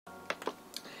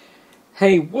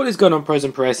Hey, what is going on, pros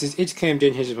and PROesses? It's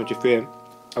KMJ here, and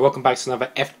welcome back to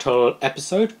another FTL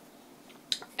episode.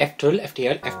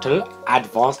 FTL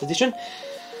Advanced Edition.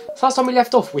 So last time we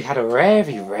left off, we had a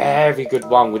very good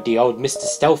one with the old Mr.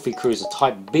 Stealthy Cruiser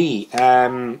Type B.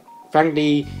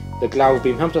 Frankly, the Glow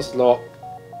Beam helped us a lot,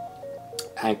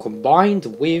 and combined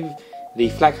with the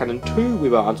Flat Cannon 2, we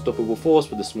were unstoppable force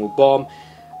with a small bomb.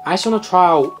 I actually want to try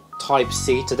out Type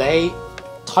C today.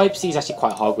 Type C is actually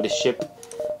quite hard with this ship.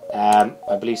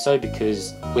 I believe so,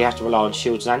 because we have to rely on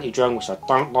shields and anti-drone, which I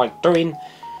don't like doing.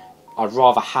 I'd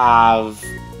rather have,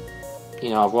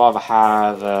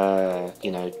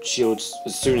 shields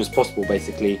as soon as possible,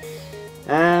 basically.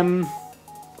 So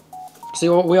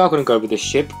we are going to go with this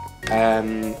ship.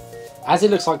 As it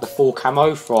looks like the full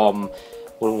camo from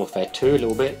Modern Warfare 2, a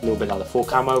little bit like the full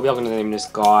camo. We are going to name this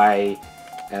guy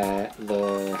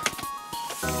the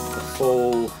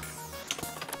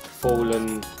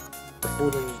Fallen. I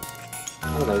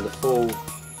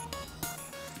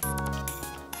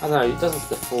don't know, it doesn't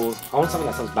the full. I want something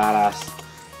that sounds badass.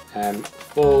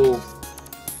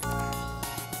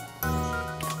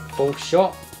 Full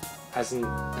shot, as in,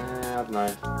 I don't know.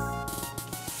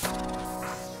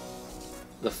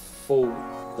 The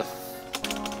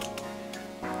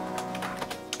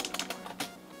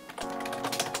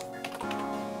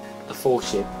full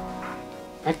ship.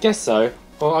 I guess so.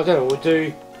 Well, I don't know.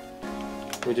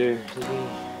 We'll do.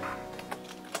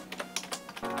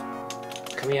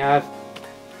 Can we have?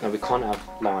 No, we can't have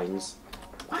lines.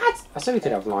 What? I said we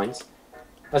could have lines.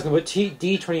 I was going to put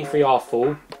D23R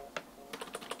full.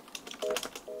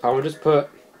 I will just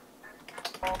put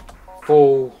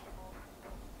full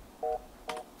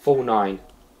 9.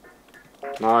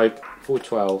 No, full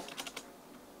 12.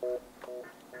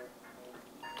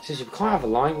 Seriously, we can't have a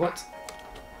line. What?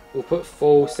 We'll put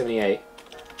full 78.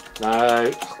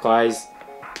 No, guys.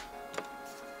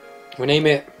 We'll name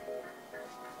it.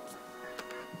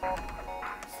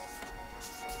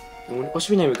 What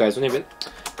should we name it, guys? We'll name it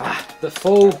the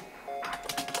full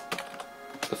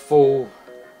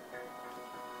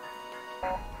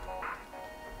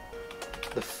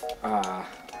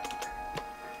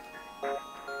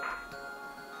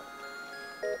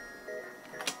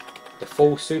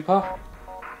super.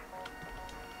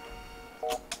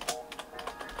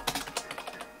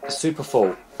 The super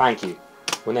full. Thank you.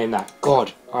 We'll name that.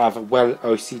 God, I have a well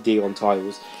OCD on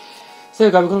titles. So there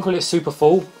we go. We're going to call it super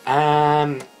full.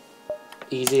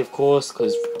 Easy, of course,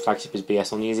 because flagship is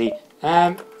BS on easy.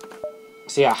 So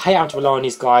yeah, I hate having to rely on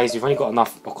these guys. We've only got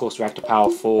enough, of course, reactor power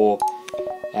for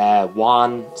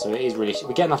 1. So it is really.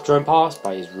 We get enough drone parts,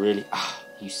 but it's really. Are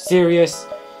you serious?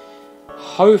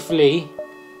 Hopefully,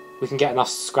 we can get enough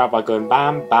scrap by going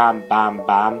bam, bam, bam,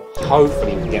 bam.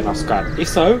 Hopefully, we can get enough scrap. If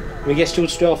so, we get shield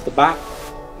straight off the bat.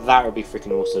 That would be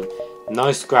freaking awesome.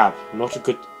 No scrap. Not a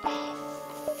good.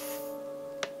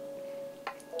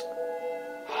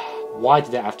 Why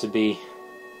did it have to be?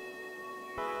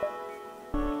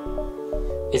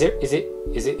 Is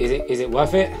it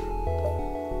worth it?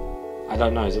 I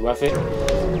don't know. Is it worth it?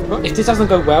 Well, if this doesn't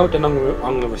go well, then I'm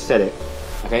gonna reset it.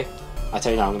 Okay? I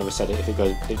tell you now, I'm gonna reset it if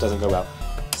it doesn't go well.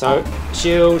 So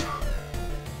shield.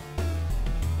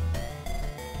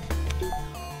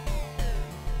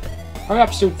 Hurry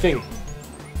up, shield thing.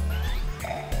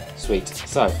 Sweet.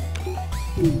 So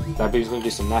that beam's gonna do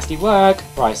some nasty work.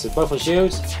 Right. So both on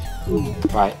shields.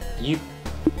 Right, you.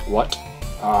 What?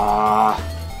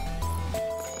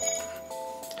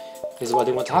 This is what I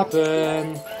didn't want to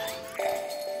happen.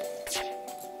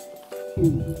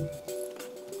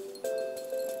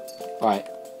 Right.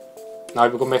 Now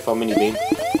we're gonna make for a mini beam.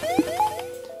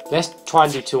 Let's try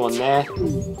and do 2 on there.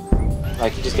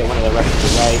 Like, you just get one of the weapons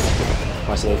away.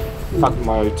 I said, fuck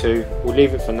my O2. We'll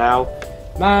leave it for now.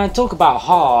 Man, talk about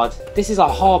hard. This is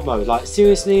like hard mode. Like,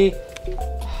 seriously.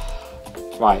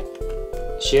 Right.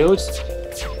 Shields.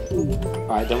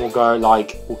 Right, then we'll go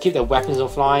like, we'll keep their weapons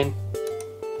offline.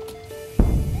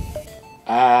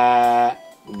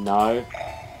 No.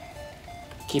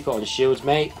 Keep it on shields,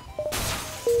 mate.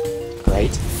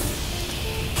 Great.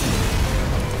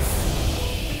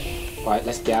 Right,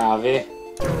 let's get out of here.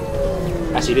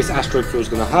 Actually, this asteroid field is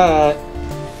gonna hurt.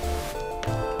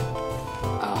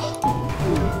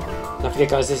 Don't forget,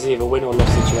 guys, this is either win or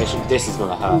loss situation. This is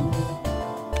gonna hurt.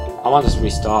 I might just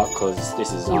restart because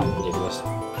this is ridiculous.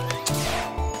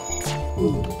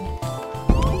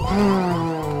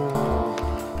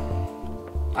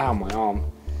 Ow, my arm.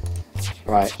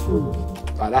 Right,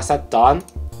 that's that done.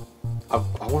 I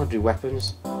want to do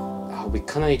weapons. Oh, we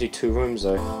can only do 2 rooms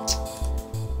though.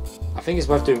 I think it's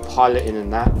worth doing piloting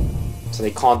and that, so they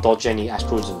can't dodge any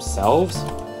asteroids themselves.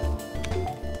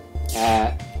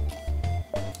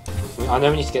 I know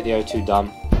we need to get the O2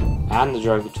 done. And the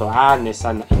drone control, and this,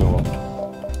 and you know what?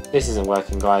 This isn't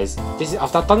working, guys.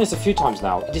 I've done this a few times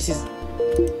now. It's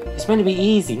meant to be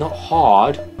easy, not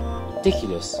hard.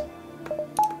 Ridiculous. So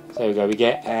there we go, we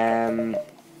get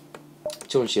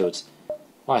 2 shields.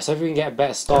 Right, so if we can get a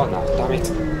better start now, damn it.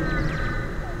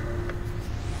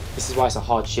 This is why it's a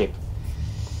hard ship.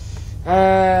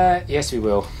 Yes we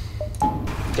will.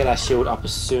 Get that shield up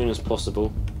as soon as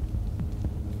possible.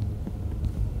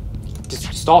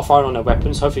 Just start firing on their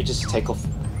weapons, hopefully just to take off.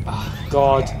 Oh,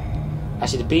 God.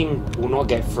 Actually, the beam will not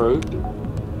get through,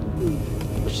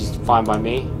 which is fine by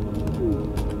me.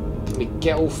 Can we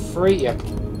get all 3? Yep.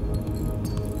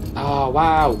 Oh,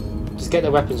 wow. Just get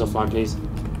their weapons offline, please.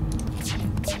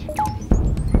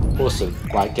 Awesome.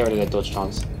 Right, get rid of their dodge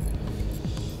chance.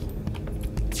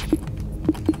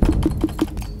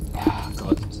 Ah,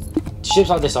 God. Ships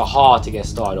like this are hard to get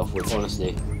started off with,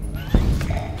 honestly.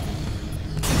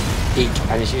 Eek,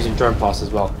 and it's using drone pass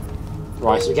as well.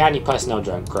 Right, so we get any personnel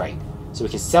drone, great. So we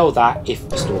can sell that if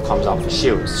the store comes up for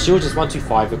shields. Shields is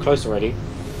 125, we're close already.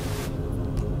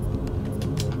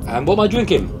 And what am I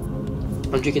drinking?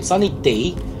 I'm drinking Sunny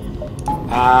D.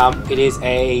 It is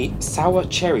a sour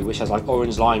cherry, which has like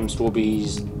orange, lime,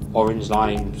 strawberries, orange,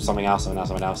 lime, something else. Oh,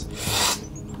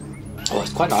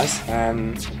 it's quite nice.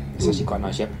 It's actually quite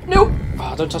nice, yep. Nope!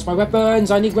 Oh, don't touch my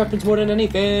weapons, I need weapons more than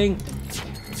anything.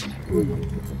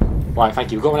 Right,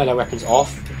 thank you. We've got one of their weapons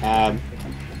off.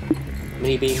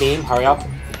 Mini beam, hurry up.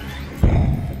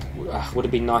 Would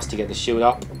have been nice to get the shield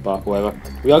up, but whatever.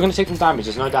 We are going to take some damage,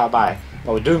 there's no doubt about it.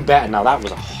 But we're doing better now. That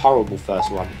was a horrible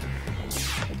first one.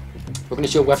 We're going to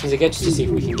shield weapons again just to see if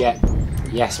we can get,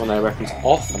 yes, one of their weapons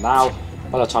off. And now,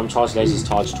 by the time charge laser is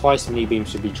charged twice, mini beam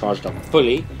should be charged up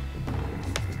fully.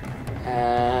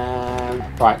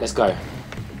 Right, let's go.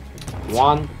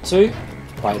 1, 2.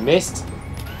 Right, missed.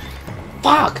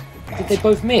 Fuck! Did they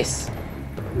both miss?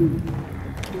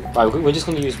 Right, we're just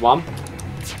going to use one.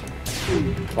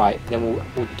 Right, then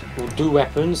we'll do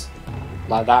weapons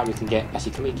like that. We can get.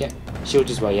 Actually, can we get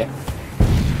shields as well? Yeah.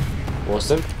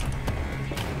 Awesome.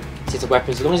 Set the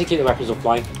weapons. As long as you keep the weapons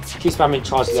offline, keep spamming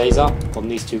charge laser on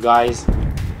these 2 guys.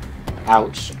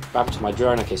 Ouch! Back to my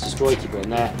drone. Okay, it's destroyed. Keep it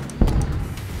in there.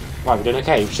 Right, we're doing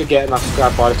okay. We should get enough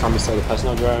scrap by the time we sell the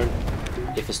personnel drone,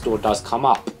 if the store does come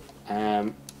up.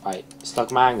 Right,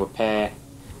 Slugman, repair.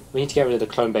 We need to get rid of the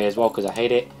clone bay as well because I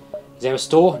hate it. Is there a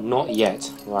store? Not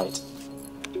yet. Right.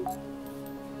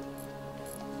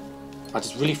 I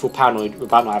just really feel paranoid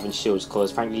about not having shields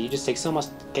because frankly you just take so much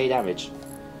gay damage.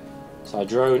 So our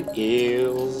drone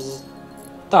is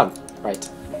done. Right.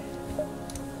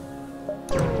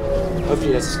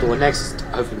 Hopefully there's a store next.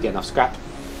 Hopefully we get enough scrap.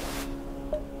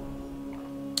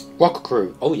 Rocket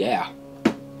crew. Oh yeah.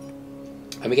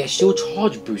 And we get a shield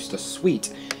charge booster.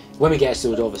 Sweet. When we get a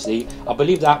shield, obviously, I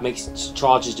believe that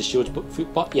charges the shield,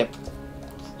 but yep,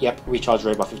 recharge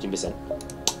rate by 15%.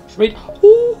 Sweet.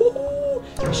 Ooh,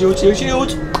 shield.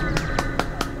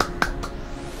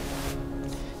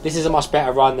 This is a much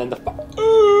better run than the.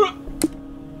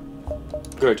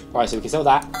 Good. Right, so we can sell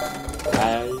that.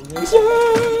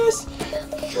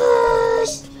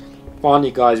 Yes.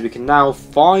 Finally, guys, we can now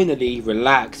finally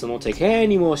relax and not take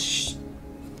any more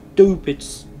stupid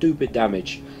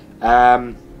damage.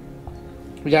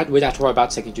 We don't have to worry about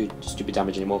taking stupid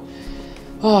damage anymore.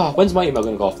 Oh, when's my email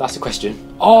going to go off? That's the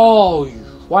question. Oh,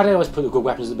 why did I always put the good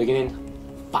weapons at the beginning?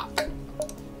 Fuck.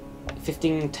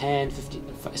 15, 10, 15.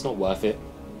 It's not worth it.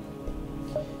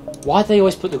 Why do they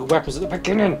always put the good weapons at the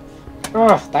beginning?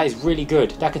 Ugh, that is really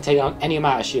good. That can take down any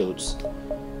amount of shields.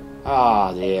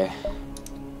 Ah, dear.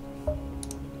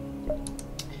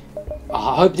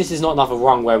 I hope this is not another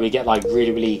run where we get like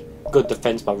really good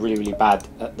defense but really bad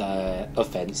at the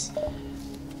offense.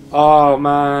 Oh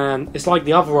man, it's like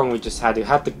the other run we just had. It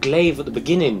had the glaive at the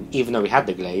beginning, even though we had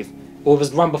the glaive. Or it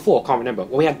was the run before, I can't remember.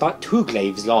 Well, we had like 2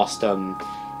 glaives last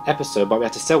episode, but we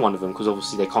had to sell one of them because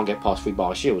obviously they can't get past 3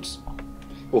 bar shields.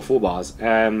 Or 4 bars.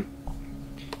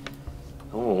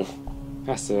 Oh,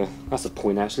 that's a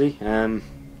point actually.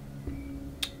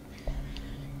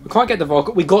 We can't get the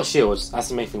Volk. We got shields. That's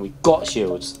the main thing. We got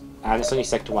shields, and it's only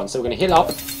sector 1, so we're gonna heal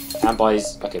up and buy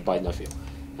no fuel.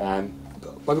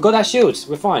 But we got that shields.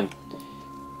 We're fine.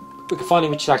 We can finally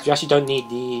relax. We actually don't need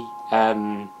the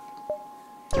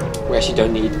we actually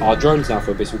don't need our drones now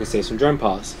for a bit, so we can save some drone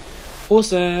parts.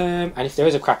 Awesome. And if there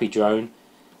is a crappy drone,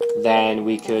 then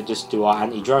we could just do our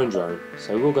anti-drone drone.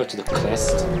 So we'll go to the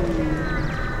quest.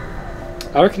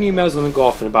 I reckon email's gonna go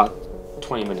off in about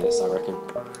 20 minutes. I reckon.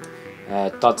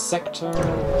 Dud sector.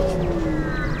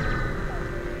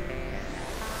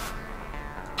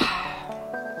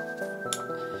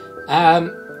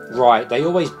 Right, they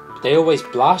always they always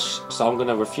blush, so I'm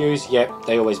gonna refuse. Yep,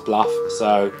 they always bluff.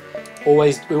 So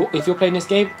always, if you're playing this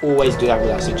game, always do that with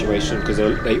that situation because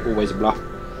they always bluff.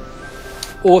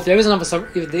 Or if there is another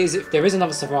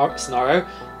scenario,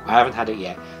 I haven't had it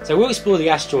yet. So we'll explore the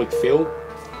asteroid field,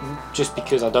 just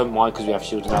because I don't mind because we have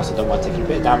shields now, so I don't mind taking a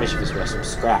bit of damage if it's worth some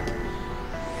scrap.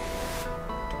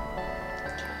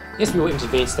 Yes, we will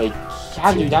intervene, so they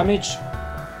can do damage.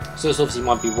 So this obviously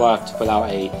might be worth to pull out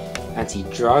a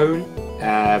anti-drone,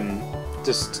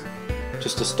 just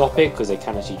to stop it because they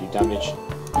can actually do damage.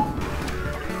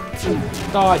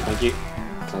 Die, thank you.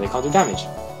 So they can't do damage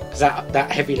because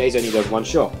that heavy laser only does one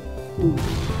shot.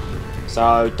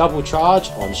 So double charge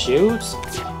on shields.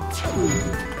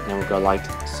 Then we'll go like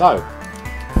so.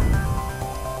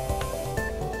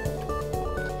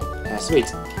 Sweet.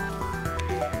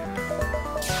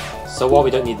 So while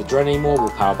we don't need the drone anymore, we'll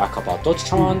power back up our dodge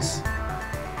chance.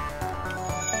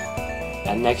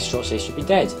 And next shot they should be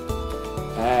dead.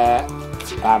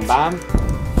 Bam bam.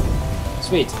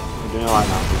 Sweet. We're doing alright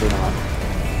now. We're doing alright.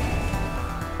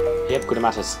 Yep, good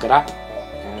amount of scrap.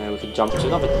 We can jump to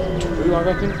another 2, I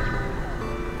reckon.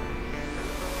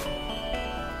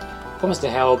 Promise to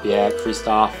help, yeah, 3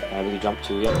 staff. We can jump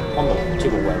to, yeah, 1 more,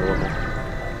 2 more, whatever, 1 more.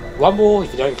 1 more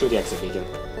if you don't include the exit beacon.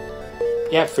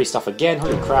 Yeah, 3 stuff again,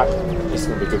 holy crap. This is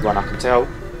going to be a good one, I can tell.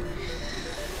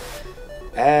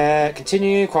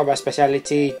 Continue, quite by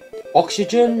speciality.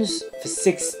 Oxygens for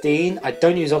 16. I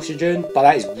don't use oxygen, but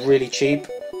that is really cheap.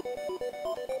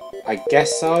 I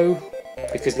guess so.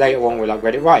 Because later on we'll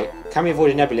upgrade it. Right, can we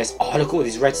avoid a nebulous? Oh, look at all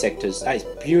these red sectors. That is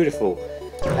beautiful.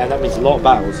 And that means a lot of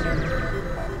battles.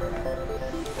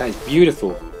 That is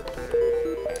beautiful.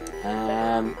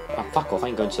 Oh, fuck off, I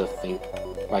ain't going to the thing.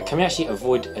 Right, can we actually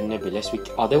avoid a nebulous?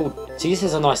 They all... See, this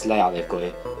is a nice layout they've got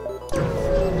here.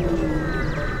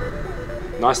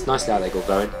 Nice layout they've got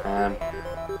going.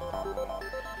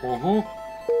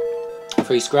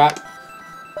 Free scrap.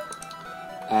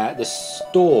 The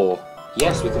store.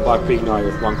 Yes, we can buy pre-ignite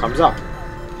if one comes up.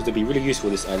 Because it'll be really useful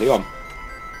this early on.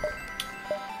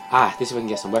 This is where we can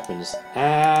get some weapons.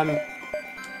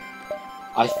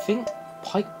 I think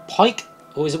pike,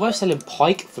 or is it worth selling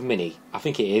pike for mini? I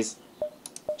think it is.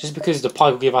 Just because the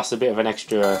pike will give us a bit of an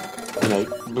extra,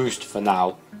 boost for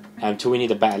now. Until we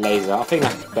need a better laser. I think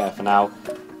that's better for now.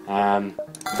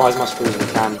 Buy as much food as we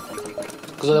can.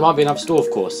 Because there might be another store,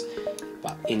 of course.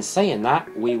 But in saying that,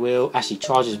 we will actually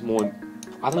charge us more.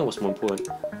 I don't know what's more important.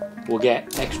 We'll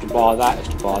get extra bar of that,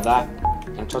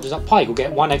 and charges up pike. We'll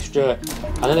get 1 extra.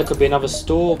 I know there could be another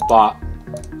store, but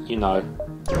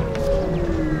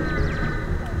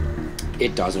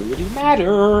it doesn't really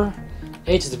matter.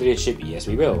 It is the village ship. Yes,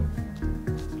 we will.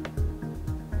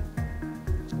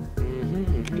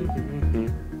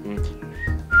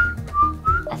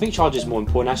 I think charge is more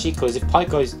important actually, because if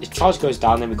charge goes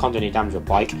down, then we can't do any damage with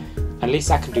pike. At least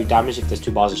that can do damage if there's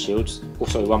 2 bars of shields.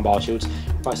 Also 1 bar of shields.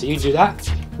 Right, so you do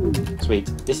that. Sweet.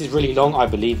 This is really long, I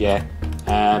believe, yeah.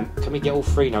 Can we get all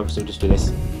 3? No, so we'll just do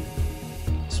this.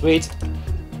 Sweet.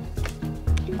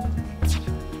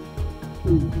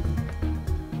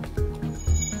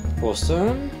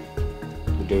 Awesome.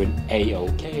 We're doing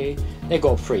A-OK. They've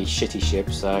got a pretty shitty ship,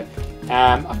 so...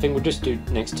 I think we'll just do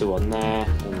next 2 on there,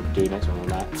 and we'll do next 1 on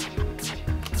that.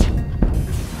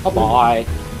 Bye-bye.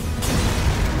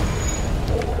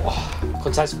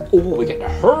 Contacts. Oh, we get the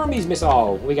Hermes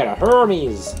missile. We get a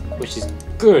Hermes, which is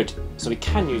good. So we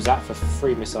can use that for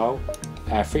free missile.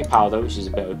 Free power though, which is a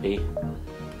bit OP.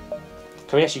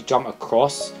 Can we actually jump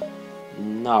across?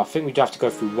 No, I think we do have to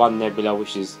go through 1 nebula,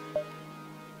 which is...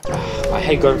 I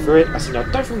hate going through it. Actually, no,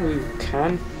 I don't think we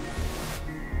can.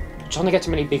 I'm trying to get as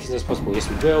many beacons as possible. Yes,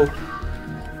 we will.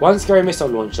 1 scary missile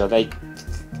launcher. They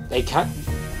can.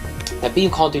 Their beam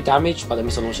can't do damage, but the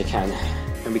missile launcher can.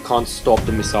 And we can't stop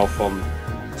the missile from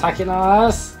attacking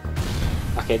us.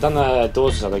 Okay, done the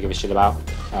doors, which I don't give a shit about.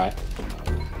 Alright.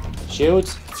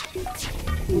 Shields.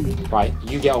 Right,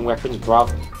 you get on weapons,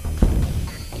 bruv.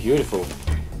 Beautiful.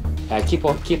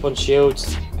 Keep on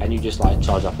shields, and you just like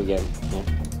charge up again. Yeah.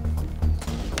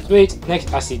 Sweet.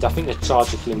 Next, I think the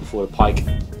charge will kill him before the pike.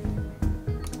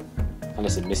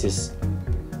 Unless it misses.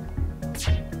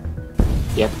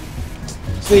 Yep.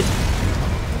 Sweet.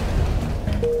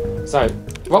 So,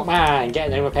 Rockman,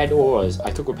 get in repair doors.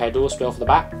 I took repair doors straight off the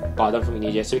bat, but I don't think we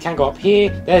need it. So we can go up here.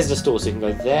 There's the store, so we can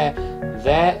go there,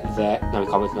 there, there. No, we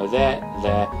can't. We can go there,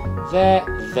 there, there,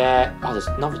 there. Oh, there's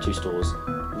another 2 stores.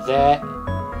 There,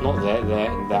 not there,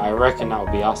 there, and there. I reckon that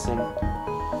would be us then.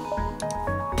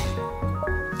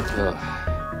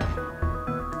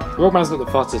 Rockman's not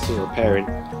the fastest in repairing.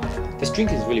 This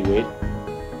drink is really weird.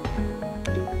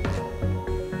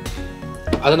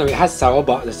 I don't know, it has sour,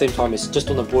 but at the same time, it's just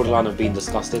on the borderline of being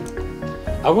disgusting.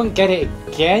 I wouldn't get it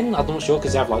again, I'm not sure,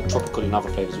 because they have like tropical and other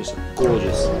flavours, which are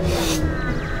gorgeous.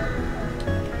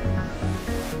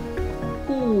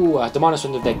 Ooh, the minus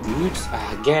one of their goods,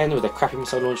 again, with their crappy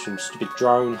missile launch from stupid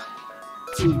drone.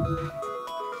 So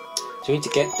we need to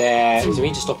get there, so we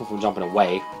need to stop them from jumping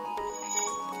away.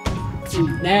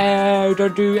 No,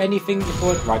 don't do anything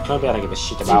before. Right, Clone I don't give a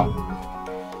shit about.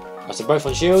 Right, so both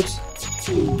on shields.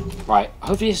 Right,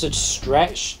 hopefully this should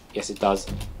stretch. Yes, it does.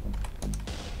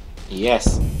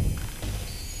 Yes.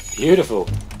 Beautiful.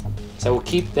 So we'll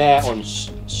keep there on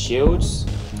shields.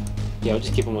 Yeah, we'll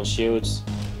just keep them on shields.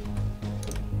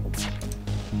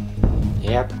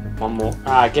 Yep, one more.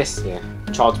 I guess, yeah.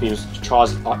 Charge beams,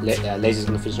 lasers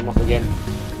gonna finish them off again.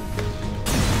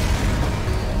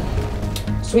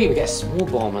 Sweet, we get a small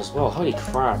bomb as well. Holy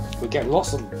crap, we get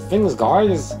lots of things,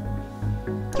 guys.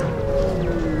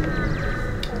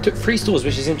 Took 3 stores,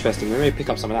 which is interesting. We may pick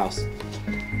up something else.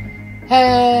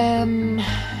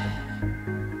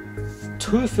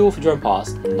 2 fuel for drone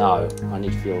parts. No, I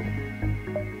need fuel.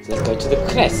 So let's go to the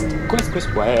quest.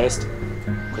 Quest.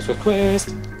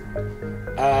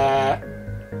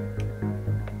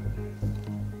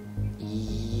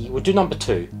 We'll do number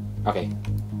 2. Okay.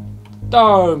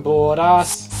 Don't board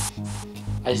us.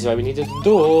 This is why we needed the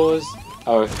doors.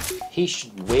 Oh, he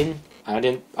should win. And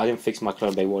I didn't fix my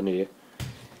clone bay. What an idiot.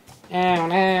 Oh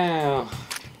no.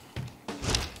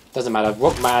 Doesn't matter.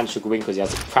 Rockman should win because he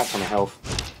has a crap ton of health.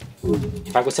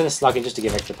 In fact, we'll send a slug in just to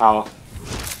give extra power.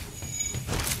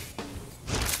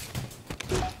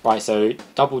 Right, so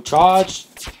double charge.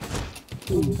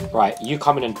 Right, you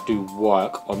come in and do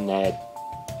work on their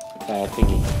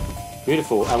thingy.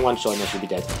 Beautiful, and one shot and they should be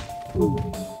dead.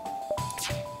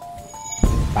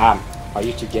 Bam. Right,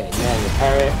 you two get in there and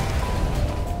repair it.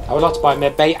 I would like to buy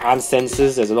medbay and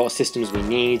sensors. There's a lot of systems we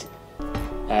need.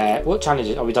 What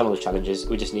challenges? Oh, we've done all the challenges.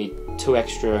 We just need 2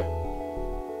 extra.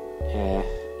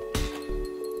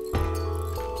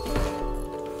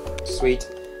 Sweet.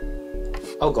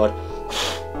 Oh god.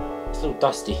 It's a little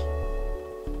dusty.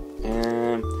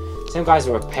 Same guys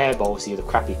are repair, but obviously with the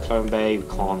crappy clone bay, we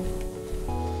can't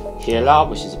heal up,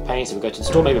 which is a pain. So we go to the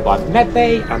store, maybe buy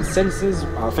medbay and sensors.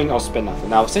 I think I'll spend that for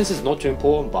now. Sensors is not too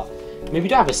important, but maybe we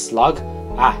don't have a slug.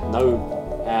 No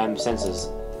sensors.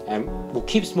 We'll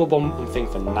keep small bomb and thing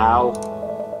for now.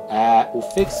 We'll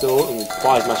fix all and we'll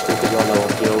buy as much fuel because we're on low on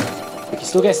fuel. We can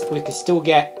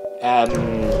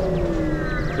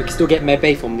still get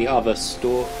medbay from the other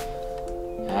store.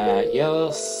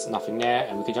 Yes, nothing there,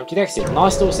 and we can jump to the exit.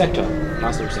 Nice little sector.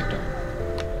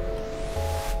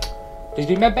 Please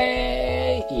be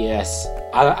medbay. Yes,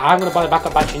 I'm gonna buy the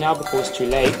backup battery now before it's too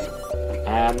late.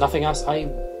 Nothing else I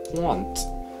want.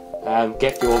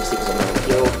 Get fuel obviously because I'm out of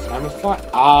fuel. And we're fine.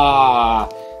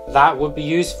 That would be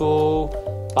useful.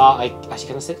 But I actually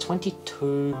can I set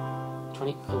 22,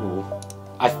 20? Oh,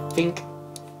 I think.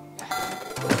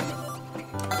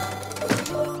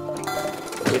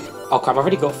 Oh crap! I've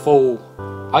already got full.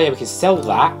 Oh yeah, we can sell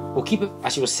that. We'll keep it.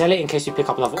 Actually, we'll sell it in case we pick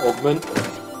up another augment.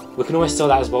 We can always sell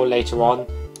that as well later on.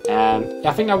 Yeah,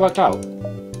 I think that worked out.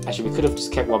 Actually, we could have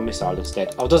just kept 1 missile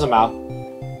instead. Oh, doesn't matter.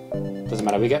 Doesn't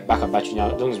matter. We get backup battery now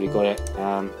as long as we got it.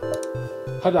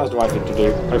 Hope that was the right thing to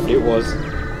do. Hopefully it was.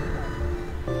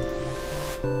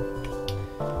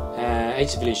 8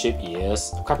 civilian ship.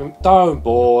 Yes. Crap. Don't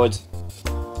board.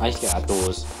 I need to get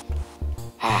outdoors.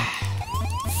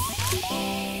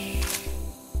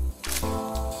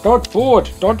 Don't board!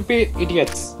 Don't be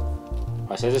idiots!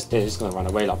 Right, so they're just gonna run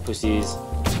away like pussies.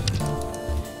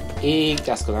 Eek,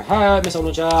 that's gonna hurt. Missile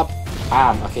launcher.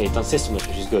 Bam! Okay, done system which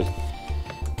is good.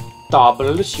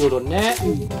 Double shield on there.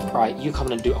 Right, you come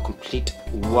in and do a complete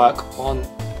work on.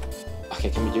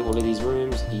 Okay, can we do all of these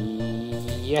rooms?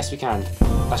 Yes, we can.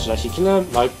 That should actually kill him.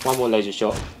 Nope, 1 more laser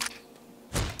shot.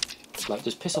 Like,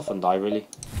 just piss off and die, really.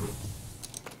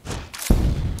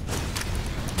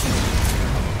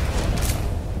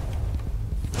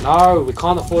 No, we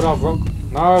can't afford our rock.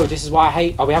 No, this is why I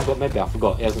hate. Oh, we have got medbay. I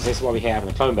forgot. Yeah, I was gonna say this is why we hate having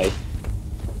a clone bay.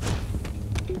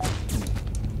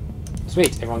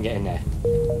 Sweet, everyone get in there.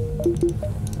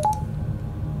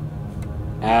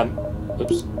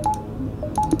 Oops.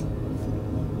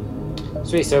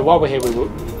 Sweet. So while we're here, we will.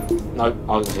 No,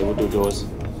 I was gonna say we'll do doors.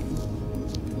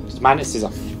 Mantises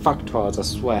are fucktards. I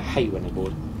swear, I hate when they're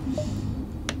bored.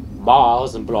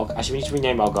 Mars and block. Actually, we need to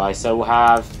rename our guys. So we'll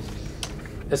have.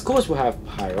 Of course, we'll have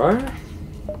Pyro,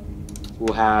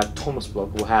 we'll have Thomas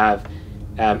Block, we'll have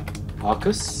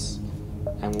Arcus,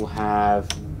 and we'll have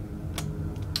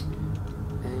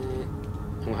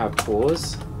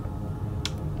PROesse.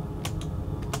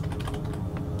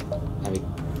 There we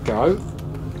go.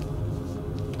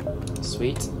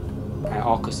 Sweet.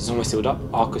 Arcus is almost sealed up.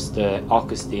 Arcus the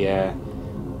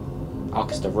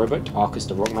robot. Arcus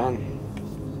the rockman.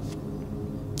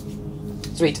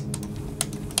 Sweet.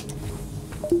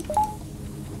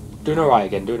 Doing alright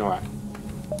again. Doing alright.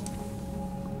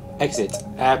 Exit.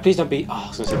 Please don't be. Oh, I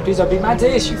was gonna say, please don't be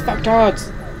Mantis, you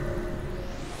fucktards.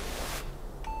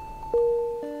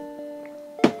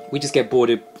 We just get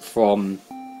boarded from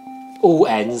all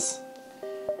ends,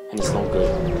 and it's not good.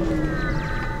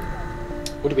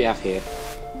 What do we have here?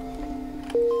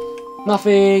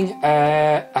 Nothing.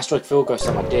 Asteroid field goes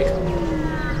on my dick.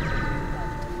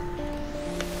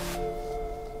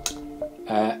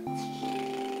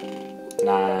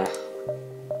 Nah.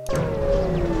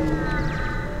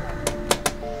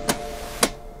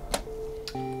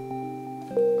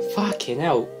 Fucking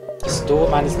hell. Store,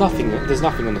 man, there's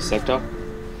nothing on the sector.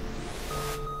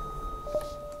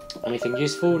 Anything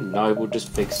useful? No, we'll just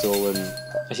fix all and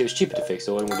actually it was cheaper to fix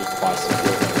all and we'll just buy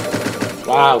some.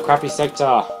 Wow, crappy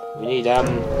sector. We need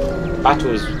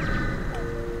battles.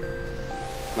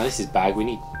 Man, this is bad.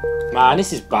 Man,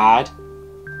 this is bad.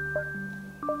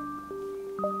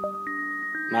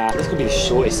 Man, this could be the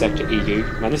shortest sector EU.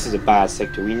 Man, this is a bad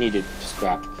sector. We needed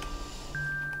scrap.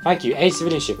 Thank you. A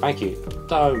civilian ship, thank you.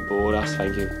 Don't board us,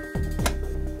 thank you.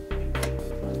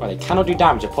 Well, they cannot do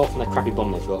damage apart from the crappy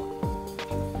bomb they've got.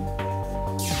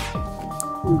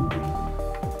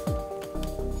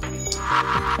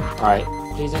 Alright,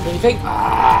 please don't do anything.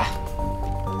 Ah!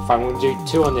 Fine, we'll do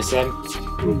 2 on this end.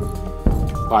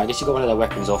 Right, at least you got one of their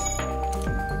weapons off.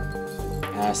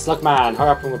 Slugman, hurry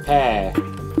up and repair.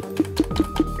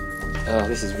 Oh,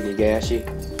 this is really gay actually.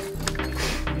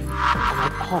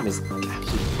 My arm is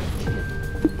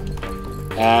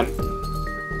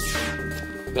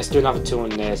let's do another 2 on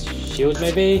their shields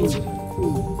maybe.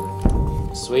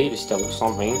 Sweet, let's double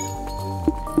something.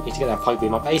 Need to get that pipe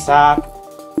beam up ASAP.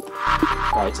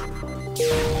 Right.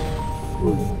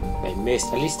 They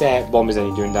missed. At least their bomb is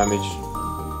only doing damage.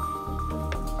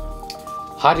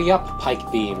 Hurry up,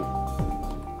 pike beam.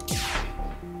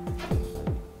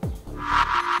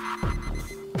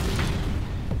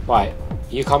 Right,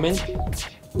 you coming?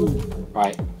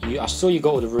 Right, I saw you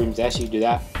got all the rooms there, so you do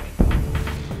that.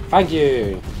 Thank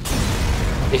you!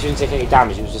 This didn't take any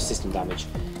damage, it was just system damage.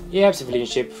 Yeah, civilian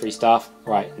ship, free stuff.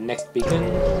 Right, next beacon.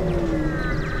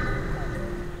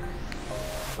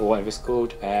 Or whatever it's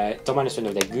called. Don't mind us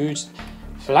when they're goods.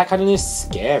 Flag cannon is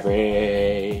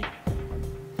scary.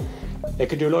 They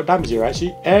could do a lot of damage here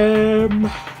actually. I'm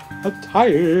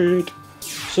tired.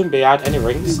 Shouldn't be had any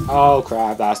rings. Oh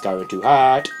crap, that's going too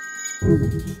hard.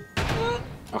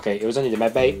 Okay, it was only the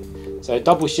medbay. So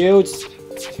double shields.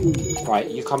 Right,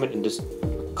 you come in and just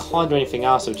can't do anything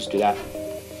else, so just do that.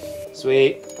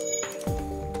 Sweet.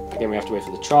 Again, we have to wait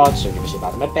for the charge, so give a shit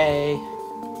about the medbay.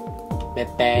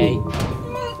 Medbay.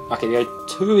 Okay, the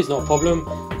O2 is not a problem.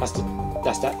 That's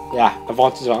that. Yeah,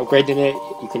 advantage of upgrading it.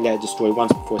 You can let it destroy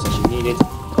once before it's actually needed.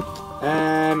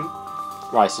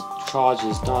 Right, so charge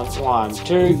is done. 1,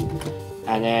 2,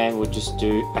 and then we'll just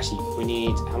do. Actually, we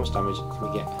need how much damage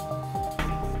can we get?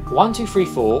 1, 2, 3,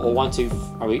 4, or 1, 2.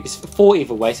 I mean, it's 4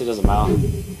 either way, so it doesn't matter.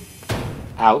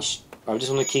 Ouch! I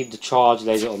just want to keep the charge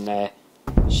laser on there.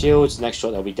 Shields. Next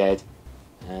shot, they'll be dead.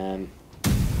 You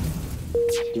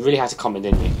really had to come in,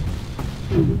 didn't you?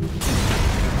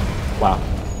 Wow.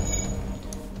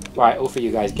 Right, all for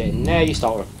you guys get in there. You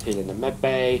start healing the med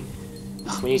bay.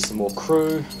 We need some more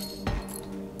crew.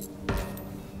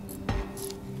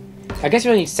 I guess we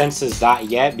don't need sensors that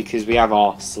yet because we have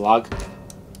our slug.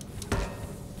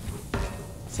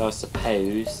 So I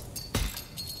suppose.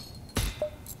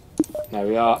 There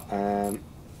we are.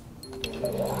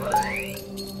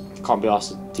 Can't be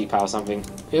asked to depower something.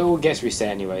 It all gets reset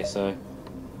anyway, so.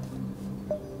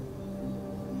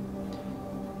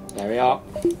 There we are.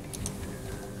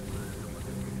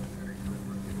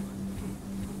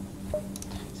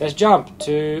 So let's jump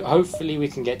to. Hopefully we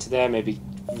can get to there. Maybe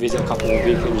visit a couple of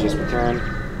beacons as we can.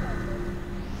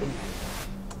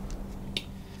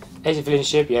 Civilian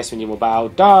ship. Yes, we need more battle.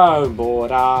 Don't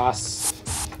board us.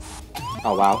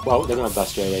 Oh wow. Well, they're gonna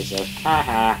bust straight away. So,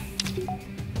 haha.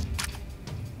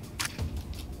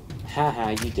 Haha,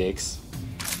 you dicks.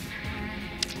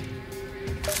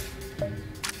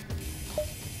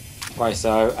 Right,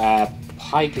 so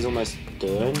Pike is almost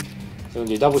done. So we're going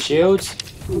to do double shields.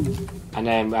 And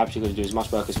then we're actually going to do as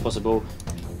much work as possible.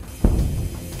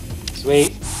 Sweet.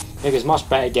 I think it's much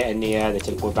better getting the they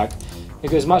teleport back. I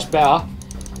think it's much better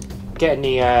getting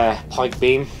the Pike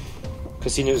beam.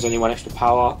 Casino was only 1 extra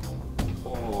power.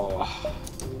 Oh.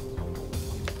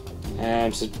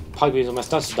 So Pike beam is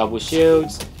almost done, so double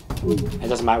shields. It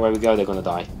doesn't matter where we go, they're going to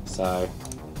die. So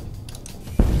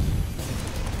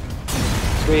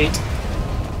Sweet.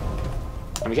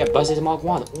 And we get Buzzard Mark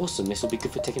 1. Awesome. This will be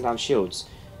good for taking down shields.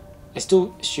 It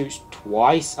still shoots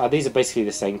twice. These are basically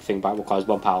the same thing, but it requires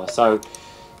 1 power. So,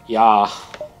 yeah.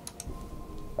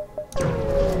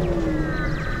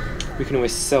 We can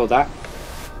always sell that.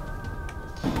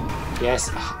 Yes.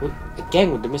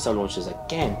 Again with the missile launchers.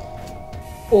 Again.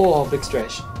 Oh, big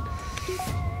stretch.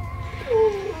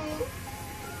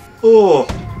 Oh,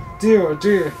 dear, oh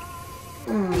dear.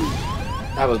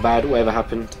 That was bad, whatever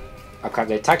happened. I cracked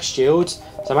the attack shields,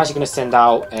 so I'm actually going to send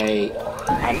out a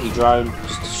anti-drone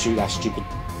just to shoot that stupid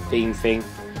beam thing.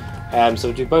 So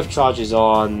we'll do both charges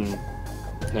on...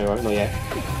 No, not yet.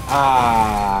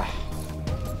 Ah,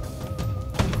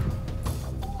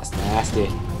 that's nasty.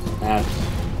 Man.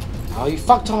 Oh, you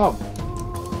fucked up.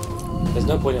 There's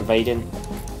no point evading.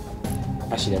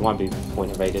 Actually, there might be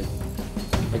point evading.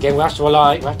 Again, we have to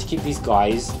rely. We have to keep these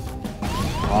guys.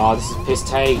 Oh, this is piss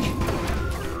take.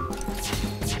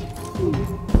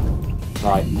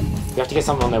 Right, we have to get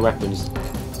something on their weapons.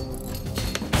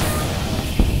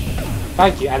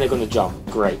 Thank you, and they're going to jump.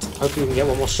 Great. Hopefully we can get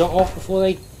one more shot off before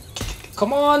they...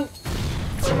 Come on!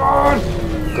 Come on!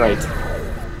 Great.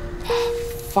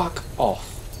 Fuck off.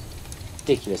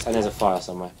 Ridiculous. And there's a fire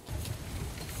somewhere.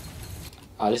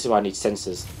 This is why I need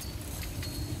sensors.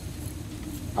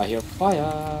 I hear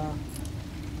fire.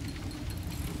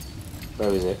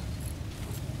 Where is it?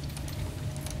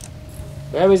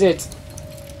 Where is it?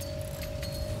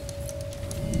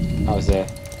 I was there.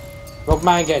 Rob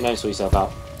man, get a name, sort yourself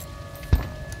out.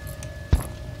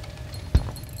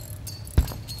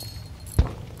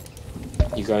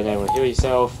 You go in there and heal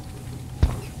yourself.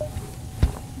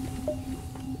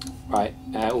 Right,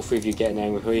 all 3 of you get in there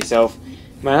and heal yourself.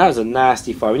 Man, that was a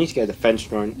nasty fight. We need to get a defense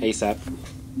drone ASAP.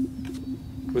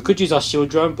 We could use our shield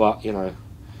drone, but you know,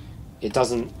 it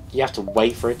doesn't. You have to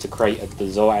wait for it to create the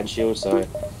Zoran shield, so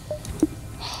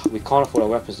we can't afford our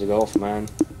weapons to go off, man.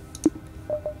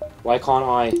 Why can't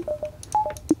I?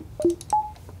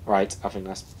 Right, I think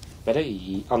that's better.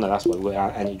 Oh no, that's what we're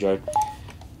anti-drone.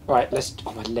 Right, let's.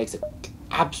 Oh, my legs are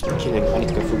absolutely killing. I need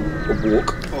to go for a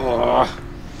walk. Oh,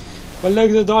 my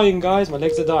legs are dying, guys. My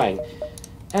legs are dying.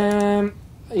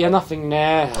 Yeah, nothing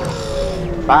there.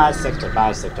 Bad sector.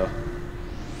 Bad sector.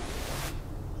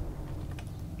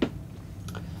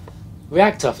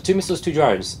 Reactor for 2 missiles, 2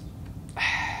 drones.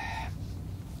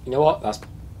 You know what?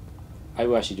 I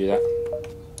will actually do that.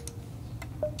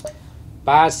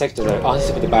 Bad sector though. Oh, this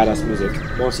is with the badass music.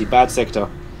 Honestly, bad sector.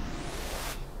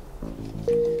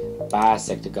 Bad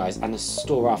sector, guys. And the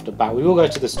store after bat. We will go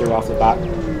to the store after bat.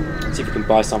 See if we can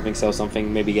buy something, sell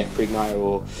something, maybe get Preigniter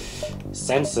or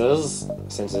sensors.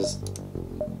 Sensors.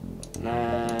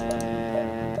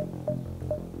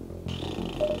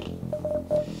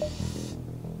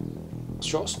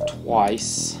 Shots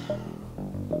twice.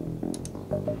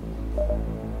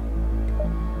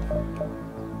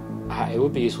 It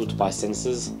would be useful to buy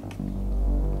sensors.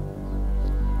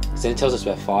 So it tells us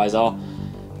where fires are.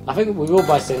 I think we will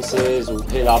buy sensors, we'll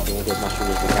heal up and we'll get as much food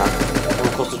as we can. And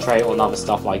we'll concentrate on other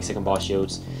stuff like second bar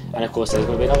shields. And of course there's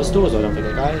going to be another store as well, don't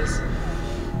forget, guys.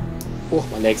 Oh,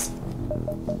 my legs.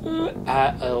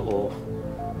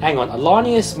 Hang on.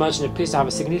 Alanius merchant appears to have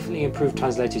a significantly improved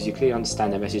translator as you clearly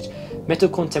understand their message. Metal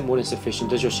content more than sufficient.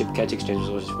 Does your ship care to exchange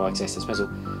resources for access to metal?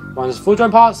 Minus full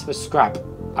drone parts for scrap.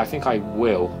 I think I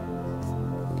will.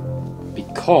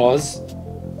 Because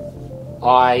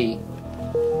I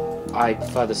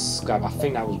prefer the scrap. I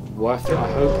think that was worth it,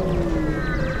 I hope.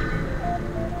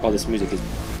 Oh, this music is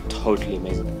totally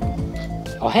amazing.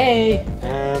 Oh, hey!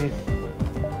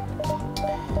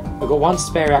 We've got 1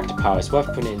 spare reactor power. It's worth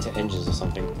putting it into engines or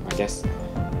something, I guess.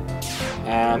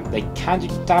 They can do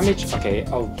damage. Okay,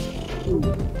 oh.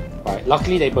 Right,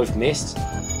 luckily they both missed.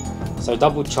 So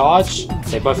double charge.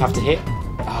 They both have to hit.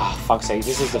 Ah, oh, fuck's sake.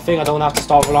 This is the thing. I don't want to have to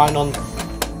start relying on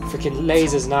freaking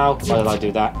lasers now. Why did I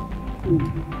do that?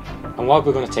 And while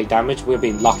we're going to take damage, we're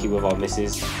being lucky with our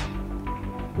misses.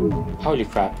 Holy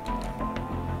crap.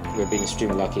 We're being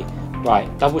extremely lucky. Right,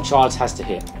 double charge has to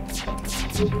hit.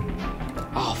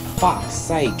 Oh, fuck's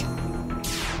sake.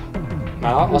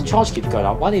 Man, our charge keeps going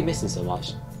up. Why are they missing so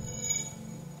much?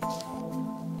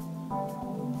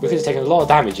 We could have taken a lot of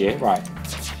damage here. Right.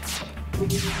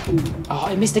 Oh,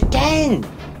 I missed again!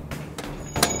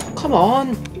 Come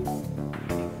on!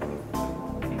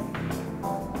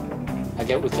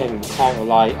 Again, we can't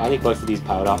rely. I need both of these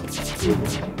powered up.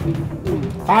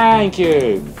 Thank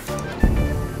you!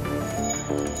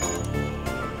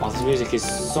 Oh, this music is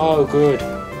so good.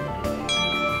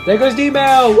 There goes the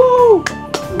email! Woo!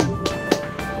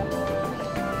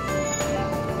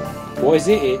 What is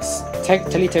it? It's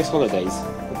Teletext Holidays.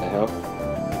 What the hell?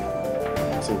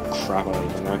 Some crap, I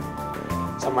don't even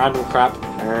know. Some random crap.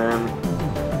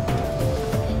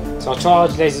 So our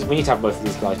charge lasers, we need to have both of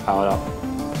these guys powered up.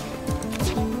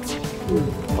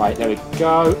 Right, there we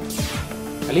go.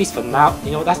 At least for now,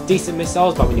 you know what, that's decent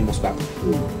missiles, but we need more scrap.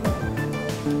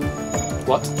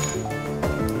 What?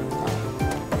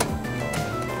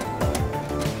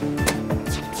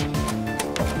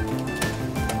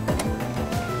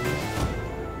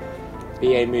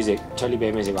 BA music, totally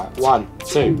BA music, right? 1,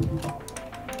 2.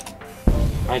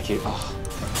 Thank you. Oh,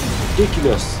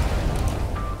 ridiculous.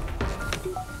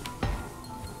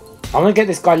 I'm gonna get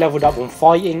this guy leveled up on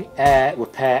fighting,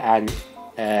 repair, and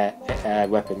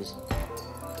weapons.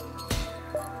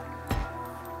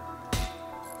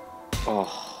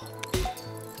 Oh,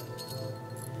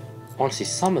 honestly,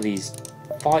 some of these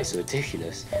fights are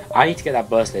ridiculous. I need to get that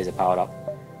burst laser powered up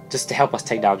just to help us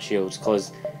take down shields,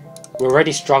 because we're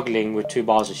already struggling with 2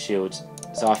 bars of shields.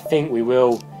 So I think we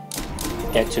will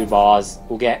get 2 bars.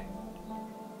 We'll get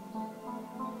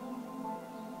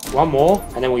 1 more,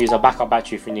 and then we'll use our backup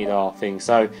battery if we need our thing.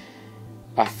 So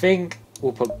I think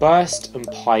we'll put burst and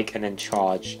pike and then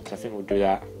charge. So I think we'll do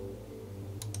that.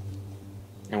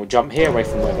 And we'll jump here away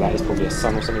from wherever that is, probably a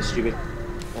sun or something stupid.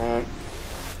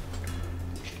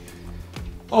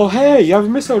 Oh hey, you have a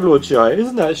missile launcher,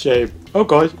 isn't that a shame? Oh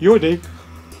god, you're dead.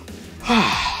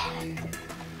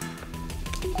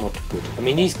 Not good. I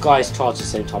mean, these guys charge at the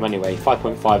same time anyway.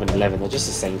 5.5 and 11, they're just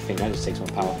the same thing. That just takes 1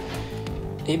 power.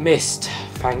 It missed.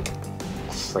 Thank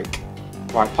frick.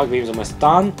 Right, pike beam's almost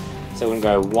done. So we're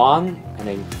gonna go 1 and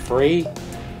then 3.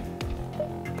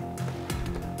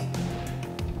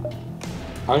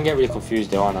 I'm gonna get really confused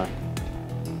though, aren't I?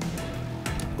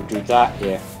 We'll do that,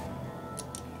 yeah.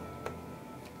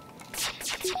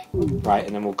 Right,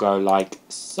 and then we'll go like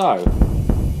so.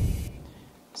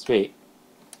 Sweet.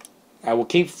 We'll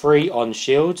keep 3 on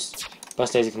shields.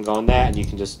 Burst laser can go on there, and you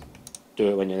can just do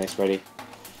it when you're next ready.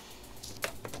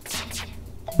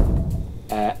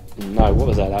 No, what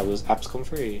was that? That was Abscom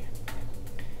 3.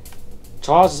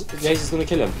 Charge laser's gonna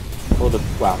kill him. Or the,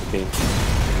 well, the beam.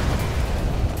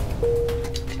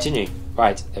 Continue.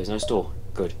 Right, there's no store.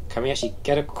 Good. Can we actually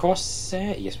get across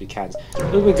there? Yes, we can.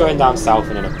 We're going down south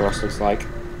and then across, looks like.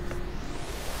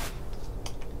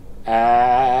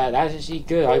 That's actually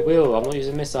good. I will. I'm not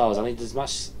using missiles. I need as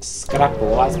much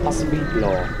scrapple as possibly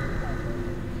law.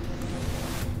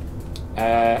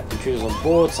 Intruders on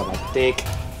board, so I'm a dick.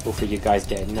 All for you guys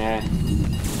get in there.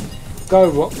 Go,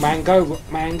 Rockman, go,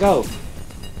 Rockman, go.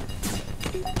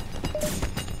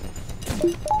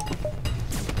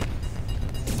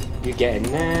 You get in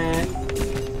there.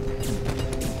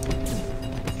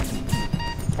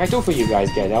 Right, all for you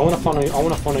guys get there. I wanna funnel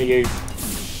you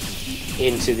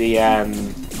into the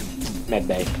med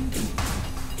bay.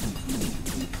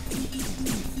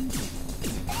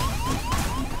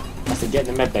 That's it, get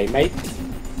in the med bay, mate.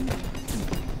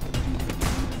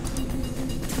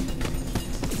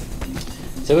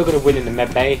 So we're gonna win in the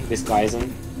med bay. This guy isn't.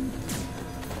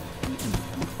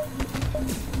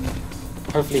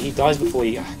 Hopefully he dies before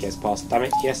he gets past. Damn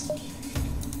it, yes.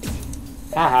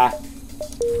 Haha.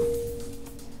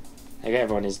 Okay,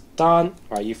 everyone is done.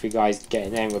 Right, you 3 guys get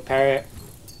in there and repair it.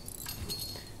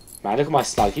 Man, look at my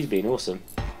slug, he's being awesome.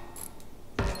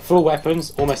 Full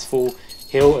weapons, almost full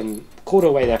heal, and quarter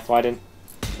away there fighting.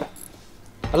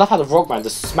 I love how the Rockman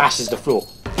just smashes the floor.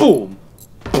 Boom!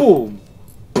 Boom!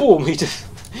 Boom! He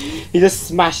just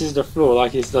smashes the floor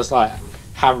like he's just like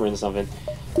hammering something.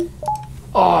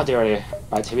 Oh dear, oh dear.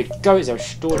 Right, here we go. Is there a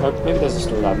store? No, maybe there's a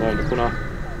store down there in the corner.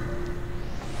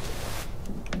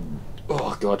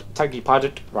 Oh god, totally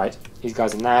pilot. Right, these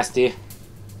guys are nasty.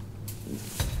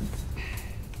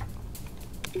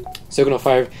 So we're gonna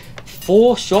fire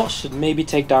 4 shots, should maybe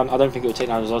take down. I don't think it will take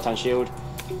down the Zoltan shield.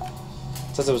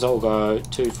 So as a result, we'll go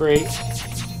 2, 3.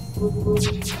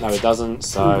 No, it doesn't.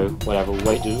 So whatever. We'll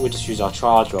wait. We'll just use our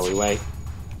charge while we wait.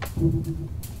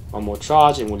 1 more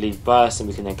charge, and we'll leave burst, and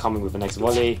we can then come in with the next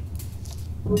volley.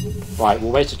 Right,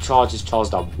 we'll wait to charge his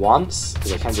charged up once,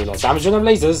 because they can do a lot of damage on them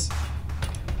lasers.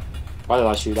 Why did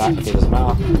I shoot that? Okay, it doesn't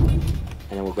matter.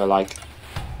 And then we'll go like,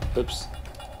 oops.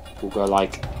 We'll go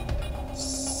like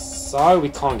so. We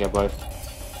can't get both.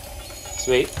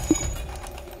 Sweet.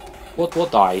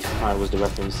 What died? It was the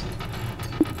weapons.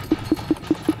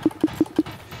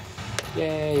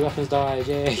 Yay, weapons died,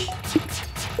 yay.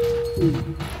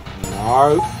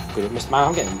 No. Good, it missed, man.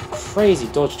 I'm getting crazy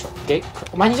dodge.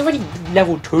 Oh, man, he's already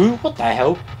level 2? What the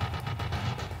hell?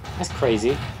 That's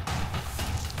crazy.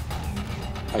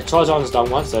 Alright, charge arm's done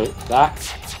once, so that.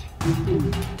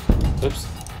 Oops.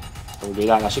 We'll do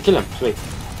that. That should kill him. Sweet.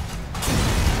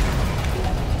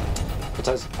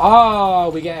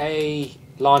 Oh, we get a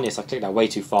Lanius, I clicked that way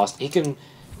too fast. He can...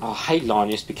 I hate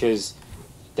Lanius because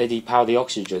they depower the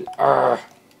oxygen. Urgh.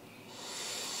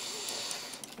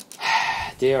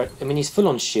 Dear, I mean, he's full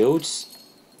on shields.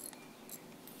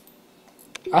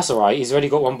 That's alright, he's already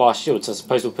got 1 bar shield, so I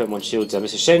suppose we'll put him on shields.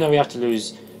 It's a shame that we have to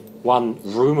lose 1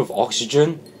 room of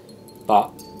oxygen,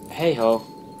 but hey ho.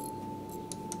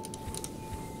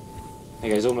 There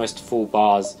goes almost full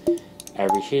bars.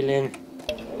 Every healing.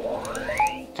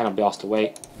 Cannot be asked to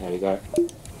wait. There we go.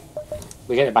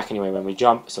 We get it back anyway when we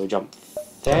jump, so we jump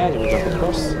there, then we jump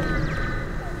across.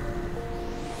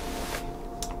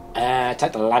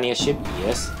 Attack the Lanier ship,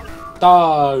 yes.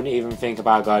 Don't even think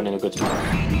about going in a good spot.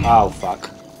 Oh fuck.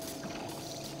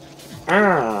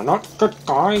 Not good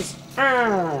guys.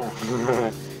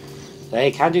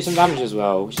 They can do some damage as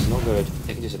well, which is not good.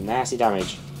 They can do some nasty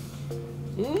damage.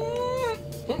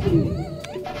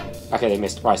 Okay, they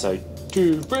missed. Right, so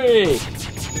 2, 3.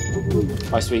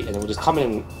 Right, sweet, and then we'll just come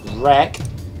in and wreck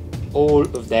all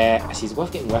of their... Actually, is it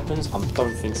worth getting weapons? I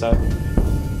don't think so.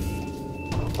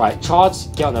 Right,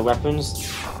 charge, get on their weapons.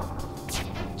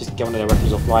 Just get one of their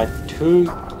weapons offline. 2,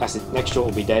 that's it, next shot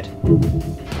will be dead.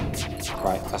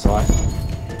 Right, that's alright.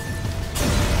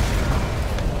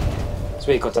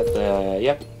 Sweet, got that the...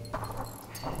 Yep.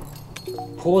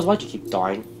 Pause, why'd you keep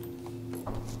dying?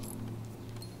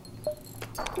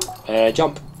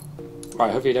 Jump.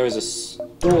 Right, hopefully there is a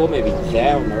store maybe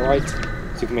there on the right.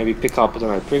 So you can maybe pick up, I don't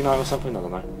know, Pregnite or something, I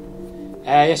don't know.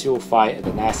 Yes, we will fight at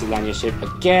the nasty Lanier ship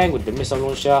again with the missile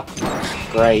launcher.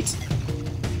 Great.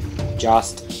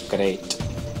 Just great.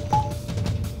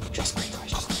 Just great,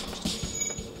 guys.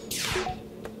 Just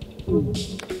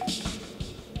great.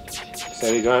 So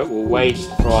there we go. We'll wait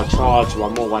for our charge.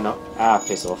 1 more, 1 up. Ah,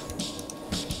 piss off.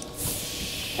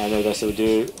 And there we go. So we'll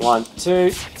do 1,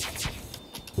 2.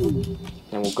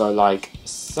 Then we'll go like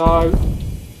so.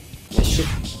 They should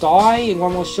die in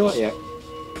 1 more shot. Yeah.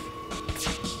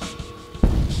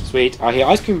 Sweet, I hear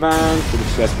ice cream van. You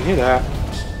guys can hear that.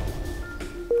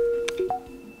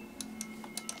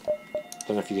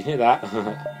 Don't know if you can hear that.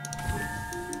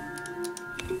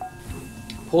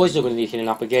 Pause, you're going to need healing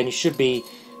up again. You should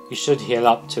heal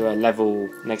up to a level,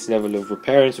 next level of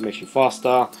repairing, so it makes you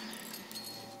faster.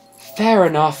 Fair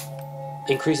enough.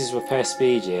 Increases repair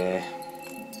speed, yeah.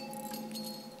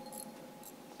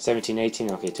 17,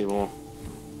 18, okay, 2 more.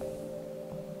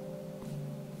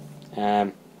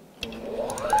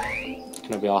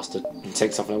 Gonna be asked to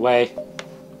take something away.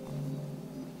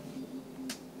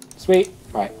 Sweet,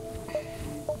 right.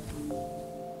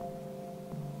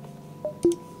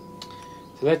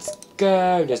 So let's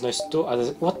go. There's no store.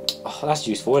 What? Oh, that's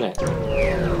useful, isn't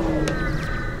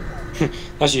it?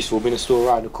 That's useful, being a store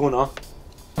right in the corner.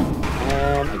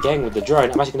 Again with the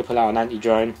drone. I'm actually gonna pull out an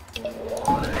anti-drone.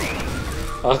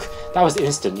 Oh, that was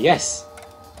instant. Yes.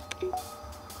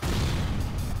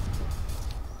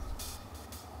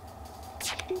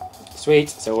 Sweet,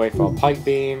 so wait for our pike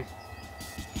beam.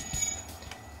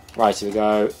 Right, here we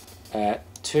go.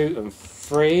 2 and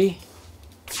 3.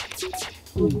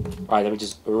 Right, let me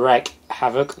just wreck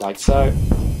havoc like so.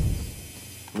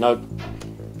 Nope.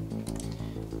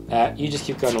 You just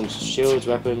keep going on shields,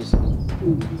 weapons.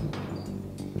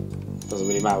 Doesn't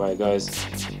really matter where it goes.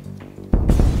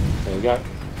 There we go.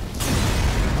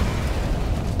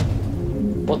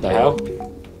 What the hell?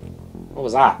 What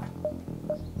was that?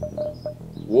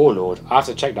 Warlord. I have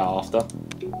to check that after.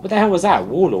 What the hell was that?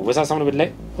 Warlord? Was that someone with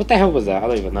lit? What the hell was that? I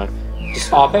don't even know.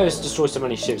 Just, oh, I bet it's destroyed so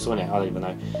many ships, wasn't it? I don't even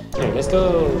know. Anyway, let's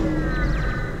go.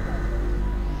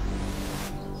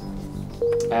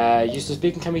 Useless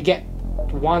beacon, can we get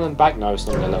 1 and back? No, it's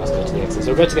not going to let us go to the exit. So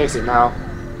we'll go to the exit now.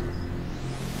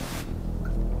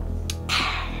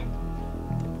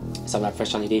 Something like fresh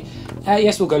shiny D.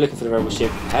 Yes, we'll go looking for the rebel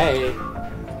ship. Hey.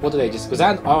 What did they just... Was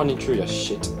that an iron intruder?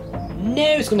 Shit. No,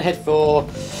 it's going to head for...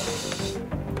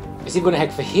 Is it going to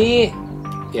head for here?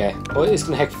 Yeah. Or it's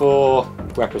going to head for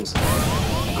weapons.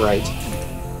 Great.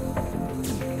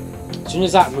 As soon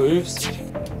as that moves...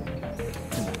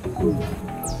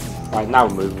 Right, now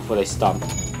we'll move before they stun.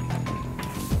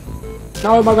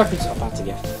 No, my weapons are about to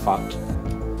get fucked.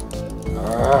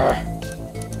 Urgh.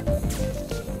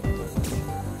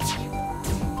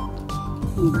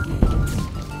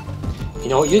 You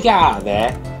know what, you get out of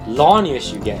there.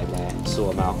 Lanius, you get in there.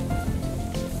 Sort them out.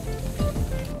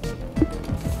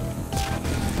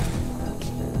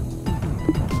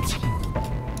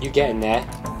 You get in there.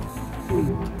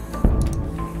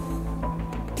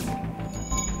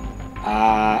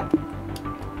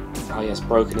 Oh yeah, it's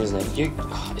broken, isn't it?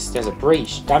 There's a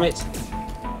breach, damn it.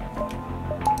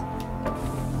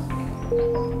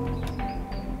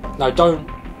 No, don't.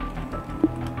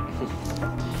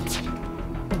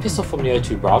 Piss off from the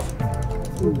O2, bruv.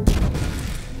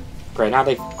 Great,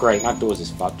 now doors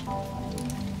is fucked.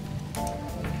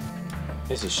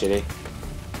 This is shitty.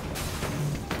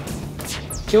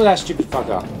 Kill that stupid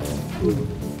fucker.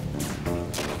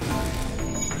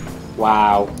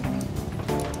 Wow.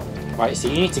 Right, so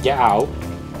you need to get out.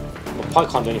 Well, Pike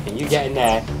can't do anything. You get in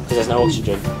there because there's no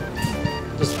oxygen.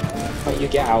 Just wait, you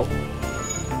get out.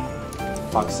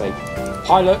 Fuck's sake.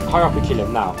 Pilot, hurry up and kill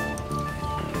him now.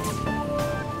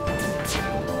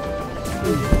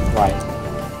 Right.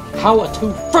 How are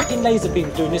 2 freaking laser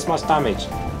beams doing this much damage?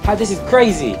 How, this is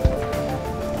crazy.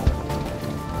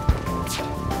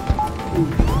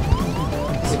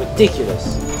 This is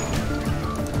ridiculous.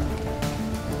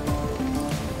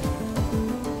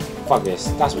 Fuck this.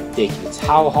 That's ridiculous.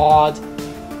 How hard?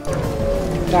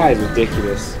 That is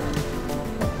ridiculous.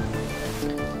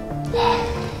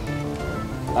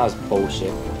 That was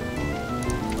bullshit.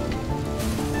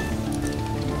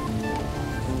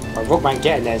 Right, Rockman,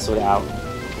 get in there and sort it out.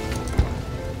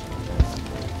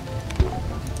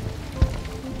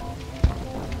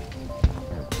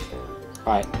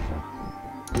 Right.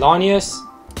 Linus,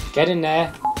 get in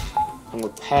there and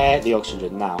repair the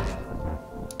oxygen now.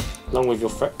 Along with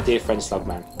your dear friend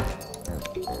Slugman.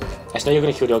 Yes, no, you're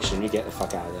going to kill the oxygen. You get the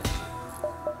fuck out of there.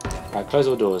 Right, close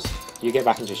all doors. You get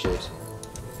back into your shields.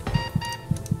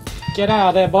 Get out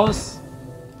of there, boss.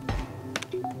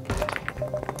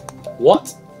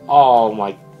 What? Oh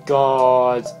my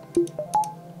god.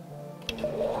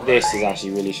 This is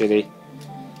actually really shitty.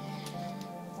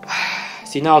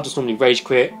 See, now I'll just normally rage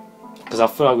quit because I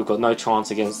feel like we've got no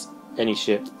chance against any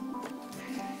ship.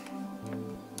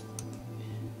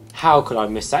 How could I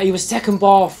miss that? He was second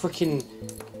bar freaking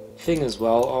thing as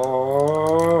well.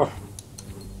 Oh.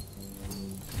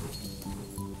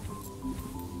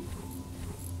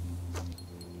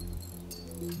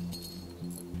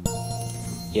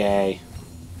 Yay.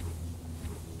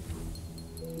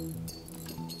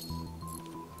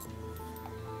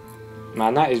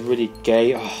 Man, that is really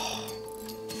gay. Oh.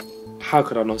 How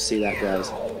could I not see that,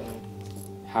 guys?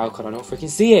 How could I not freaking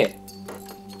see it?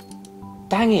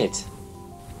 Dang it.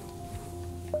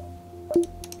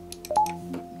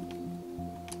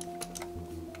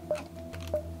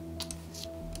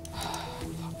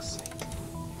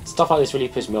 Stuff like this really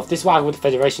pissed me off. This is why with the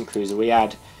Federation cruiser we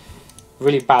had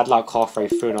really bad luck halfway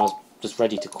through and I was just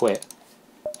ready to quit.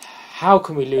 How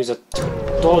can we lose a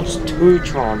dodge 2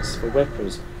 chance for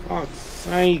weapons? For fuck's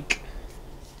sake.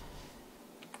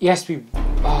 Yes, we...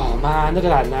 Oh man, look at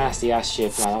that nasty ass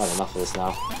ship. Man, I've had enough of this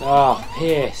now. Oh,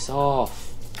 piss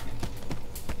off.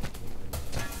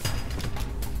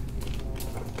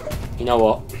 You know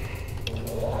what?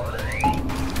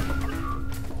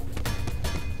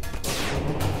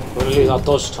 We're going to lose our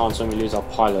dodge chance when we lose our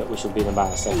pilot, which will be in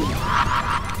about a second.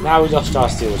 Now we lost our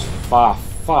steals. For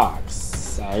fuck's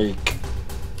sake.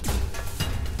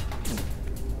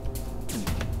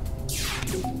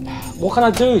 What can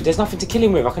I do? There's nothing to kill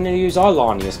him with. I can only use our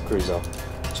Larnius cruiser.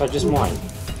 So I just mine.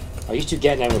 I used to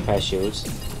get them repair shields.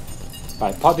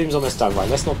 Right, pipe beam's almost done. Right,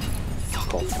 let's not...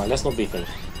 Fuck off. Right, let's not be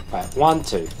thinking. Right, 1,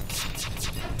 2.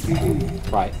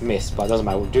 Right, miss, but it doesn't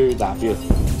matter. We'll do that.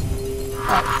 Beautiful.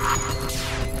 Right.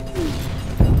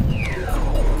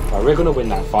 Right, we're gonna win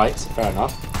that fight, so fair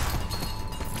enough.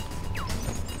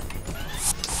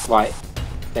 Right,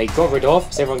 they got rid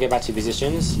of, so everyone get back to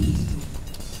positions.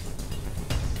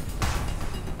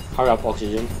 Hurry up,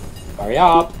 oxygen. Hurry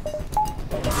up!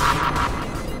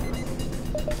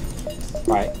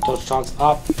 Right, dodge chance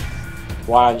up.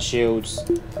 Wire and shields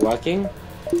working.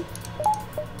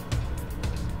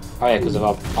 Oh yeah, because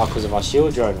of our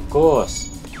shield drone, of course.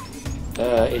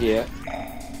 Idiot.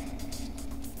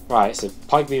 Right, so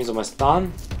pike beam's almost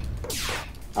done.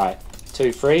 Alright,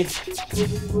 2, 3.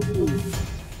 Then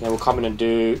we'll come in and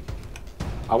do...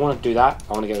 I want to do that.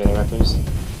 I want to get rid of their weapons.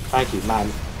 Thank you, man.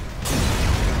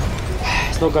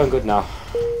 It's not going good now.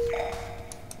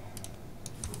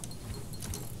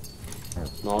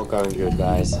 Not going good,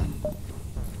 guys.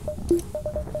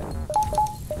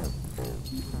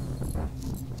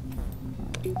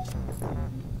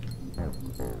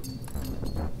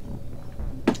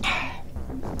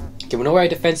 Okay, we're not very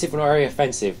defensive, we're not very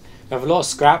offensive. We have a lot of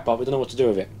scrap, but we don't know what to do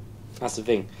with it. That's the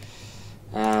thing.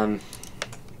 We don't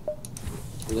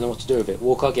know what to do with it.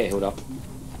 Walker, get healed up.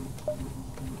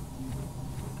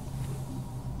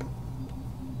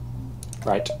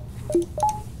 Right.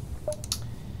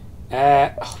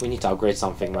 Oh, we need to upgrade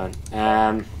something, man.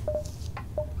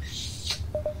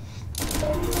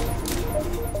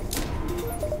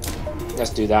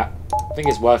 Let's do that. I think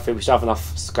it's worth it. We should have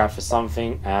enough scrap for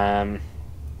something.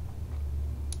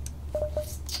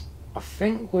 I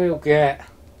think we'll get...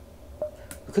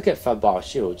 We could get third bar of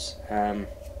shields. But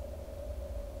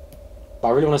I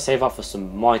really want to save up for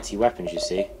some mighty weapons, you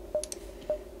see.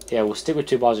 Yeah, we'll stick with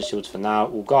 2 bars of shields for now.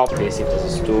 We'll go up here, see if there's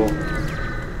a store.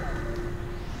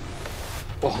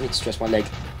 Oh, I need to stretch my leg.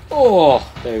 Oh,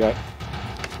 there we go.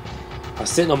 I was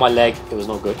sitting on my leg. It was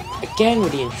not good. Again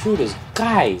with the intruders.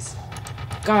 Guys.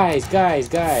 Guys.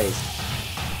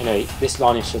 Anyway, this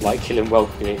line should like kill him well. Or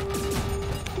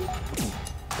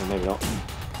maybe not.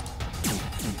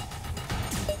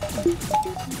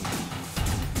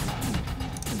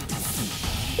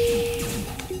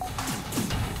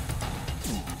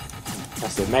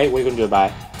 That's it, mate. What are you going to do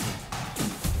about it?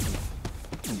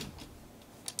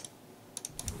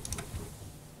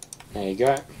 There you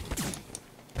go.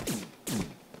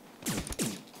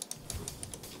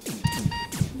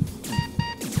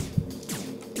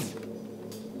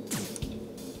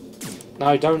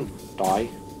 No, don't die.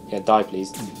 Yeah, die,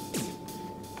 please.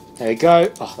 There we go.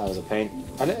 Oh, that was a pain.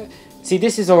 See,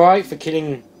 this is alright for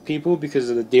killing people because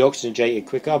of the deoxygenated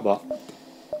quicker, but...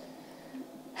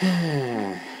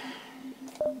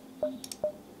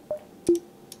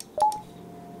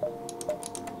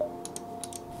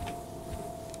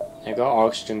 There we go, our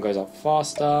oxygen goes up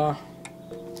faster.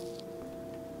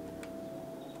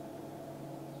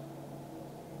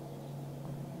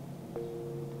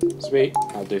 Sweet,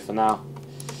 that'll do for now.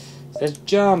 So let's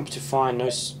jump to find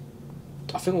those.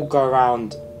 I think we'll go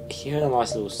around here in a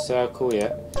nice little circle,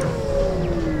 yeah.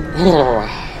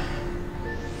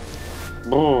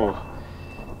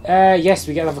 Yes,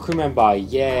 we get another crew member,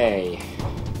 yay.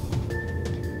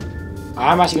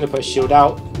 I am actually going to put a shield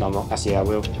out. No, I'm not. Actually, I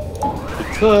will.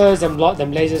 Because them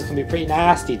lasers can be pretty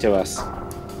nasty to us.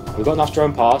 We've got enough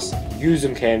drone pass. Use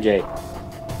them, KMJ.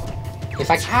 In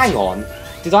fact, hang on.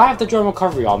 Did I have the drone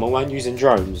recovery arm and weren't using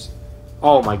drones?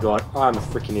 Oh my god, I'm a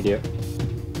freaking idiot.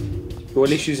 Or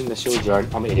at least using the shield drone.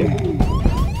 I'm an idiot.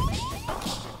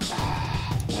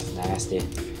 That's nasty.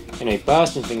 Anyway,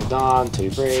 bursting things done. 2,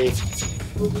 3.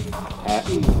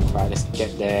 Right, let's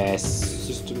get their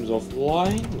systems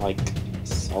offline. Like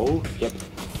so. Yep.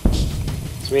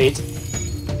 Sweet.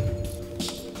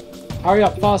 Hurry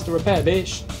up, faster repair,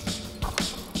 bitch.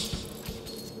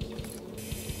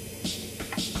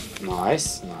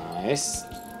 Nice.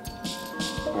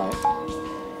 Right.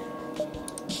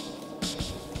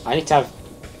 I need to have...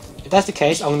 If that's the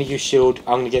case, I'm going to use shield.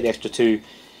 I'm going to get the extra 2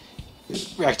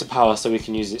 reactor power so we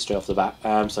can use it straight off the bat.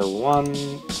 So 1,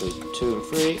 2, 2 and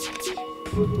 3.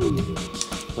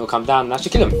 He'll come down and actually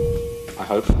kill him. I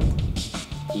hope.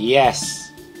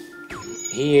 Yes.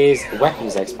 He is a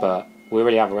weapons expert. We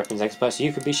already have a weapons expert, so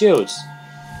you could be shields.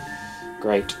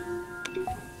 Great.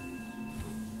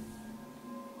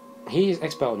 He is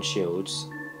expert on shields.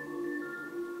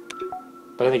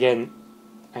 But then again,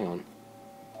 hang on.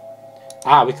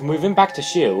 Ah, we can move him back to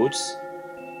shields.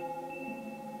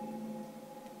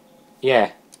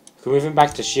 Yeah, we can move him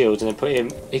back to shields and then put him.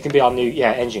 He can be our new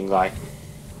engine guy,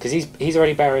 because he's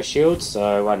already better at shields,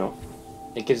 so why not?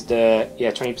 It gives the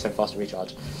 20% faster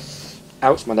recharge.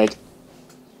 Ouch, my leg.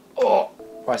 Oh,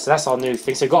 right. So that's our new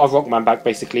thing. So we got our Rockman back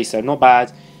basically. So not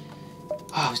bad.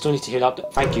 Oh, we still need to heal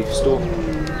up. Thank you, store.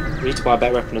 We need to buy a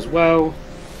better weapon as well.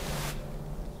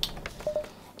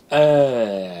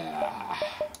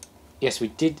 Yes, we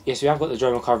did. Yes, we have got the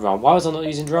drone recovery arm. Why was I not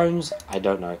using drones? I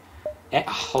don't know.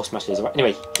 Whole smash laser.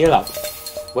 Anyway, heal up.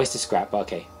 Wasted scrap, but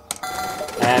okay.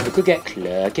 We could get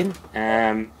clerking.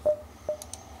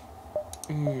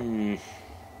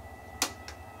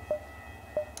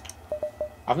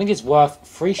 I think it's worth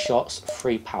 3 shots,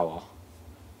 3 power.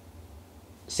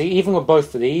 See, even with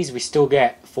both of these, we still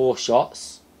get 4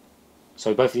 shots.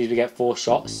 So both of these we get 4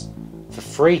 shots for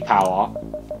 3 power.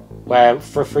 Where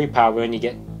for 3 power we only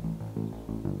get...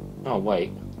 Oh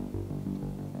wait.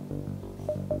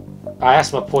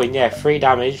 That's my point. Yeah, 3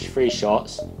 damage, 3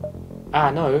 shots.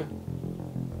 No.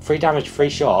 3 damage, 3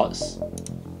 shots.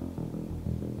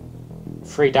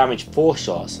 3 damage, 4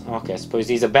 shots. Okay, I suppose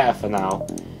these are better for now.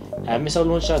 Missile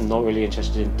launcher, not really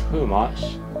interested in too much.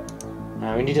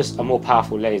 We need just a more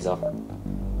powerful laser.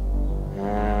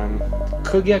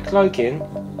 Could get cloaking,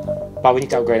 but we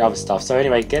need to upgrade other stuff. So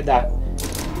anyway, get that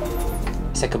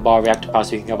second bar reactor power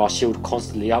so we can have our shield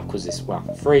constantly up, because it's, well,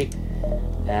 free.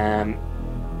 I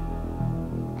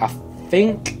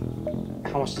think,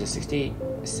 how much is it? 60,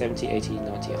 70, 80,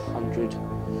 90, 100.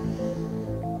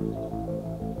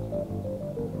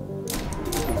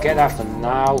 We'll get that for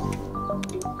now.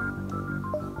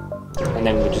 And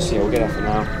then we'll just, we'll get that for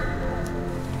now.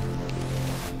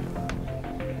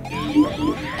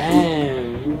 Oh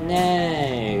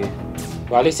no!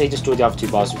 Well, at least they destroyed the other 2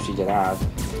 bars which we didn't have.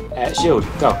 Shield,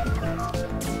 go.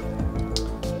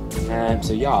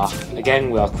 So yeah, again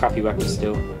we are crappy weapons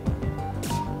still.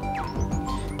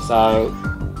 So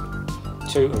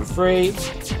 2 and 3.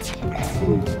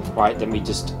 Right, then we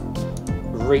just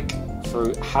wreak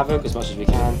through havoc as much as we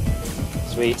can.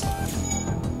 Sweet.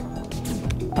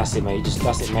 That's it, mate.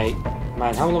 That's it, mate.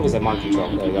 Man, how long is that mind control?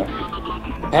 There we go.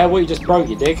 Repair what you just broke,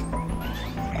 you dig?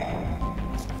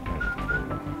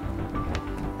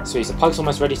 Sweet. So Pug's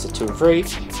almost ready. So 2 and 3.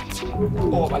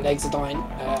 Oh, my legs are dying.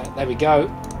 There we go.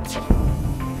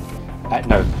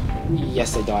 No.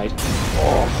 Yes, they died.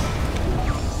 Oh.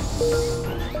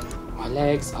 My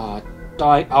legs are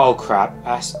dying. Oh crap.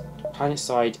 Planet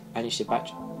side and you ship back.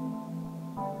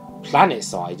 Planet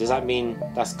side? Does that mean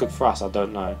that's good for us? I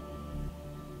don't know.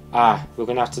 We're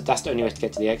gonna have to. That's the only way to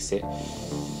get to the exit.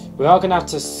 We are gonna have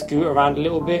to scoot around a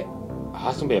little bit. Oh,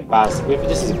 that's gonna be a bad.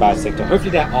 This is a bad sector.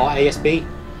 Hopefully there are ASB.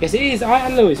 Yes, it is. Alright,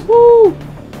 Aloys. Woo!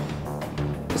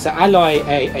 It's an ally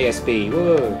ASB.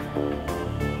 Woo!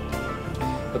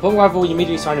 Upon arrival, you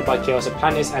immediately surrounded by chaos. A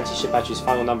planet's anti-ship battery's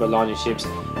final number of landing ships.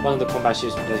 One of the combat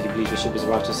ships because he believes the ship has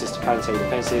arrived to assist the planetary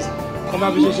defences.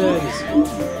 Combat positions!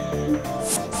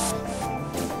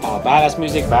 Oh, badass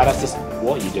music, badass this.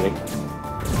 What are you doing?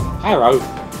 Pyro!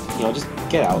 You know, just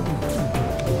get out.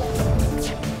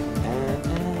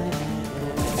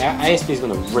 ASB is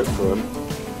gonna rip through him.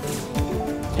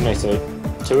 Anyway, so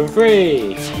 2 and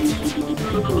 3!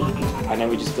 And then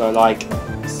we just go like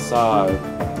so.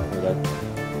 There we go.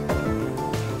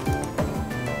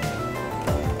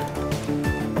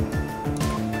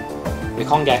 We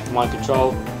can't get mind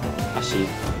control. Actually,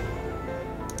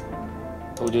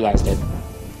 we'll do that instead.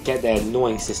 Get their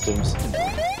annoying systems.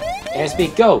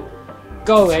 ASB, go!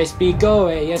 Go, ASB, go,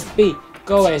 ASB!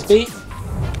 Go, ASB!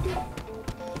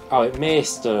 Oh, it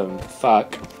missed them.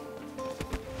 Fuck.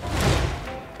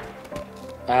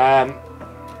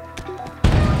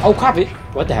 Oh crap, it.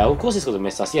 What the hell? Of course it's going to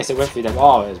miss us. Yes, it went through them.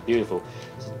 Oh, it was beautiful.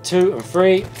 So 2 and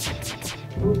 3.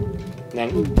 And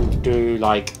then do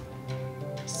like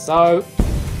so.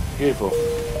 Beautiful.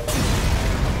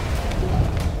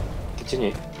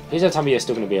 Continue. Please don't tell me you're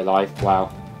still going to be alive. Wow.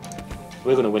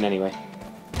 We're going to win anyway.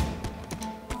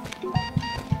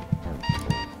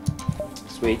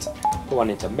 Sweet. Put one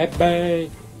into Mepe.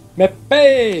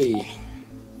 Mepe!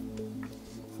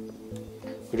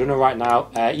 We're doing it right now.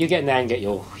 You get in there and get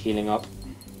your healing up.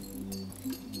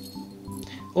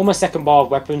 Almost second bar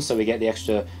of weapons, so we get the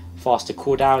extra faster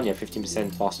cooldown. Yeah,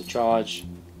 15% faster charge.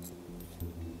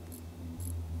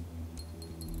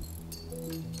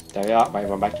 There we are. Right,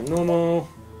 run back to normal.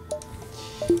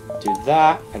 Do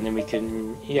that, and then we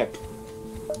can. Yep.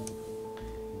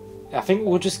 I think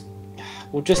we'll just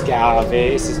get out of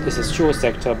it. It's a short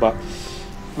sector, but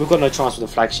we've got no chance with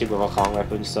the flagship with our current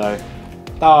weapons, so.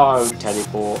 Don't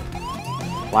teleport.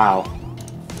 Wow.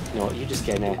 You know what, you just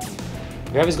get in there.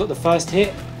 Whoever's got the first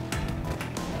hit.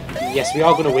 Yes, we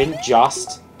are going to win,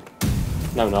 just.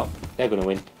 No, not. They're going to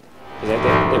win.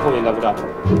 They're probably leveled up.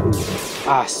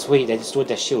 Ah, sweet. They destroyed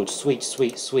their shield. Sweet,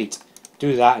 sweet, sweet.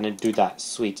 Do that and then do that.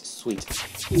 Sweet, sweet.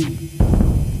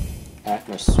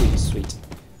 No, sweet, sweet.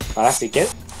 Right, that's it.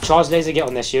 Get charge laser, get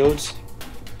on their shields.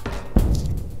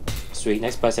 Sweet.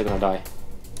 Next person they're going to die.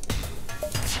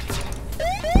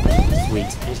 Sweet.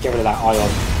 Just get rid of that ion.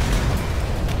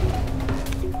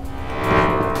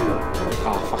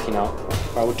 Ah, fucking hell.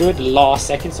 Right, we'll do it the last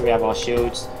second so we have our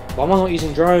shields. Why am I not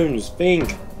using drones?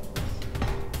 Think!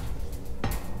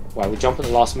 Right, we'll jump at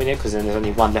the last minute because then there's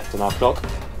only one left on our clock.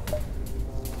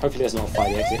 Hopefully there's not a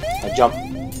fight exit. I jump.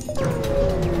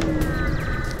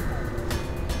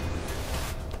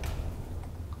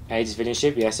 Aegis villain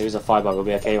ship? Yes, there is a fight, but we'll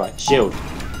be okay. Right, shield.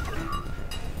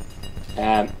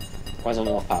 Why is there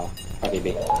not enough power? Okay,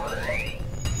 B.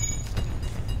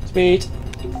 Speed!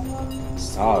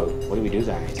 So, what do we do,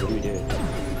 guys? What do we do?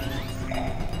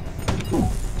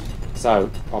 So,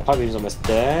 our pipe beam is almost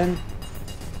done.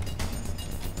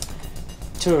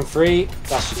 2 and 3.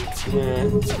 That's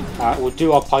we'll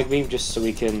do our pike beam just so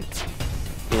we can,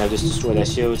 you know, just destroy their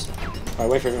shields. Right,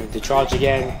 wait for everything to charge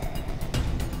again.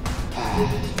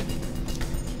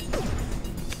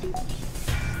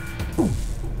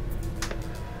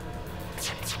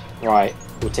 Right,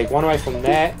 we'll take one away from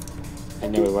there,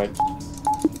 and no we won't.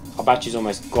 Our battery's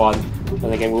almost gone,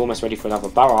 and again we're almost ready for another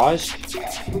barrage.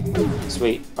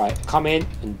 Sweet, right, come in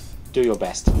and do your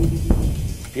best.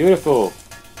 Beautiful.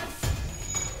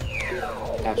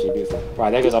 Absolutely beautiful.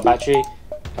 Right, there goes our battery.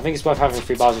 I think it's worth having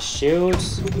 3 bars of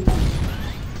shields.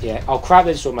 Yeah, oh crap,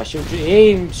 they destroyed my shield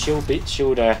drone,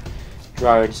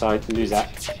 so I lose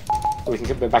that. We can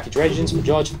put back into engines for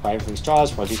George. Right, everything's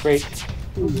charged. 1, 2, 3.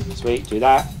 Sweet, do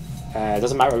that.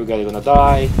 Doesn't matter where we go, they're gonna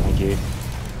die. Thank you.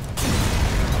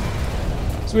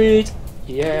 Sweet.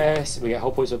 Yes. We get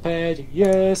whole points repaired.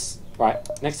 Yes. Right.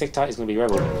 Next sector is going to be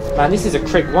Rebel. Man, this is a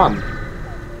crit one.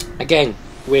 Again,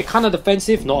 we're kind of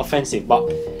defensive, not offensive, but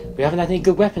we haven't had any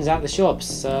good weapons out of the shops.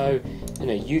 So, you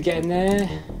know, you get in there.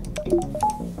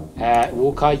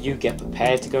 Walker, you get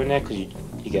prepared to go in there because you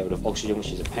get rid of oxygen,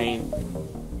 which is a pain.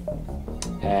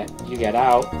 You get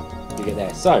out. You get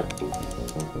there. So,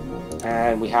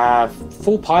 and we have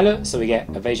full pilot, so we get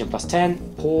evasion plus 10.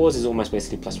 Pause is almost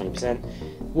basically plus 20%.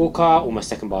 Walker, almost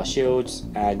second bar shields,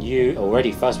 and you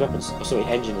already first weapons. Oh, sorry,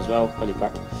 engine as well. Holy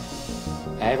crap!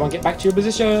 Everyone, get back to your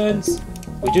positions.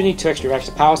 We do need 2 extra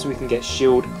reactor power so we can get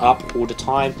shield up all the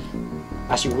time.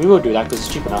 Actually, we will do that because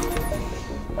it's cheap enough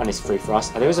and it's free for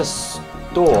us. And there is a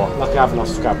store. Luckily, I have enough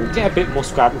scrap. We'll get a bit more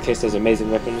scrap in case there's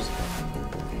amazing weapons.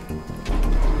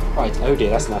 Right. Oh dear,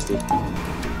 that's nasty.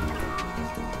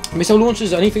 Missile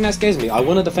launchers, anything that scares me. I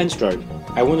want a defense drone.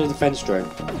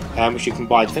 Which you can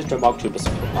buy. Defense drone Mark II, by the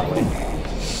way.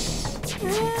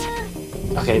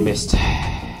 Okay, missed.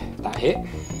 That hit.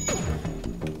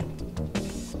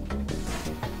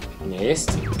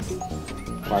 Missed.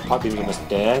 Right, pipe beam's almost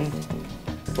done.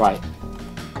 Right.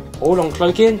 Hold on,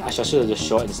 cloaking. Actually, I should have just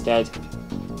shot instead.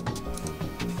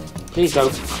 Please go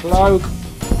cloak.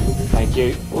 Thank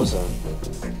you. Awesome.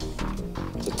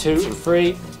 So 2 and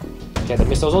 3. Get the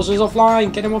missile launchers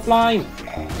offline. Get them offline.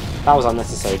 That was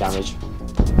unnecessary damage.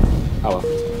 Oh well.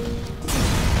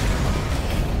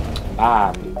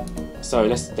 Bam. So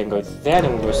let's then go there,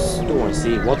 then we'll go store and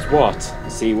see what's what.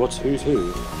 See what's who's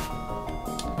who.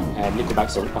 And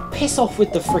Nickelback's on. Oh, piss off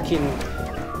with the freaking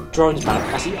drones, man.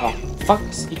 Actually, oh, fuck.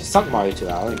 You can suck Mario 2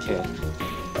 out, I don't care.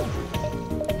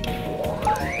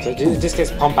 So this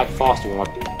gets pumped back faster with my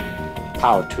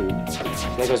power 2. So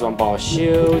there goes 1 bar of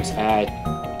shields. 2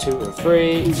 and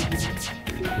 3.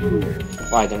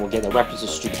 Right, then we'll get the weapons of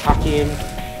stupid hacking.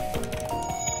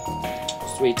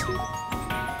 Sweet.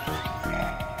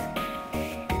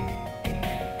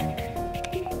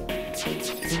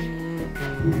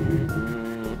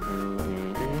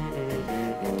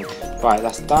 Right,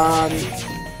 that's done.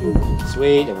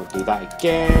 Sweet, and we'll do that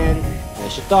again. And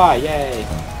it should die, yay.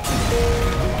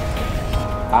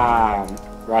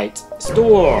 Right,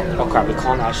 store. Oh crap, we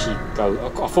can't actually go.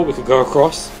 I thought we could go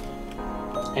across.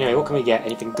 Anyway, what can we get?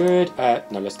 Anything good?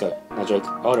 No, let's go. No joke.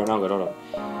 Hold on.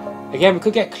 Again, we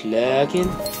could get clerking,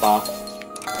 but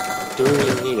do we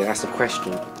really need it? That's the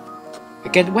question.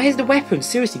 Again, where's the weapons?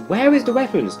 Seriously, where is the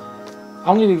weapons?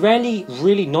 I'm going to be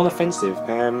really non-offensive.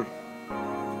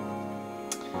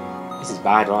 This is a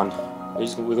bad one.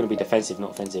 We're going to be defensive,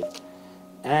 not offensive.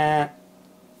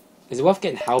 Is it worth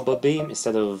getting halberd beam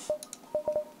instead of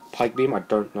pike beam? I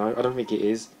don't know. I don't think it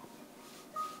is.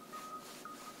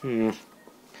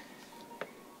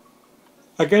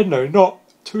 Again, though, not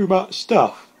too much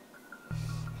stuff.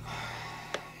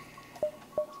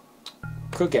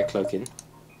 Could get cloaking.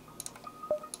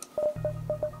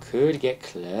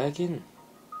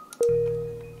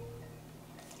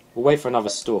 We'll wait for another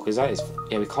store because that is.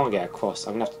 Yeah, we can't get across.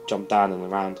 I'm gonna have to jump down and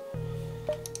around.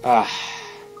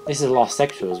 This is the last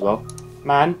sector as well.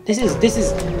 Man, this is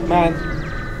man.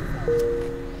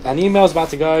 An email's about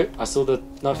to go. I saw the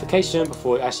notification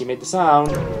before it actually made the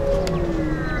sound.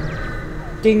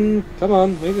 Ding! Come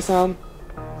on, make the sound.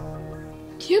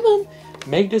 Come on,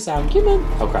 make the sound. Come on.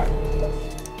 Oh crap.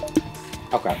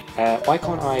 Oh crap. Why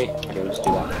can't I? Okay, let's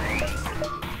do that.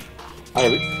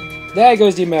 Okay, there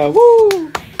goes the email. Woo!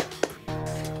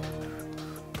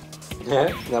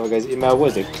 There goes the email. What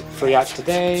is it? 3 apps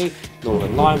today.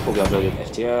 Northern Line, probably uploaded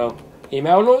FTL.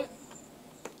 Email. Look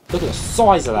at the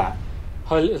size of that.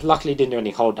 Luckily, didn't do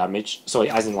any hull damage. Sorry,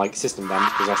 as in like system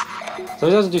damage. Because that's, so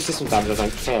it doesn't do system damage. I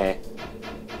don't care.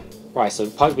 Right, so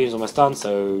pipe beam's almost done.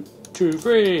 So 2,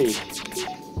 3.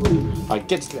 I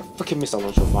get to the freaking missile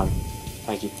launcher offline.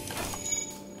 Thank you.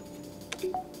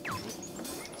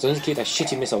 So I need to keep that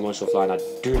shitty missile launcher offline. I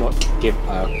do not give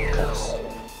a toss.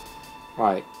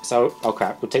 Right, so, oh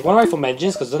crap, we'll take one away from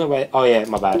engines because I don't know where. Oh yeah,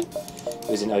 my bad. It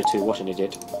was in O2, what an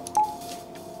idiot.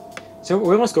 So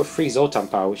we almost got 3 Zoltan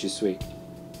power, which is sweet.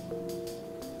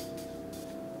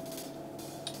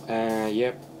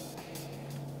 Yep.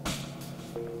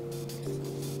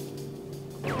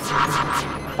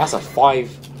 That's a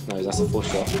 5. No, that's a 4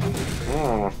 shot.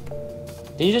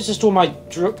 Did you just destroy my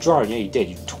drone? Yeah, you did,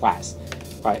 you twats.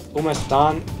 Right, almost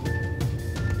done.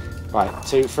 Right,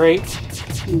 2, 3.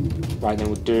 Right, then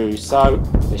we'll do so.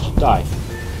 They should die.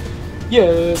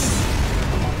 Yes!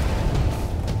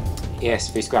 Yes,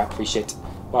 free scrap, free shit.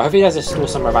 Well, hopefully there's a store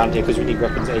somewhere around here because we need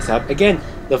weapons ASAP. Again,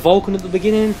 the Vulcan at the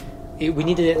beginning, we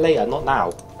needed it later, not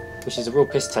now. Which is a real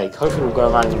piss take. Hopefully we'll go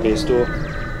around and be a store.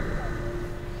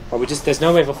 But there's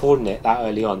no way of affording it that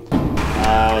early on.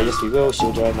 Yes, we will.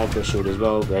 Shield drone. They've got shield as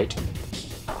well. Great.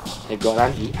 They've got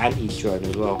an anti-drone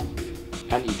as well.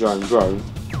 Anti-drone drone.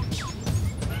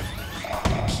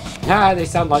 Ah, they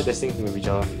sound like they're syncing with each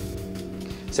other.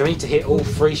 So we need to hit all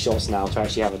 3 shots now to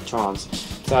actually have a chance.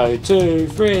 So 2,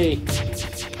 3.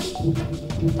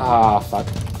 Ah, fuck.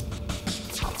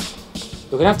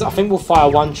 We're gonna have to. I think we'll fire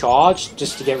 1 charge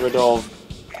just to get rid of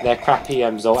their crappy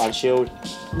Zolt and shield.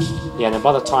 Yeah, and then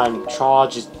by the time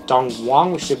charge is done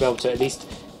 1, we should be able to at least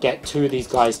get 2 of these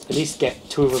guys. At least get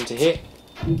 2 of them to hit.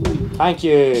 Thank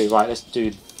you. Right, let's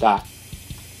do that.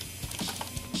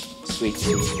 Sweet,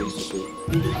 sweet, sweet, sweet.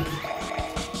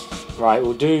 Right,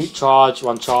 we'll do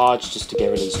 1 charge just to get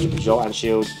rid of the stupid Jolt and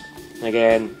shield. And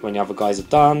again, when the other guys are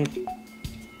done.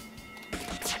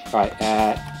 Right,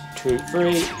 2,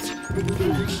 3.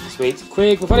 Sweet,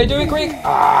 quick, before they do it, quick!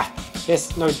 Ah!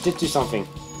 Yes, no, it did do something.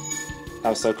 That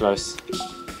was so close.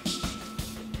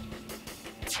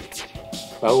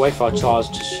 Well, we'll wait for our charge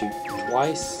to shoot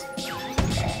twice.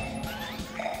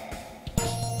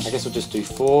 I guess we'll just do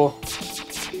 4.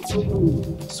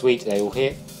 Sweet, they all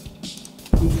hit.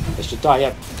 They should die,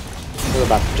 yeah. They're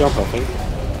about to jump, I think.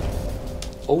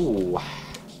 Oh.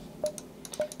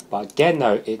 But again,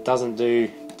 though, it doesn't do.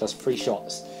 It does 3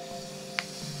 shots.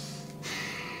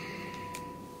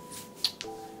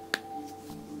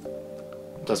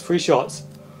 It does 3 shots.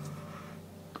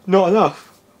 Not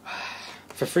enough.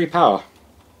 For 3 power.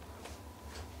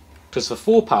 Because for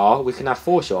 4 power, we can have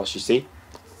 4 shots, you see.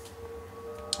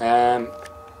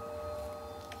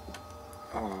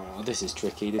 Oh, this is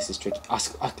tricky. This is tricky.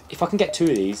 If I can get 2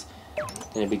 of these,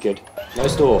 then it'd be good. No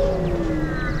store.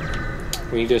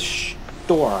 We need a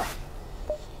store.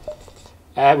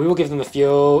 We will give them the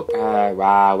fuel.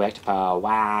 Wow, reactor power.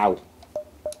 Wow.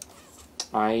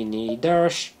 I need their.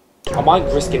 I might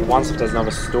risk it once if there's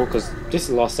another store, because this is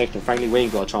the last section. Frankly, we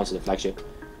ain't got a chance at the flagship.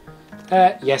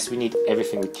 Yes, we need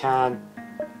everything we can.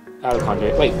 We can't do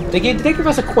it. Wait, did they give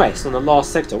us a quest on the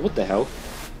last sector? What the hell?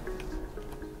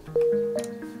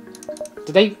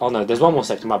 Did they? Oh no, there's 1 more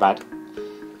sector, my bad.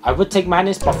 I would take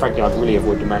madness, but frankly I'd really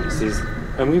avoid the madnesses.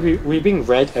 And we've been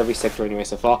red every sector anyway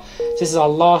so far. So this is our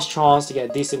last chance to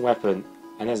get a decent weapon.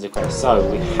 And there's the quest. So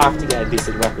we have to get a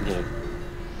decent weapon here.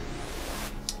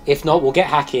 If not, we'll get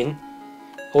hacking.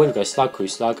 Oh, here we go, slug crew,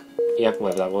 slug. Yep,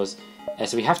 whatever that was.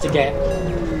 So we have to get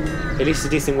at least a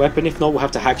decent weapon. If not, we'll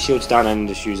have to hack shields down and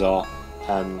just use our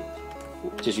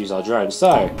drone.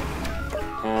 So,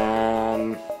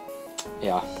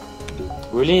 yeah,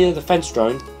 we need a defense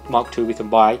drone, Mark II, we can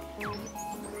buy.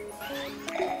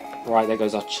 Right, there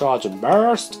goes our charge and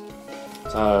burst.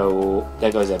 So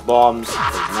there goes their bombs.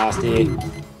 That's nasty.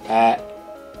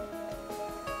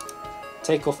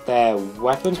 Take off their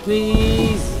weapons,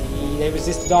 please. They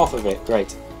resisted half of it.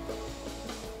 Great.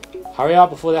 Hurry up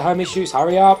before their homie shoots.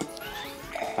 Hurry up.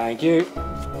 Thank you.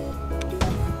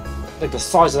 Look at the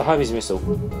size of the homie's missile.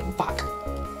 Fuck.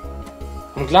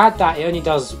 I'm glad that it only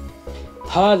does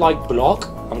per like block.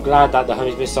 I'm glad that the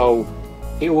homie's missile,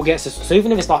 it all gets, so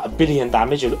even if it's like 1 billion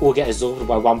damage, it'll all get absorbed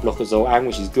by 1 block as well,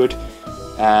 which is good.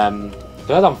 But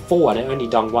I done 4 and it only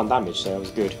done 1 damage, so that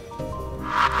was good.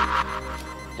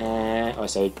 Alright,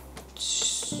 so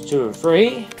 2 and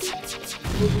 3.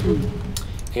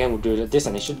 Again, we'll do this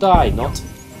and they should die, not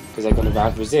because they're going to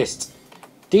have resist.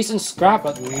 Decent scrap,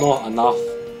 but not enough.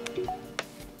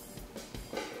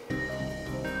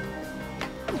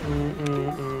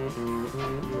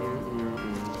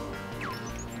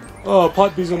 Oh,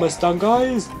 pipe bees almost done,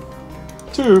 guys.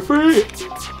 2, 3.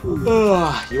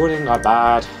 Oh, you wouldn't go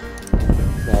bad.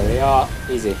 There we are.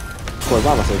 Easy. Boy,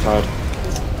 why am I so tired?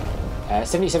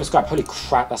 77 scrap. Holy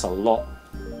crap, that's a lot.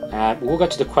 We'll go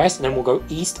to the quest and then we'll go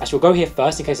east. Actually, we'll go here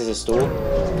first in case there's a store.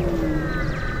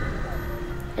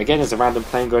 Again, there's a random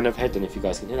plane going overhead. I don't know if you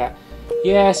guys can hear that.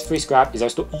 Yes, 3 scrap. Is there a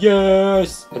store?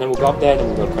 Yes! And then we'll go up there and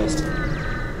then we'll go quest.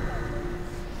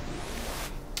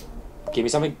 Give me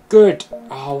something good.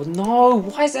 Oh no,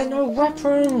 why is there no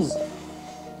weapons?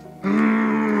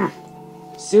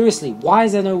 Seriously, why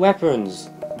is there no weapons?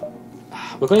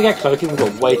 We're going to get cloaking, we've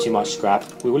got way too much scrap.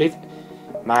 We will leave.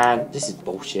 Man, this is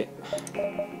bullshit.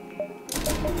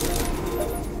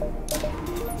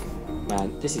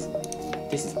 Man, this is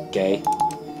gay.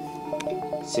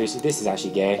 Seriously, this is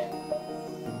actually gay.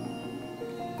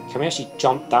 Can we actually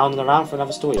jump down and around for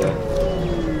another store yet?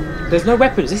 There's no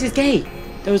weapons, this is gay!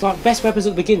 There was like best weapons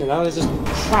at the beginning, now there's just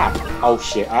crap. Oh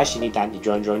shit, I actually need the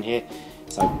anti-drone drone here.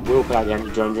 So we'll put out the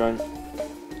anti-drone drone.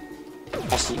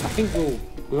 Actually, I think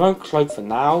we won't cloak for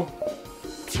now.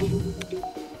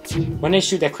 When they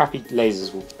shoot their crappy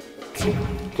lasers, we'll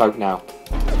cloak now.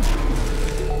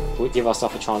 We'll give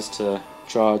ourselves a chance to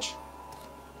charge.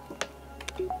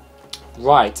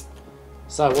 Right.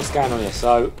 So what's going on here?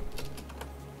 So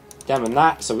them and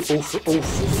that. So all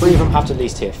three of them have to at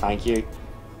least hit. Thank you.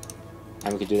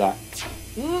 And we can do that.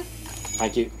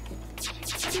 Thank you.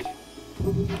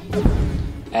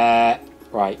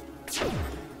 Right.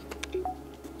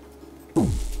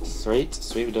 Sweet,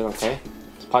 sweet, we're doing okay.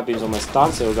 The pipe beam's almost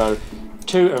done, so we'll go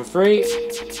 2 and 3.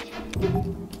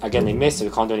 Again, they missed, so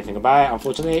we can't do anything about it,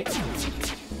 unfortunately.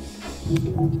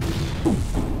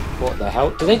 What the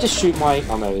hell? Did they just shoot my...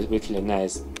 Oh no, we're killing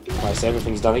theirs. Right, so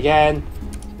everything's done again.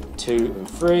 2 and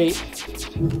 3.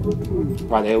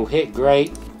 Right, they all hit,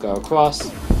 great. Go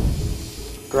across.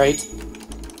 Great.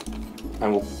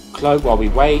 And we'll cloak while we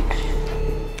wait.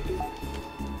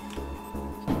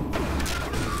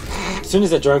 As soon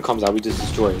as the drone comes out, we just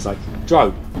destroy it. It's like,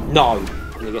 drone, no!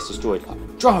 And it gets destroyed.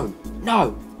 Like, drone,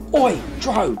 no! Oi,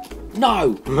 drone,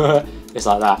 no! It's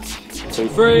like that. 2,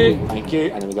 3, thank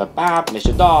you. And then we go, bam,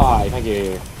 mission die, thank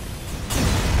you.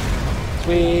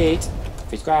 Sweet.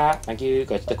 Free scrap, thank you.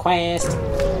 Go to the quest.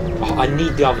 Oh, I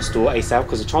need the other store ASAP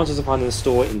because the chances of finding the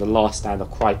store in the last stand are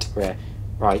quite rare.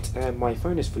 Right, my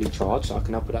phone is fully charged, so I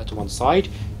can now put that to one side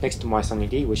next to my Sunny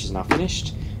D, which is now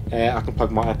finished. I can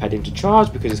plug my iPad into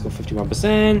charge because it's got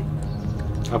 51%.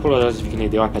 I apologise if you can hear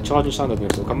the iPad charging sound, I don't know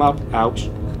if it'll come up. Ouch.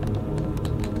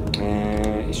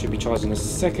 It should be charged in a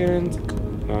second.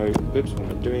 No, oops, what am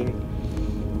I doing?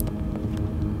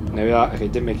 There we are. Okay,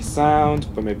 it didn't make a sound,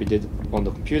 but maybe it did on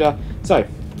the computer. So,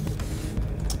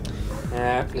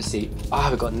 let's see. Ah,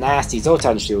 we've got nasty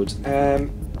Zoltan shields.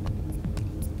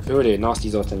 Oh dear, nasty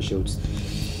Zoltan shields.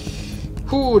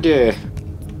 Oh dear.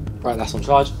 Right, that's on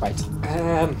charge. Right.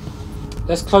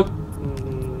 Let's cloak.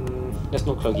 Let's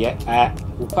not cloak yet.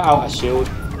 We'll put out a shield.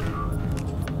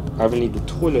 I really need the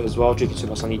toilet as well. Drinking too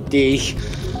much Sunny D.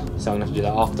 So I'm gonna have to do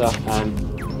that after.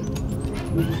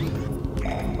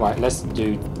 Right, let's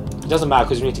do. It doesn't matter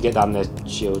because we need to get down the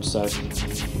shield. So.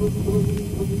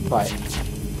 Right.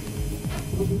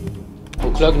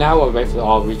 We'll cloak now while we wait for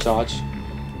our recharge.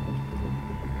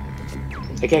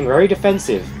 Again, very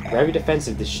defensive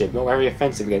this ship, not very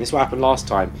offensive again. This is what happened last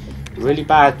time. Really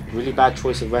bad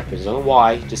choice of weapons. I don't know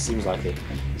why, it just seems like it.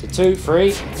 So 2,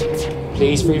 3,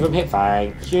 please 3 of them hit,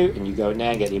 thank you. And you go in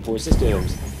there and get the important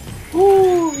systems.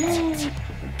 Woo, yeah.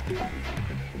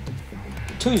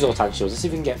 2 Zoltan shields, let's see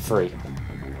if we can get 3.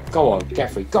 Go on,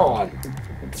 get 3, go on.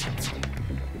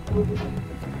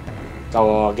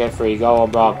 Go on, get 3, go on,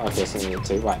 bro. Okay, so we need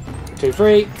 2, right. 2,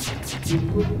 3.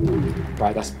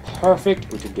 Right, that's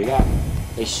perfect. We can do that.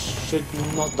 They should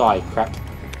not die. Crap.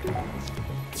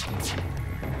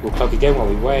 We'll cloak again while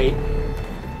we wait.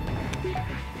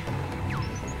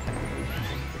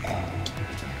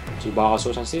 Two bars,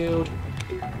 short and sealed.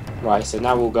 Right, so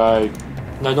now we'll go.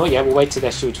 No, not yet. We'll wait till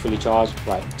their shield's fully charged.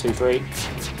 Right, 2, 3.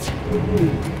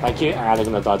 Thank you. And they're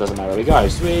gonna die. Doesn't matter. There we go.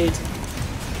 Sweet.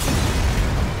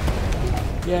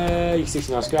 Yay!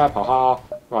 69 scrap. Haha.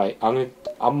 Right,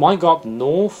 I might go up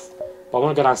north, but I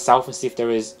want to go down south and see if there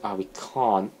is. Ah, we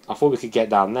can't. I thought we could get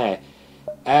down there.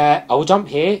 I will jump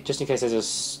here just in case there's a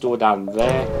store down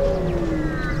there.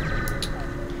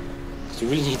 So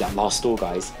we really need that last store,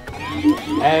 guys.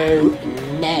 Oh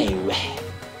no!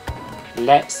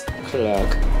 Let's cloak.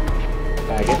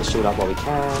 Get the shield up while we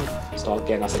can. Start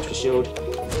getting us extra shield.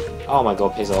 Oh my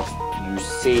god, piss off! You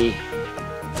see?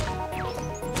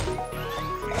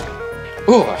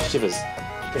 Oh, shivers.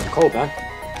 Getting cold, man.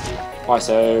 Right,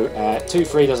 so 2,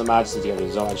 3 doesn't matter, just need to get rid of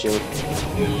the Zoltan shield.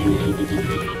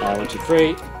 1, 2,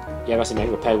 3. Yeah, that's innate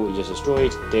repair what we just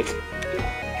destroyed. Dick.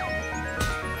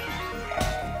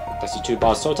 That's the 2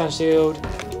 bars Zoltan shield.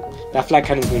 That flag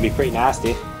cannon's going to be pretty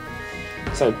nasty.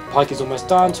 So Pike is almost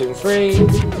done. 2 and 3.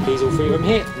 Please, all 3 of them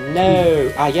hit.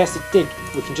 No. Ah, yes, it did.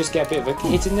 We can just get a bit of a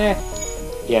hit in there.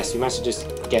 Yes, we managed to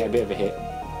just get a bit of a hit.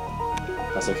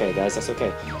 That's okay, guys. That's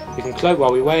okay. We can cloak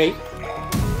while we wait.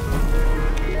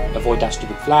 Avoid that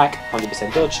stupid flag.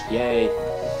 100% dodge. Yay.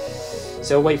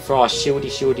 So we'll wait for our shieldy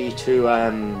to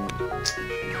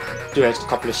do a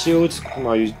couple of shields.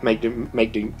 Make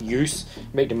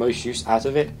the most use out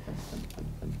of it.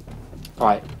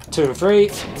 Right, 2 and 3.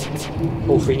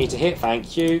 All 3 need to hit.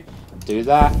 Thank you. Do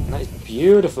that. That is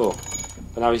beautiful.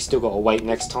 But now we've still got to wait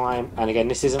next time. And again,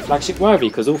 this isn't flagship worthy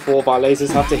because all 4 of our lasers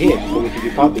have to hit before we can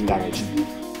do piping damage.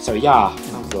 So yeah,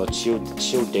 oh god,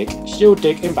 shield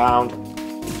dig inbound.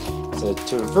 So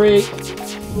 2 and 3.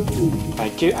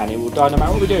 Thank you, and it will die no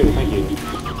matter what we do. Thank you.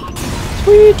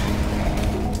 Sweet.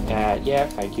 Yeah,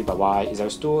 thank you. Bye bye. Is there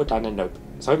a store down there? Nope.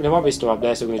 So there might be a store up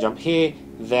there. So we're gonna jump here,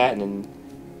 there, and then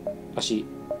actually.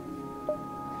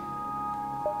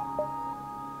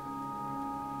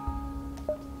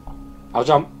 I'll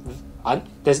jump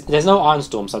There's no iron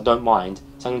storm, so I don't mind.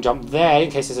 So I'm gonna jump there in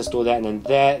case there's a store there, and then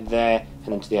there, and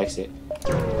then to the exit.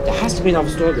 There has to be another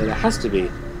store there. There has to be,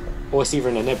 or it's either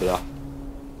in a nebula.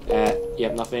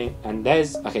 Yep, nothing. And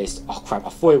there's oh crap! I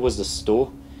thought it was the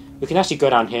store. We can actually go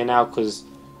down here now because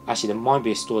actually there might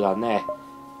be a store down there.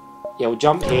 Yeah, we'll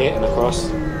jump here and across.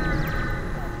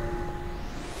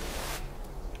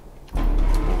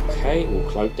 Okay, we'll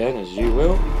cloak then, as you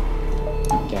will.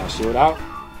 Get our shield out.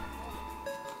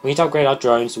 We need to upgrade our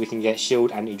drone so we can get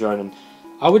shield, anti-drone, and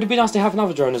it would be nice to have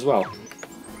another drone as well.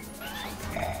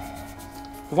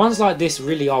 Ones like this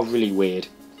really are really weird,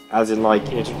 as in like,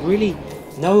 you know, just really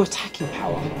no attacking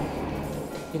power.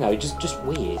 You know, just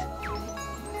weird.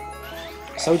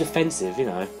 So defensive, you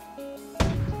know.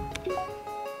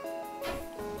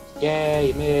 Yeah,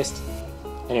 you missed.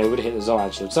 Anyway, we would have hit the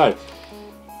Zoran shield. So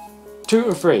 2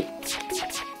 and 3.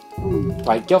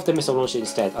 Right, get off the missile launcher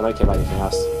instead. I don't care about anything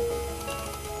else.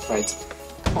 Right.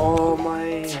 Oh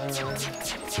my...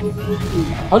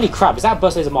 Holy crap, is that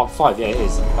Burst Laser Mark 5? Yeah, it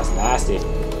is. That's nasty.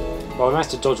 Well, we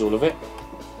managed to dodge all of it.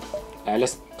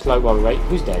 Let's cloak while we wait.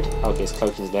 Who's dead? Okay, it's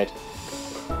Cloaking's dead.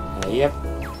 Yep.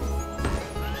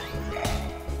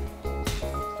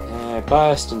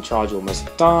 Burst and charge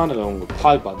almost done, along with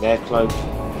Pipe, but they're cloaked.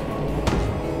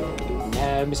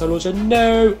 No, missile launcher,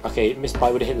 no! Okay, Miss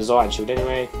Pipe would have hit the Zoran shield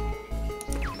anyway.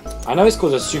 I know it's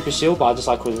called a super shield, but I just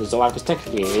like calling it Zoran because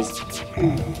technically it is.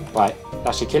 Right,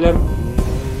 that should kill him.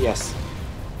 Yes.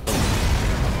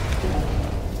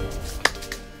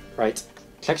 Right,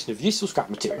 collection of useful scrap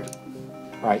material.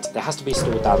 Right, there has to be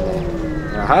stored down there.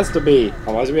 There has to be,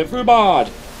 otherwise we have Fubard.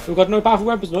 We've got no powerful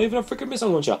weapons, not even a freaking missile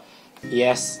launcher.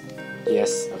 Yes,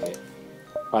 yes, okay.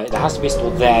 Right, there has to be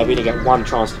stored there. We only get one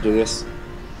chance to do this.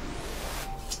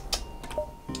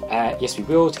 Yes, we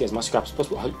will, to get as much scrap as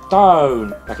possible. Oh,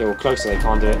 don't! Okay, well, close so they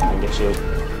can't do it and get shield.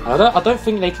 And I don't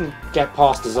think they can get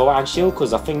past the Zoran shield,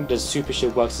 because I think the super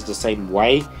shield works the same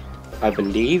way, I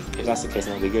believe. If that's the case,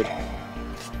 then that'll be good.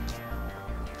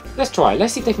 Let's try.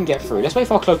 Let's see if they can get through. Let's wait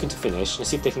for our cloaking to finish.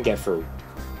 Let's see if they can get through.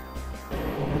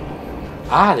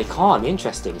 Ah, they can't.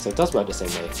 Interesting. So it does work the same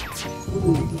way.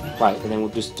 Right, and then we'll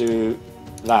just do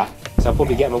that. So I'll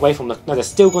probably get them away from the... No, they're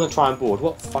still going to try and board.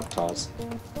 What fucktards?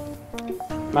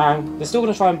 Man, they're still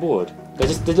going to try and board. They're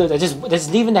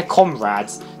just leaving their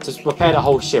comrades to repair the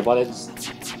whole ship while they're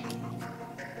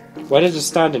just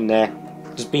standing there,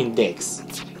 just being dicks.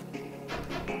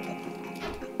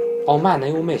 Oh man,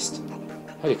 they all missed.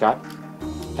 Holy crap.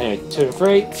 Anyway, 2 and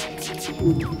 3.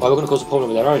 Well, we're going to cause a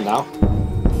problem with their own now.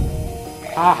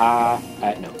 Haha.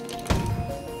 No.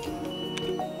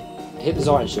 Hit the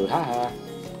Zoran shield. Haha.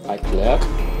 Right, clerk.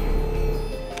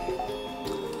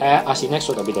 Actually, next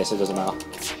shot I'll be there, so it doesn't matter.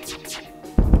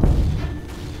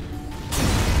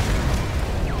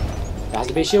 There has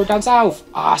to be a shield down south.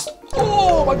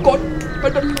 Oh my god! By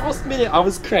the last minute, I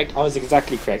was correct. I was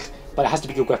exactly correct. But it has to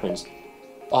be good weapons.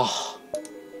 Oh.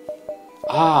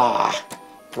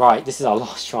 Right, this is our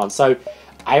last chance. So,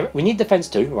 we need defense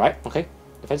 2, right? Okay,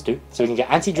 defense 2. So we can get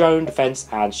anti-drone, defense,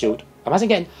 and shield. Imagine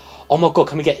getting... Oh my god,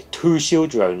 can we get 2 shield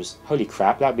drones? Holy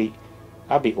crap, that'd be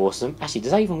awesome. Actually,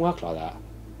 does that even work like that?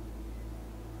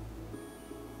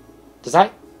 Does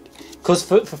that... Because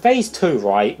for phase 2,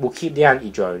 right, we'll keep the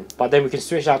anti-drone, but then we can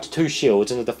switch out to 2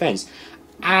 shields and a defense.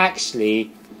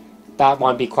 Actually, that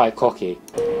might be quite cocky.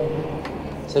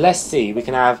 So let's see, we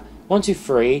can have 1, 2,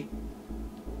 3,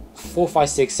 4, 5,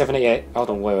 6, 7, 8, 8. Hold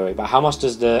on, wait. But how much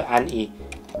does the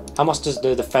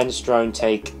defense drone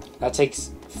take? That takes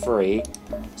 3.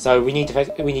 So we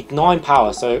need 9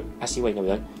 power. So actually, wait, no, we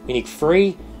don't. We need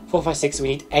 3, 4, 5, 6. We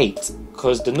need 8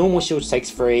 because the normal shield takes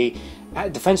 3.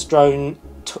 Defense drone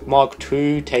Mark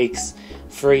 2 takes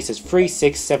 3. So it's 3,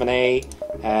 6, 7, 8.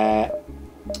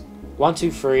 1,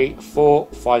 2, 3, 4,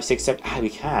 5, 6, 7. Ah, we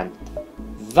can.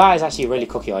 That is actually a really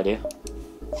cocky idea.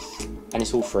 And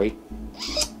it's all free.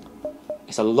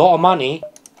 It's a lot of money,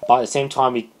 but at the same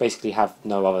time we basically have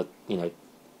no other, you know,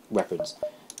 weapons.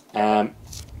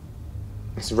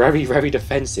 It's very, very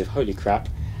defensive. Holy crap!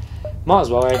 Might as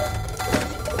well.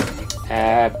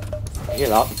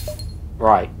 Heal up.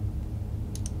 Right.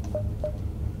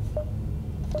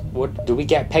 What do we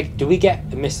get? Do we get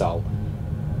a missile?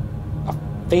 I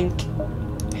think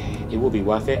it will be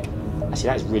worth it. Actually,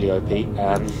 that is really OP.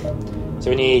 So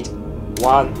we need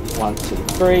 1, 1, 2,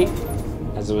 3.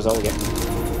 As a result, we get.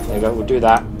 There we go. We'll do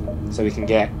that. So we can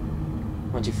get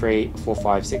 1, 2, 3, 4,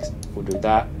 5, 6. We'll do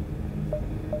that.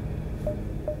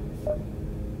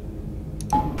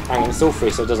 Hang on, it's all free,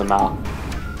 so it doesn't matter.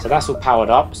 So that's all powered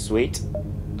up. Sweet.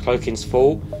 Cloaking's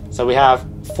full. So we have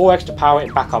 4 extra power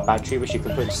in backup battery, which you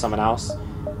can put into someone else.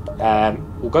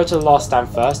 We'll go to the last stand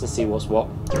first and see what's what.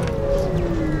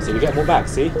 See, we get more back.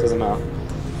 See, doesn't matter.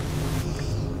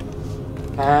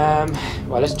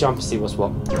 Well, let's jump and see what's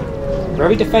what.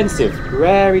 Very defensive.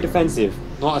 Very defensive.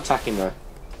 Not attacking though.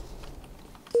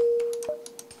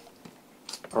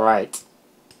 Alright.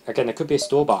 Again, there could be a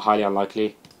store, but highly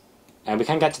unlikely. And we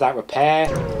can get to that repair.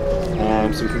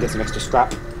 So we can get some extra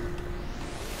scrap.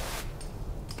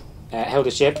 Hail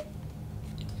the ship.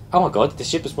 Oh my god, the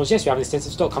ship responds. Yes, we have an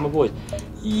extensive stock. Come aboard.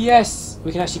 Yes,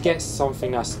 we can actually get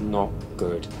something that's not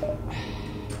good.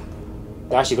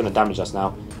 They're actually going to damage us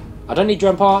now. I don't need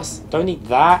drone parts. Don't need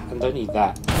that, and don't need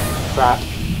that. Crap.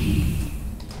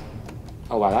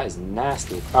 Oh wow, that is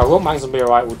nasty. Oh, rock mags will be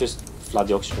alright. We'll just flood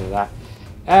the oxygen with that.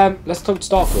 Let's talk to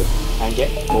start with and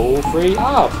get all three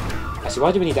up. Actually,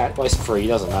 why do we need that? Well, it's free.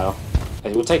 Doesn't matter.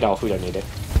 We'll take that off. We don't need it.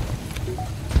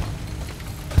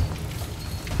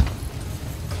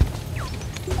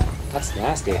 That's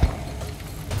nasty.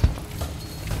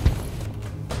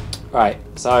 Right,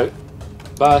 so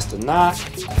burst and that.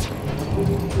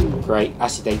 Great.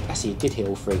 Actually, it did hit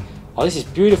all three. Oh, this is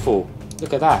beautiful.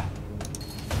 Look at that.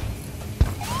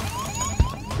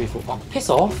 Beautiful. Oh, piss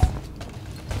off.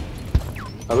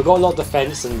 Oh, we've got a lot of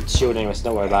defense and shield anyway, so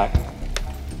don't worry about it.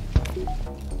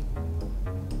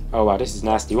 Oh wow, this is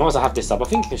nasty. Once I have this up, I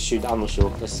think I can shoot. I'm not sure.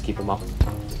 Let's just keep them up.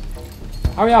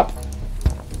 Hurry up.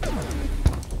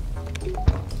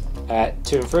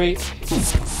 2 and 3.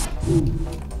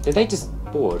 Did they just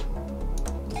board?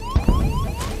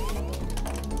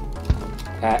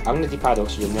 I'm going to depower the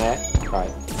oxygen there. Right.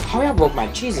 Hurry up,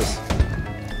 Rockman. Jesus.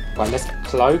 Right, let's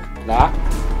cloak that.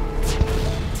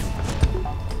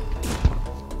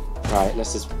 Right,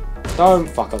 let's just... Don't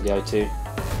fuck up the O2.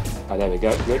 Right, there we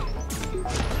go. Good.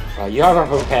 Right, you have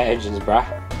to repair engines, bruh.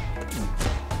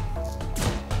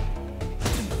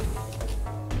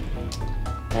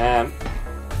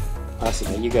 That's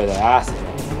it, you go there. That's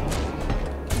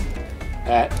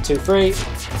it. 2, 3.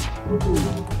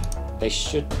 They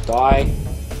should die.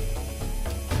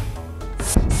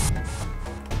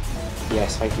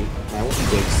 Yes, thank you. Now, what's the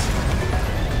digs?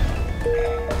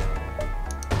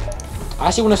 I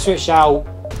actually want to switch out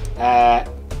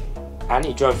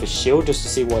anti-drone for shield just to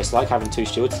see what it's like having 2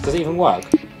 shields. Does it even work?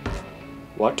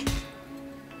 What?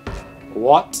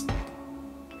 What?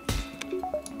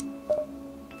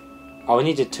 Oh, we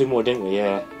needed 2 more, didn't we?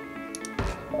 Yeah.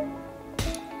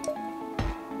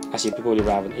 Actually, people really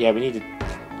haven't. Yeah, we needed.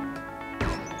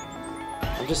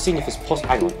 I'm just seeing if it's possible.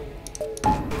 Hang on.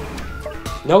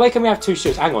 No way can we have 2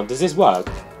 shields. Hang on. Does this work?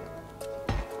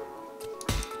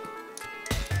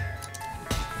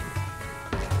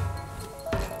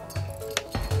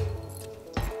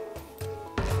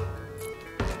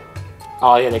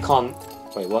 Oh yeah, they can't.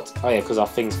 Wait, what? Oh yeah, because our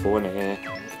thing's full, isn't it?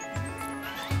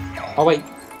 Yeah. Oh wait.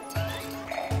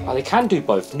 Oh, they can do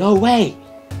both. No way.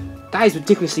 That is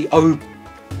ridiculously over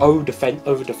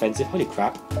defensive. Holy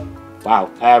crap.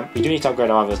 Wow. We do need to upgrade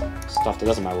our other stuff. That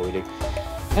doesn't matter what we do.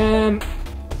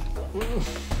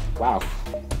 Wow.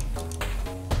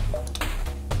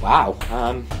 Wow.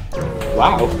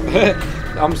 Wow.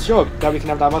 I'm shocked that we can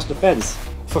have that much defense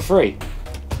for free.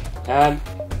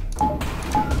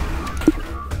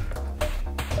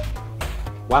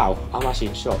 Wow. I'm actually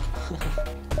in shock.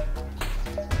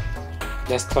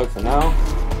 Let's cloak for now.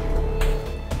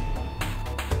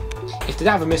 If they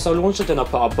don't have a missile launcher, then I'll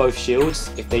put up both shields.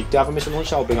 If they do have a missile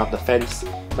launcher, I'll bring up defense.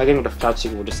 If I get with the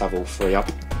flagship, we'll just have all 3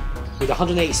 up. With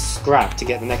 180 scrap to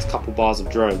get the next couple bars of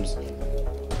drones.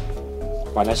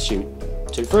 Right, let's shoot.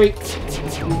 2, 3.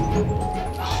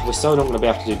 We're so not going to be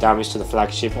able to do damage to the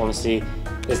flagship, honestly.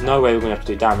 There's no way we're going to have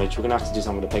to do damage. We're going to have to do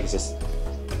something with the Pegasus.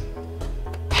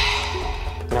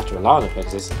 We're going to have to rely on the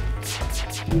Pegasus.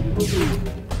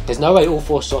 There's no way all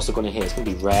 4 shots are going to hit. It's going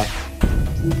to be rare.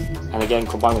 And again,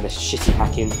 combined with the shitty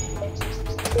hacking.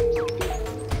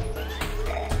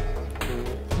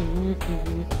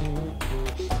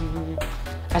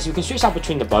 Actually, we can switch out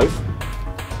between the both.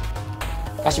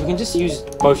 Actually, we can just use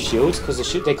both shields because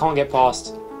they can't get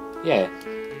past. Yeah.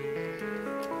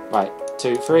 Right,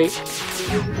 2, 3.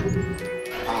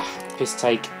 Piss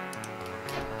take.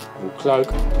 We'll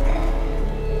cloak.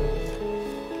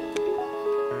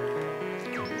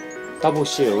 Double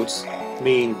shields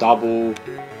mean double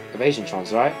evasion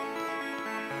chance, right?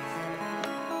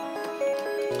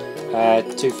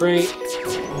 2, 3.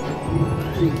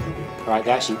 Right,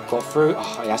 they actually got through.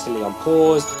 Oh, it accidentally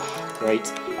unpaused.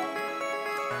 Great.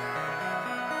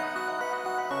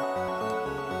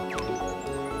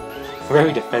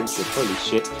 Very defensive, holy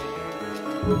shit.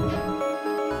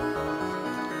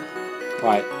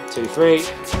 Right, 2, 3.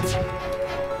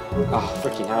 Oh,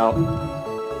 freaking hell.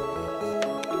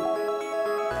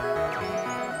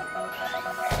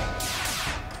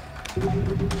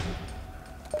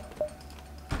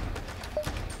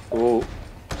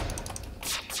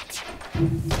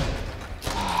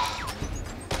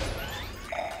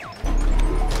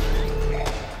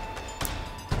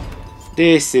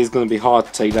 This is going to be hard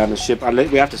to take down the ship.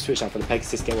 We have to switch out for the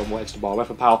Pegasus, get one more extra bar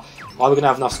weapon power. Are we going to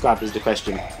have enough scrap is the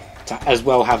question. To as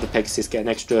well have the Pegasus get an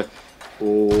extra.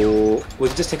 Or we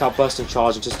can just take our burst and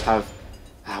charge and just have.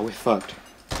 Ah, we're fucked.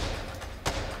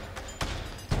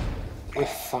 We're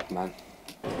fucked, man.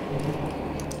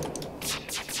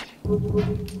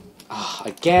 Ah,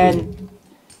 again.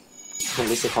 At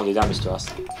least they can't do damage to us.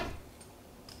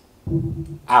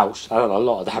 Ouch, that did a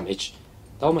lot of damage.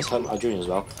 That almost hurt my adrenaline as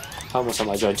well. Almost hurt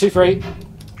my adrenaline. 2-3.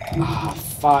 Ah,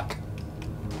 fuck.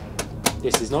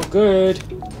 This is not good.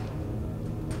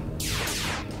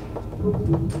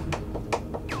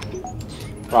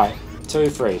 Right,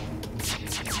 2-3.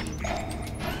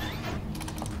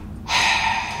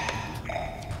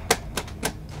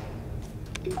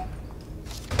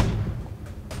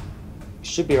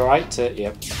 Should be alright to.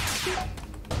 Yep.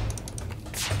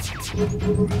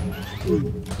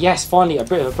 Yes, finally, a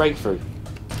bit of a breakthrough.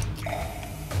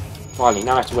 Finally,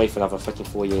 now I have to wait for another fucking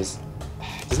 4 years.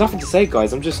 There's nothing to say,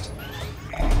 guys. I'm just.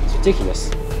 It's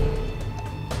ridiculous.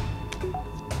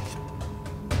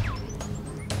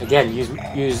 Again,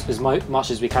 use as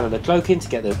much as we can of the cloaking to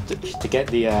get the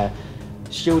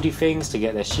shieldy things, to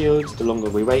get their shields. The longer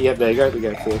we wait, yep, there you go. We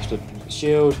get 3 extra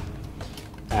shield,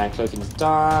 and cloaking is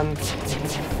done.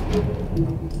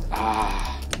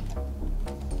 Ah,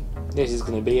 this is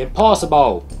going to be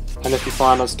impossible unless we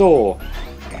find a store.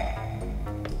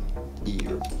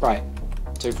 Right,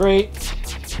 2-3.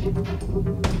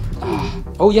 Ah.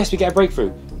 Oh yes, we get a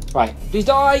breakthrough. Right, please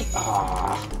die.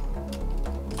 Ah.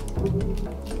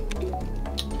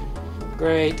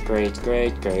 Great. Pipe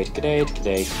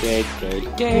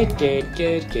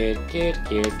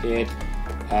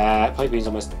beam's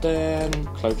almost done.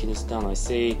 Cloaking is done, I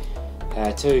see.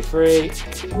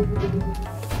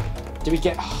 2-3. Did we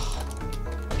get?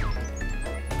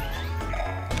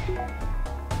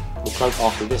 We'll cloak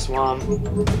after this one.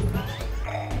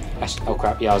 Actually, oh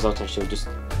crap! Yeah, I was auto shield. Just.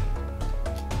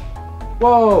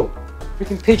 Whoa!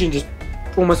 Freaking pigeon just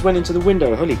almost went into the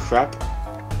window. Holy crap!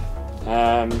 2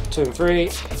 and 3.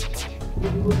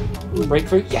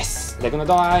 Breakthrough. Yes, they're gonna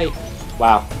die.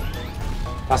 Wow.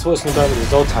 That's what it's gonna go with the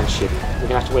Zoltan ship. We're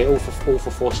gonna have to wait all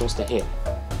for 4 shots to hit.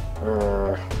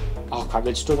 Oh crap!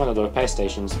 They destroyed one of the repair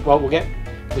stations. Well, we'll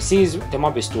see. There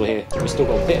might be a store here. We still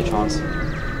got a bit of chance.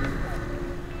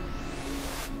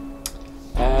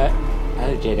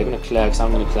 Oh dear, they're gonna clerk. So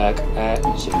I'm gonna clerk.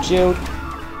 Ship and shield.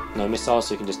 No missiles,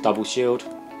 so you can just double shield.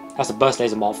 That's a burst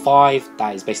laser Mark 5.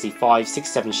 That is basically 5, 6,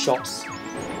 7 shots.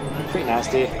 Pretty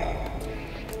nasty.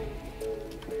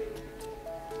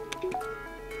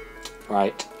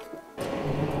 Right.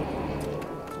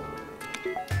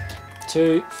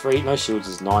 2, 3. No shields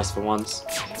is nice for once.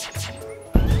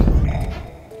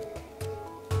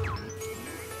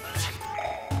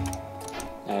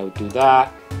 We'll do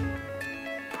that.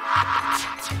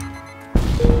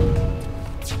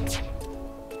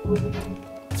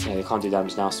 Yeah, they can't do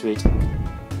damage now. Sweet.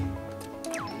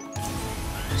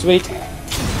 Sweet.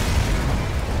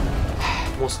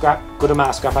 More scrap. Good amount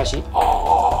of scrap actually.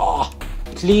 Oh,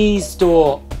 please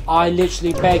store. I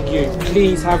literally beg you.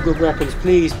 Please have good weapons.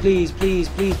 Please.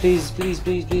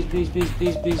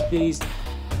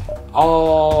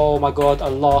 Oh my god, a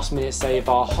last minute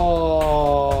saver.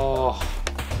 Oh.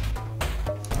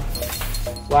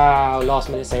 Wow, last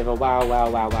minute saver. Wow.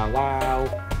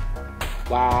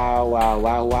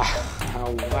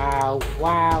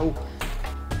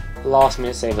 Last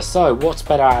minute saver. So, what's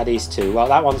better out of these two? Well,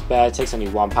 that one's better. It takes only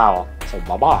 1 power. So,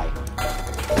 bye-bye.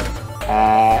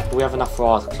 We have enough for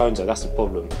our clones though. That's the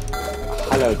problem.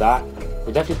 Hello, that.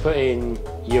 We're definitely putting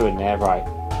you in there. Right.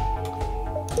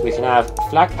 We can have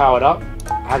flag powered up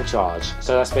and charge.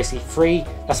 So, that's basically 3.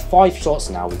 That's 5 shots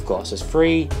now we've got. So, it's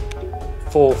 3,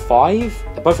 4, 5.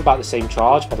 They're both about the same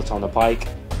charge by the time the pike.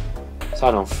 So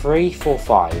hold on, 3, 4,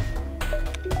 5.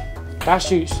 That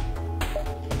shoots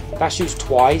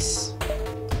twice.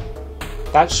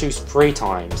 That shoots 3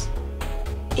 times.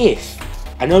 If,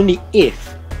 and only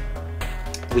if,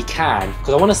 we can,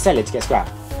 because I want to sell it to get scrap.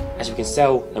 Actually, we can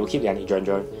sell, no, we'll keep the anti-drone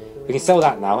drone. We can sell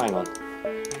that now, hang on.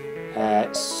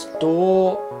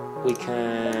 Store, we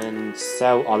can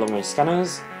sell our long-range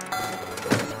scanners.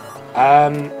 Yeah,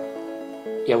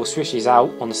 we'll switch these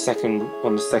out on the second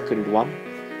one.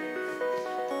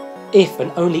 If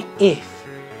and only if.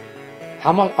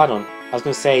 How much? I don't. I was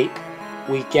going to say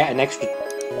we get an extra.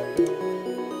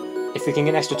 If we can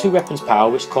get an extra 2 weapons power,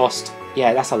 which cost,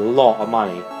 yeah, that's a lot of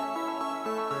money.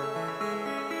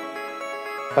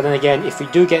 But then again, if we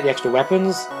do get the extra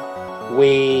weapons,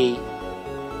 we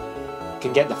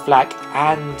can get the flak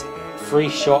and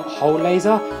 3-shot hole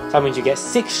laser. So that means you get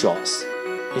 6 shots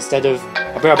instead of.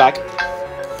 I'll be right back.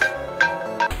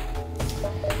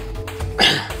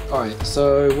 Alright,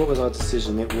 so what was our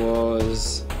decision? It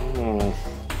was.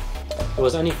 It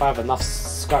was only if I have enough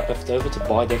scrap left over to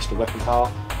buy the extra weapon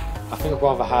power. I think I'd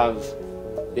rather have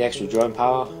the extra drone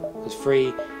power. Because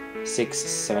 3, 6,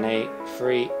 7, 8,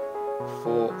 3,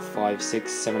 4, 5,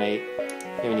 6, 7, 8. You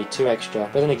only need 2 extra.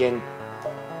 But then again,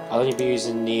 I'll only be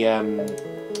using the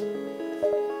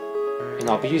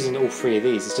I'll be using all 3 of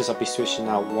these. It's just I'll be switching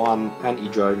out 1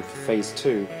 anti-drone for phase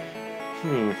 2.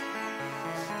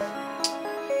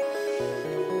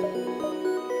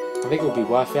 I think it would be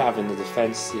worth it having the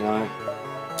defense, you know.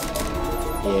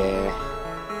 Yeah.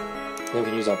 Then we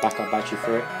can use our backup battery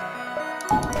for it.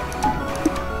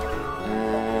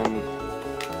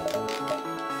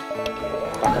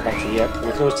 Backup battery, yep.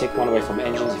 We can always take 1 away from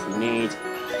engines if we need.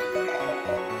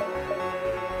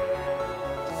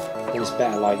 Then it's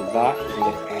better like that. We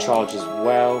can get charge as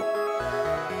well.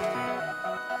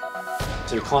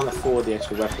 So we can't afford the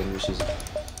extra weapon, which is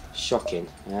shocking.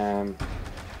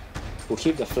 We'll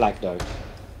keep the flag though. I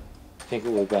think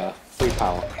it will be better. 3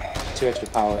 power. 2 extra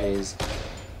power is.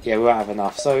 Yeah, we won't have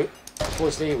enough. So,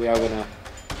 unfortunately, we are gonna.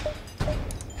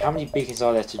 How many beacons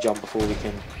are there to jump before we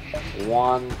can?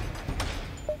 1,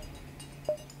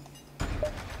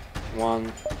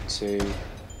 2,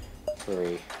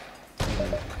 3.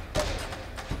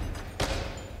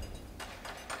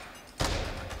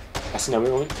 Actually, no,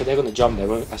 we won't, because they're going to jump there.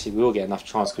 Actually, we will get enough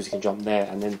chance because we can jump there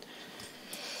and then.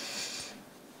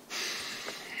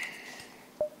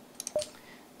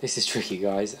 This is tricky,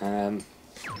 guys. Yeah,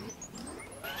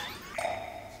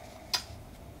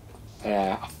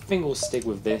 I think we'll stick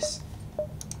with this.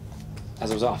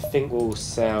 As a result, I think we'll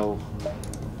sell.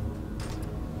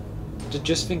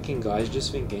 Just thinking, guys.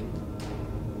 Just thinking.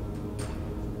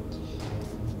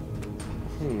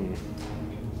 2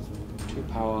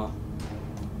 power.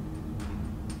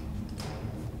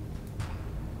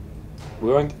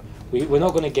 We're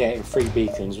not going to get in 3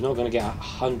 beacons. We're not going to get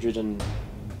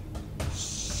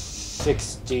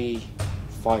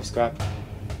 165 scrap,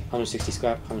 160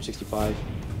 scrap, 165.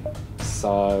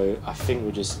 So I think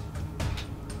we'll just.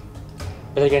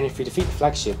 But again, if we defeat the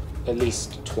flagship at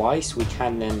least twice, we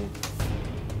can then.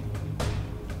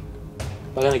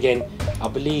 But then again, I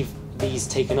believe these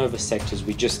taken over sectors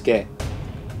we just get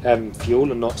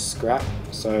fuel and not scrap.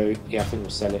 So yeah, I think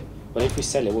we'll sell it. But if we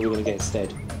sell it, what are we going to get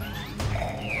instead?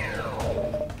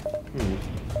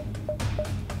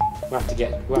 We'll have to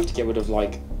get rid of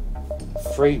like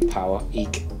 3 power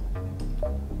eek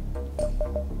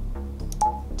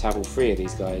to have all 3 of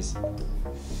these guys.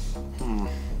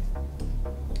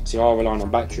 So you are relying on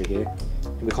battery here,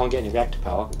 and we can't get any reactor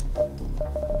power.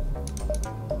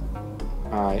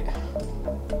 Alright.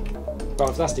 But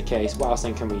if that's the case, what else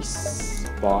then can we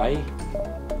buy?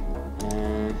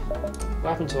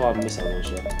 What happened to our missile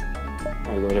launcher?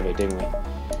 Oh, we got rid of it, didn't we?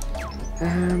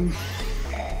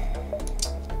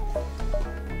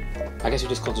 I guess we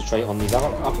just concentrate on these other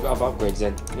upgrades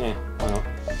then. Yeah, why not?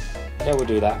 Yeah, we'll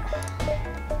do that.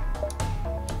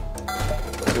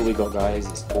 That's all we got, guys.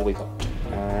 It's all we got.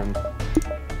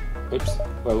 Oops.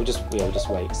 Well, we'll just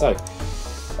wait. So,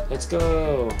 let's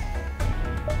go.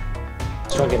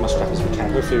 Let's try and get as much scrap as we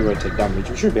can. Hopefully, we won't take damage.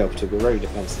 We should be able to. We're very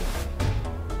defensive.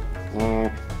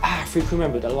 3 crew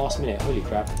members at the last minute. Holy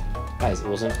crap! That is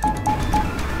awesome.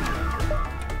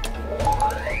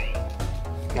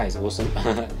 That is awesome.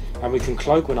 And we can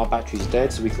cloak when our battery's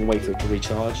dead, so we can wait for it to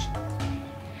recharge.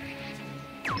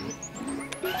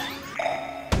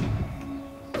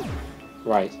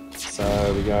 Right,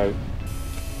 so we go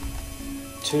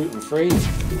 2 and 3.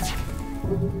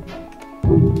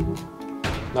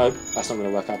 Nope, that's not going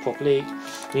to work out properly.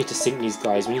 We need to sync these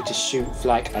guys. We need to shoot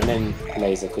flak and then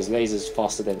laser, because laser's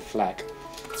faster than flak.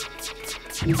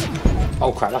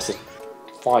 Oh crap, that's a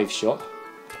 5-shot.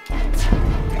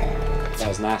 That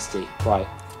was nasty. Right.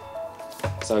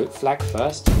 So flak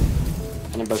first,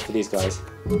 and then both of these guys.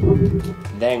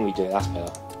 Then we do it. That's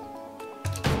better.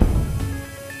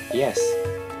 Yes.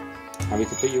 And we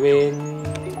can put you in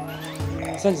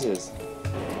sensors.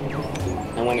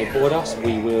 And when they board us,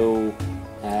 we will.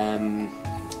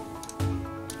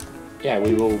 Yeah,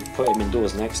 we will put him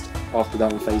indoors next. After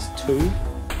that, in phase 2.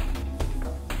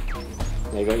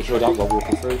 There you go. You healed up while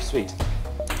walking through. Sweet.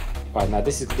 Right, now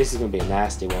this is going to be a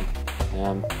nasty one.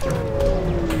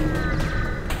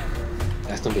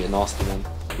 That's going to be a nasty one.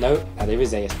 No, there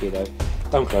is ASP though.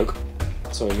 Don't cloak.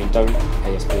 Sorry, I mean don't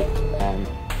ASP.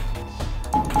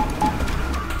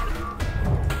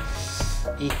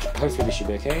 Eek. Hopefully we should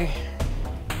be okay.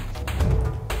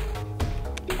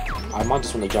 I might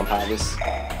just want to jump out of this.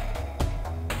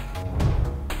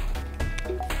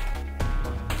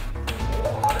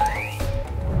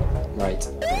 Right.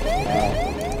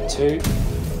 2.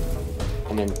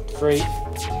 And then 3.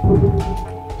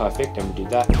 Perfect, then we do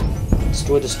that.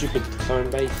 Destroy the stupid clone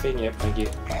bay thing. Yep, thank you.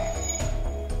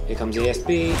 Here comes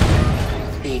ESB.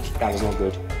 Eek, that was not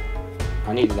good.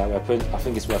 I needed that weapon. I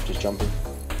think it's worth just jumping.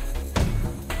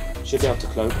 Should be able to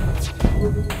cloak.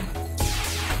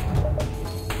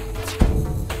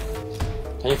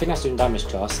 The only thing that's doing damage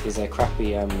to us is a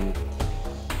crappy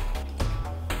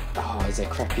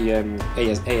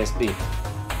ASB.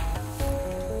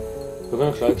 We're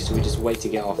gonna cloak, so we just wait to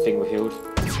get our thing healed.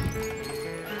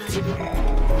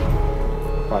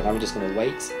 Right, now we're just gonna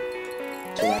wait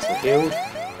till that's healed.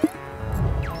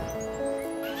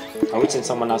 I would send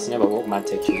someone else in there, but what might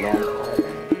take too long.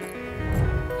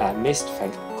 Missed,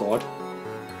 thank God.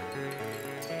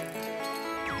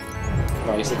 Right,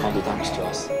 at least they can't do damage to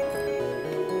us.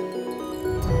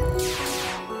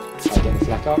 I get the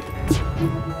flak up.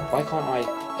 Why can't I?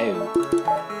 Oh.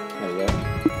 There we go.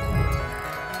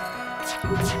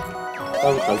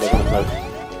 Don't cloak, they're gonna cloak.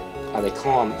 Oh, they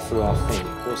can't through our thing.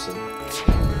 Awesome.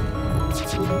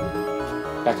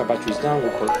 Backup battery's done,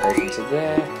 we'll put both into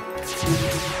there.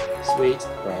 Sweet.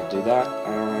 Right, do that.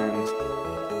 And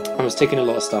I was taking a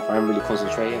lot of stuff, I'm really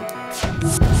concentrating.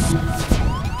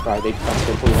 Right, that's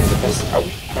probably one of the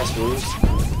best rules.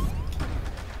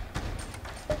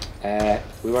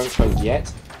 We won't cloak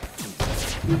yet.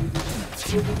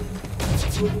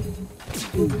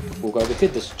 We'll go, we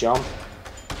could just jump.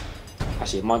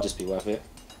 Actually, it might just be worth it.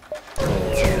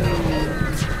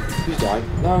 Who's dying?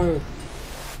 No!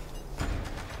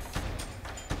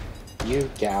 You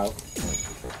get out.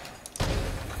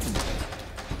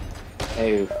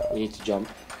 Oh, we need to jump.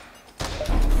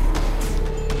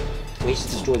 We need to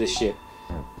destroy this ship.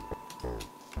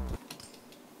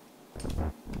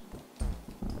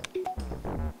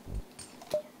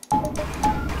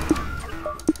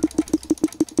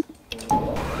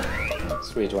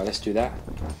 Sweet, right, let's do that.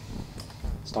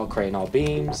 Start creating our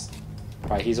beams.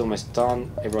 Right, he's almost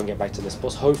done. Everyone get back to this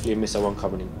boss. Hopefully a missile won't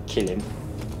come in and kill him.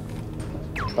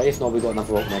 But if not, we've got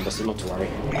another rock member, so not to worry.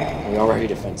 And we are very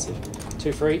defensive.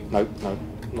 2, 3. Nope, no,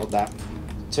 not that.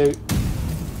 2,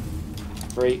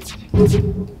 3.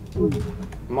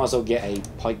 Might as well get a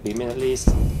pike beam in at least.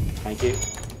 Thank you.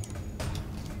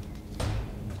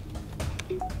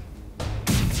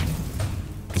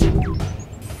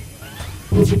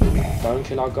 Don't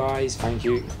kill our guys, thank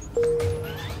you.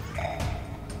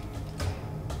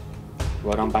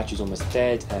 Well done, battery's almost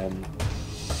dead.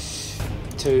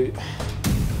 2,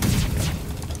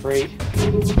 3.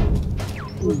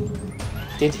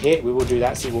 Did hit, we will do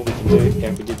that, see what we can do.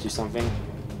 Yeah, we did do something.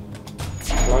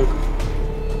 Cloak.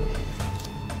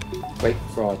 Wait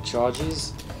for our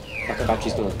charges. Like the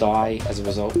battery's gonna die as a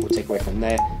result, we'll take away from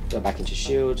there, go back into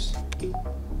shields.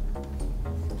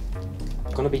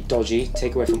 Gonna be dodgy,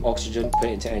 take away from oxygen, put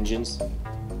it into engines.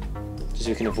 Just so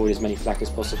we can avoid as many flak as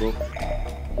possible.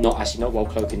 Not while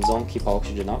cloaking's on, keep our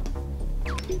oxygen up.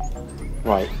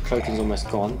 Right, cloaking's almost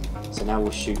gone, so now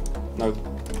we'll shoot. Nope.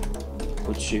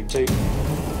 We'll shoot 2.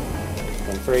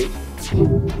 Then 3.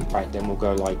 Right, then we'll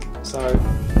go like so.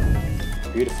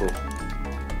 Beautiful.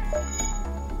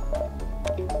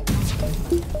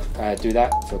 Do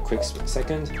that for a quick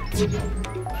second.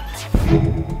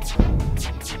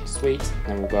 Sweet.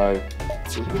 Then we'll go.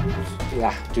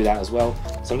 Do that as well.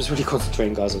 So I'm just really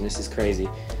concentrating, guys, on this. Is crazy.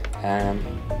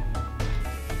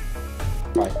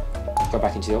 Right, go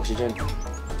back into the oxygen.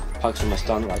 Pike's almost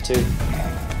done. Right, 2,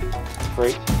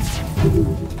 3.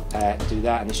 Do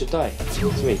that, and it should die.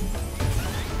 Sweet.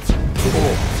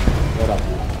 Well done.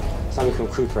 So now we can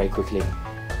recuperate quickly.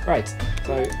 Right,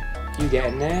 so you get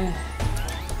in there.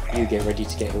 You get ready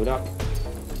to get healed up.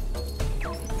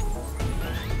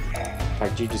 In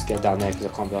fact, you just get down there because I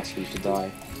can't be asked for you to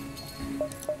die.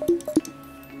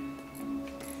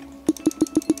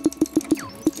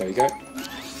 There we go.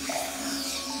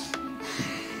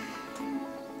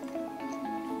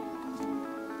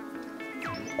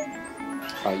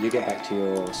 Right, you get back to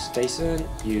your station,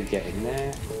 you get in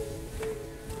there.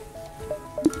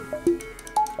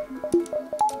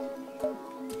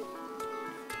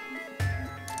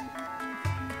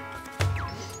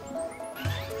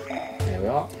 There we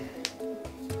are.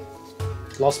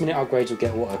 Last minute upgrades will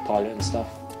get autopilot and stuff.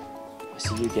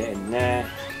 So you get in there.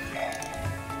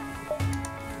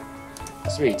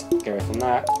 Sweet, get away from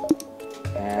that.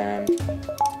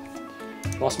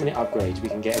 Last minute upgrades, we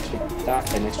can get extra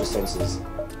that and extra sensors.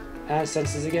 And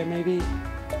sensors again, maybe?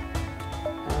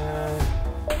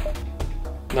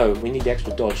 No, we need the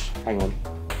extra dodge. Hang on.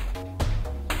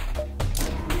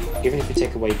 even if we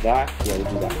take away that, yeah,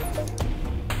 we'll do that.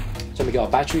 So when we get our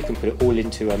battery, we can put it all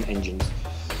into engines.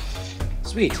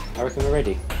 Sweet, I reckon we're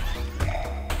ready.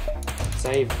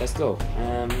 Save, let's go.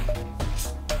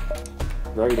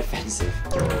 Very defensive.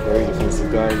 Very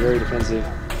defensive, guys, very defensive.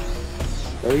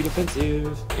 Very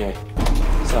defensive. Anyway,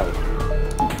 so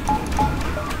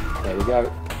there we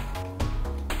go.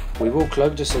 We will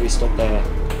cloak just so we stop their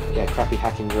crappy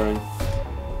hacking drone.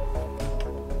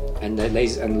 And their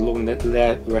lasers and long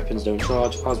their weapons don't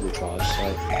charge, ours will charge,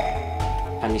 so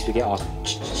at least we get our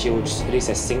shields, at least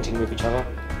they're syncing with each other.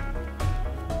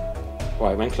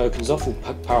 Right, when cloaking's off, we'll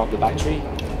power up the battery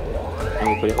and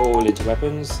we'll put it all into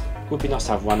weapons. Would be nice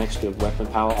to have one extra weapon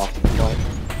power after the fight.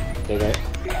 There you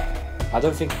go. I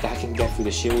don't think that can get through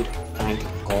the shield, thank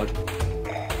God.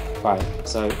 Right,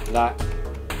 so that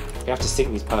we have to sync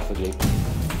these perfectly.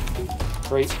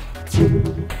 3.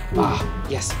 Ah,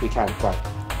 yes, we can. Right.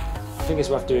 I think it's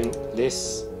worth doing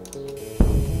this.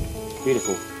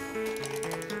 Beautiful.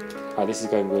 Right, this is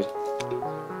going good.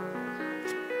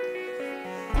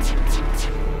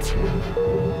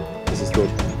 This is good.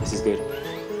 This is good.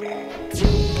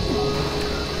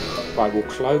 Right, we'll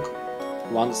cloak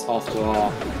once after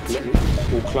our.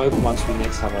 We'll cloak once we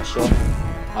next have our shot.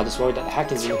 I'm just worried that the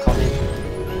hackers are coming.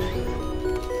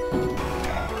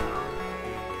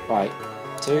 Right,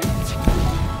 2,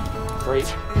 3.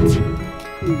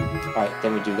 Right,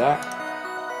 then we do that.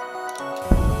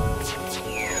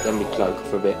 Then we cloak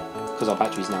for a bit, because our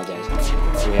battery's now dead.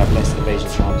 So we have less evasion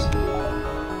chance.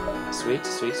 Sweet,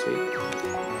 sweet, sweet.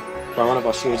 Right, one of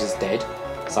our shields is dead.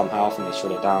 Somehow, I think they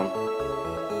shot it down.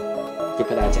 We could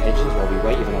put that into engines while we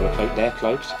wait, even though we're cloaked. They're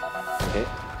cloaked. Okay.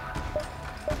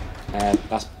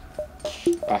 That's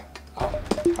back up,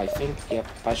 I think. Yep,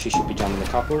 battery should be jamming a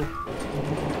couple.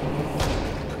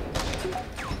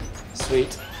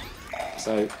 Sweet.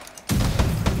 So,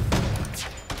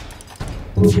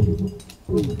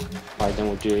 right, then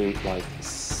we'll do like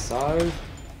so.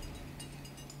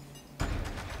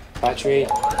 Battery.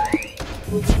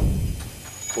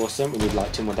 Awesome. We need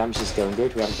like 2 more damage. This is going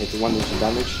good. We haven't taken 1 inch of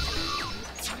damage.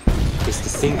 It's the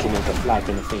sinking of the flag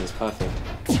and the thing is perfect.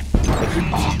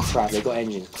 Oh crap! They got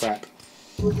engines. Crap.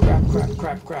 Crap. Crap.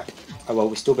 Crap. Crap. Oh well,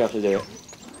 we'll still be able to do it.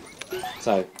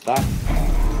 So that.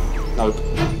 Nope.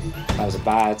 That was a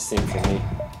bad thing for me.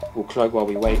 We'll cloak while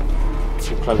we wait.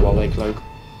 We'll cloak while they cloak.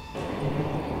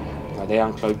 Right, they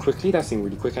uncloak quickly. That seemed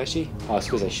really quick actually. Oh, it's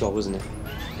because they shot, wasn't it?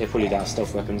 They pulled out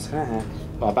stealth weapons.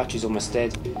 But our battery's almost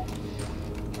dead.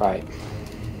 Right.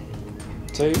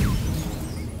 2,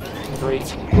 3.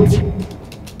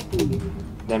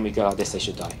 Then we go like this, they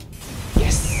should die.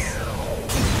 Yes!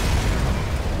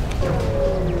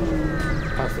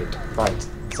 Perfect. Right.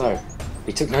 So,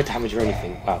 we took no damage or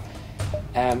anything. Wow.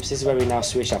 So this is where we now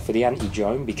switch up for the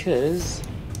anti-drone because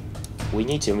we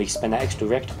need to, and we can spend that extra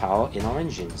reactor power in our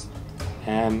engines.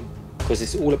 Because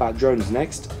it's all about drones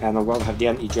next, and I'd rather have the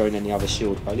anti-drone than the other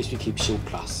shield, but at least we keep shield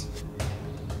plus.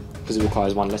 Because it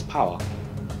requires 1 less power.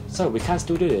 So we can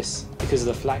still do this because of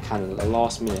the flak cannon at the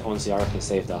last minute. Honestly, I reckon it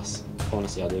saved us.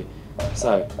 Honestly, I do.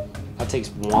 So that takes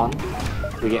 1.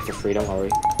 We get for free, don't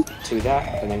worry. 2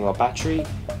 that, and then with our battery,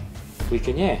 we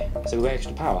can, so we got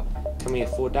extra power. Can we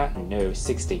afford that? No,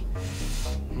 60.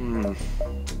 I'm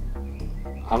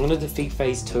gonna defeat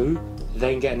phase 2,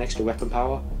 then get an extra weapon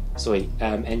power. Sorry,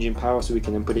 engine power, so we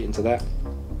can then put it into that.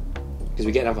 Because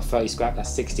we get another 30 scrap,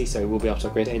 that's 60, so we'll be able to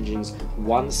upgrade engines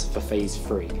once for phase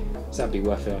 3. So that'd be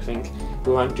worth it, I think.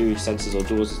 We won't do sensors or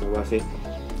doors, it's not worth it.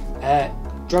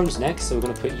 Drones next, so we're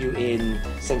going to put you in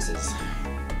sensors.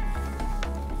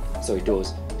 Sorry,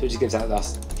 doors. So it just gives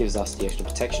us the extra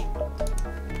protection.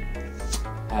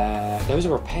 There is a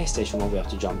repair station we'll be able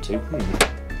to jump to.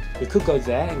 We could go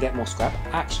there and get more scrap.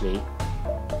 Actually,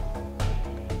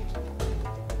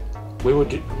 we would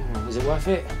do... is it worth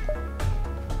it?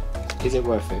 Is it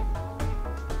worth it?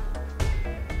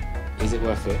 Is it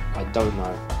worth it? I don't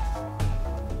know.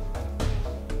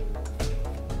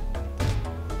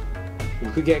 We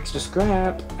could get extra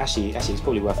scrap. Actually, it's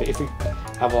probably worth it if we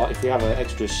have an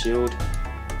extra shield.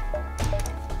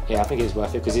 Yeah, I think it's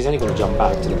worth it because he's only going to jump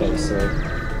back to the base, so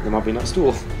there might be next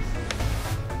door.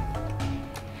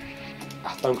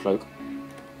 Don't cloak.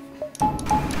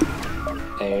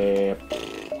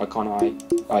 Why can't I?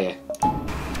 Oh yeah.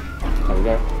 There we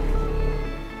go.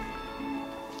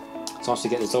 So once we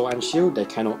get the Zol and shield, they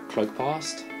cannot cloak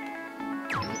past.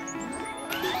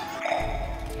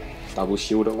 Double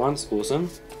shield at once, awesome.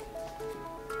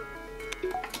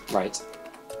 Right.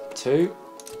 2,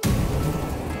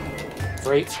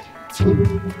 3,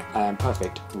 and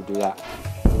perfect. We'll do that.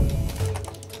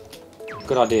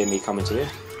 Good idea, me coming to it.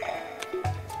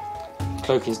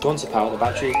 cloaking's gone, so power up the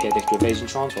battery, get the extra evasion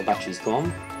chance while battery's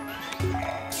gone.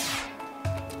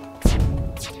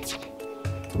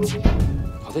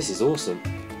 Oh, this is awesome.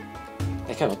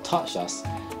 They cannot touch us.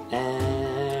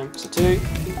 So 2,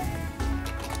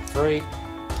 3.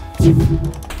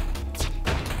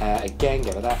 Again,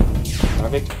 get rid of that.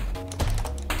 Perfect.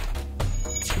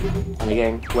 And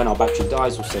again, when our battery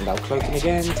dies, we'll send out cloaking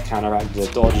again to counteract the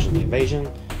dodge and the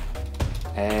evasion.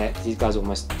 These guys are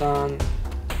almost done.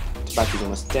 The battery's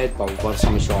almost dead, but we've got to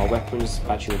summon our weapons.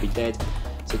 Battery will be dead.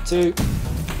 So 2,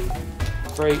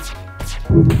 3,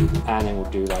 and then we'll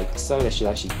do like so. They should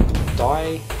actually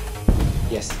die.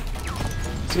 Yes.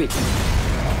 Sweet.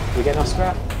 We get enough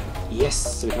scrap? Yes.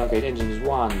 So we can upgrade engines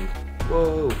 1.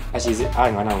 Whoa. Actually, is it?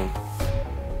 Hang on, hang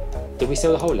on. Did we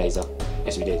sell the whole laser?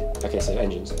 Yes, we did. Okay, so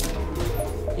engines.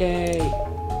 Yay!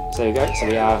 So there we go. So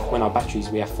we have, when our batteries,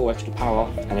 we have 4 extra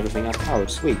power and everything else powered.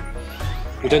 Sweet.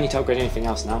 We don't need to upgrade anything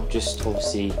else now, just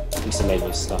obviously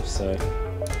miscellaneous stuff. So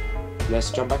let's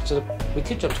jump back to the. We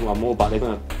could jump to one more, but they're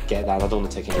gonna get that. I don't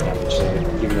want to take any damage. So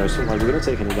even though sometimes we're gonna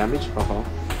take any damage.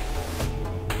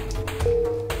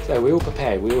 So we're all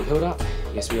prepared. We all healed up.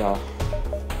 Yes, we are.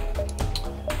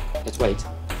 Let's wait.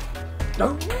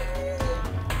 No.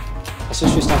 Let's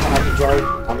just restart to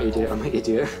anti-drone. I'm an idiot. I'm an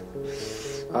idiot.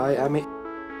 I am it.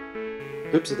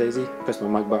 Oopsie daisy. Press my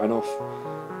mic button off.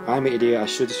 I'm an idiot. I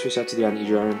should have switched out to the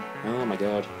anti-drone. Oh my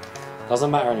god. Doesn't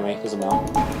matter anyway. Doesn't matter.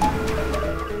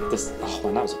 This. Oh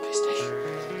man, that was a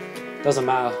mistake. Doesn't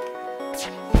matter.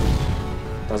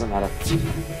 Doesn't matter.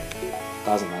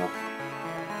 Doesn't matter.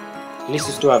 At least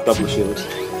we still have double shields.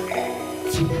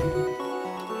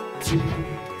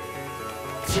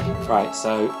 Right,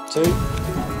 so 2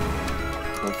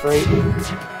 and 3.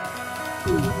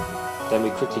 Then we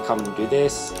quickly come and do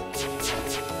this.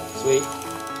 Sweet.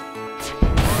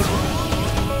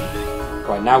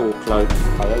 Right, now we'll cloak.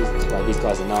 Oh, right, these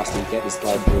guys are nasty. Get this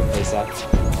guy through ASAP.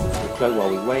 We'll cloak while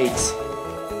we wait.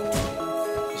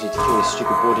 We need to kill this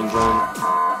stupid boarding drone.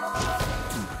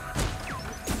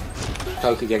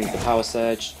 Cloak again with the power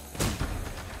surge.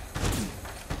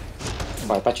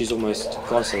 Right, battery's almost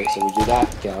gone, so we do that.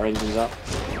 Get our engines up.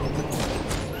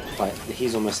 Right,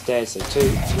 he's almost dead, so 2,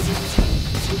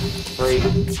 3.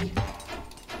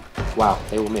 Wow,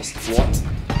 they all missed. What?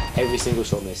 Every single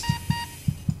shot missed.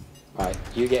 Right,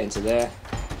 you get into there.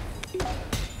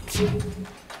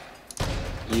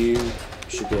 You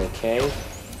should be okay.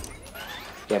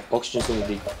 Yeah, oxygen's going to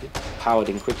be powered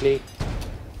in quickly.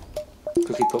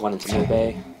 Quickly put one into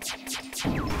bay.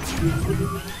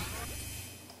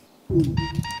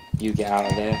 You get out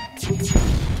of there.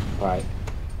 Right.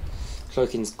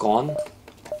 Cloaking's gone.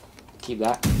 Keep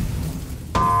that.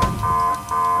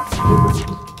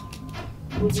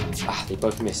 Ah, they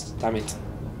both missed. Damn it.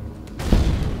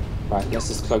 Right, let's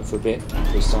just cloak for a bit.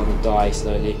 We're starting to die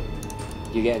slowly.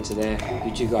 You get into there.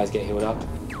 You 2 guys get healed up.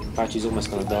 Battery's almost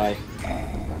going to die.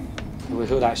 We'll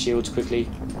heal that shields quickly.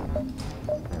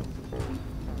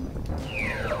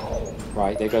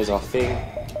 Right, there goes our thing.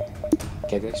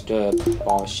 Get the extra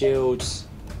bar of shields.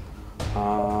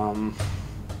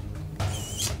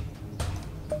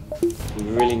 We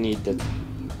really need to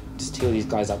just heal these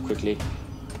guys up quickly.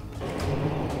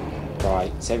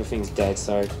 Right, so everything's dead,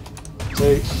 so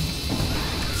 2,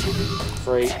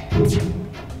 3.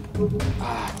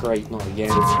 Ah, great, not again.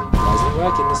 Why isn't it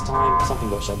working this time? Something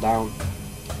got shut down.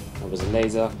 There was a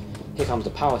laser. Here comes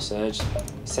the power surge.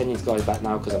 Send these guys back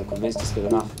now because I'm convinced it's good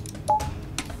enough.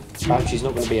 Battery's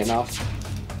not going to be enough.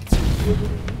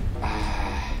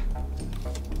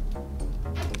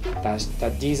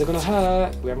 These are going to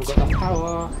hurt. We haven't got enough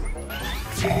power.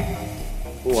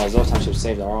 Oh, our Zoltan should have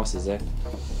saved our asses there.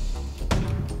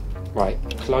 Right,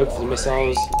 cloak for the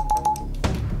missiles.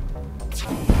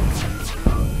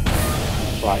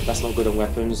 Right, that's not good on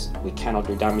weapons. We cannot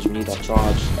do damage. We need our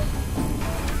charge.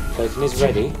 Cloaking is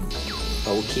ready,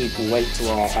 but we'll wait till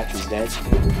our battery's dead.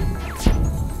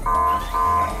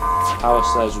 Power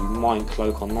surge, we might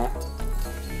cloak on that.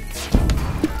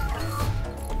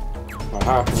 Right,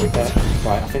 how happy with that?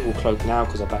 Right, I think we'll cloak now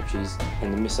because our battery's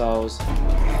in the missiles.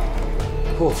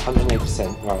 Oh,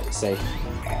 108%. Right, safe.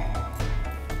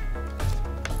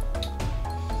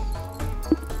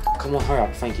 Come on, hurry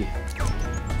up, thank you.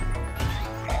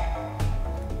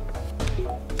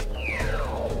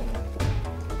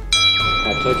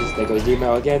 Right, cloak is, there goes the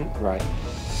email again. Right.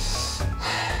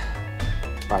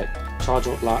 Right, charge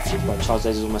light. Right, charge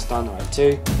laser's almost done. Right,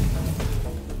 2,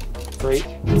 3.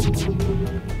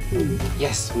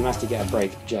 Yes, we managed to get a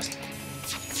break. Just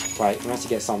right, we managed to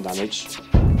get some damage.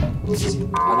 I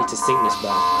need to sync this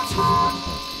back.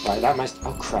 Right, that managed.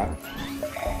 Oh crap!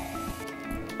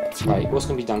 Right, what's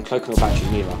going to be done? Cloak or battery?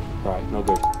 Neither. Right, no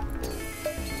good.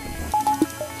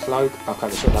 Cloak. Okay,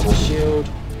 we shot that with shield.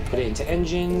 Put it into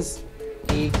engines.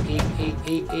 Eek.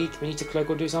 We need to cloak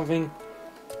or do something.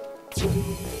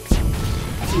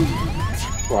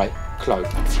 Right, cloak.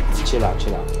 Chill out.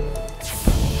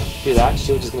 Do that.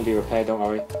 Shield is going to be repaired, don't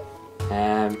worry.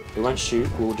 We won't shoot,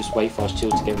 we'll just wait for our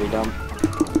shield to get redone.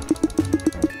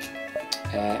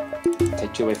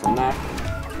 Take 2 away from that.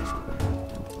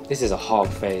 This is a hard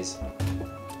phase.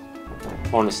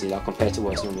 Honestly, like compared to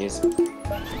what it normally is.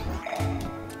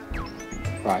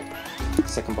 Right,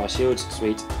 second bar shield,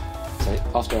 sweet. So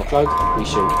after our cloak, we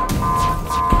shoot.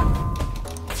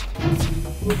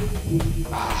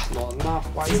 Ah, not enough,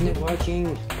 why isn't it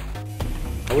working?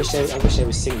 I wish they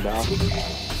would sing better.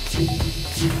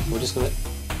 We're just gonna...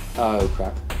 Oh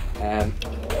crap.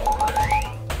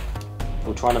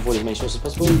 We'll try and avoid as many shots as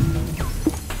possible.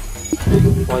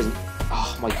 Why isn't...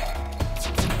 Oh my...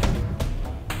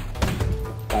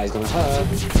 That is gonna hurt.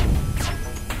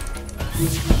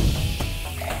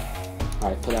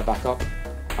 Alright, put that back up.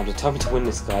 I'm determined to win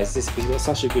this, guys. We've got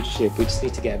such a good ship. We just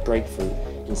need to get a breakthrough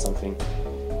in something.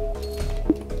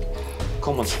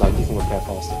 Come on, Slug. You can repair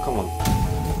faster. Come on.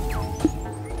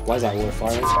 Why is that water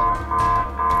firing?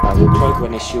 Right, we'll cloak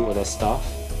when they shoot all their stuff.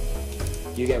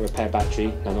 You get a repair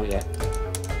battery. No, not yet.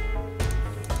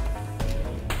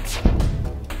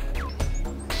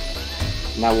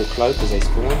 Now we'll cloak as they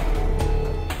spawn.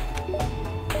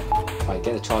 Right,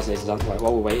 get the charge laser done. Right,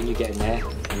 while we're waiting, you get in there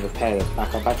and repair the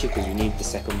backup battery because you need the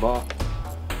second bar.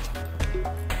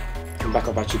 And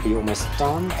backup battery will be almost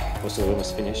done. Also,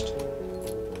 almost finished.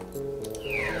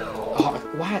 Oh,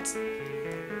 what?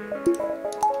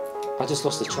 I just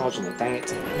lost the charge on it, dang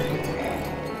it.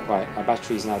 Right, our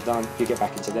battery is now done. You get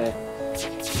back into there.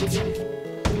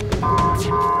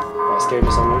 Right, scary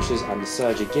missile launchers and the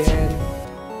surge again.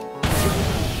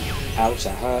 Ouch,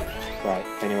 that hurt. Right,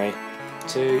 anyway.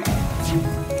 2,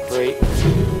 3.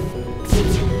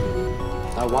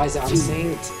 Oh, why is it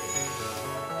unsynced?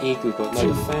 Eek, we've got no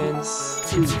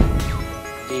defense.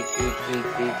 Eek.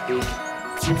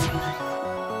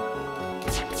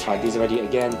 Right, these are ready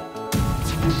again.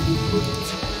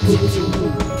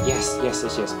 Yes.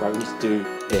 Right, we need to do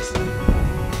this.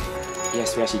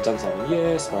 Yes, we actually done something.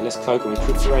 Yes. Right, let's cloak and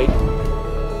recuperate.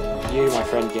 You, my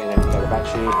friend, get in there with the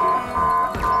battery.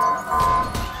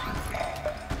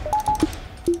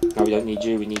 No, we don't need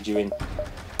you. We need you in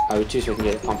O2 so we can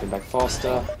get it pumping back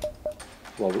faster.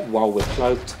 While we're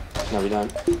cloaked. No, we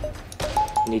don't.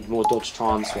 We need more dodge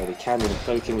chance where we can. When we're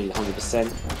cloaking, we need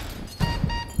 100%.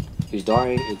 Who's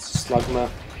dying? It's Slugma.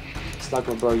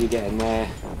 Slugma, bro, you get in there.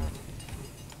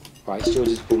 Right, shield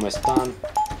is almost done.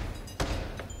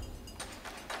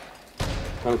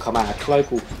 When we come out of cloak,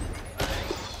 we'll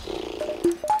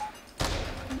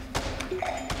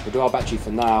do our battery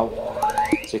for now,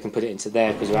 so we can put it into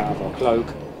there because we're out of our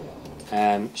cloak.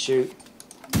 Shoot.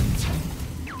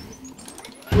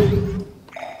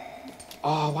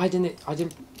 Oh, why didn't it? I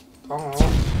didn't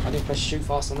press shoot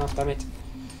fast enough. Damn it.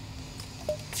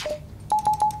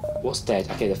 What's dead?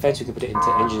 Okay, the fence, we can put it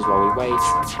into engines while we wait.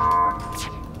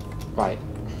 Right.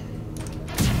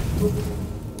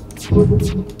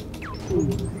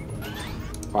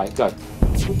 Right, go.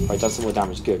 Right, done some more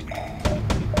damage, good.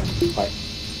 Right,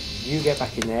 you get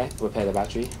back in there, repair the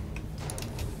battery.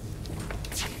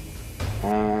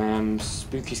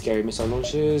 Spooky, scary missile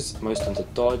launchers, most onto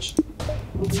dodge.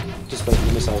 Just wait for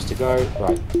the missiles to go.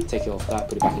 Right, take it off that,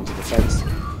 put it back into defense.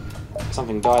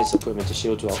 Something died, so put them into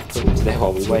shields, put them into there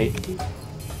while we wait.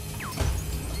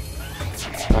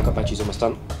 Backup battery's almost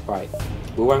done. Right,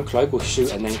 we won't cloak, we'll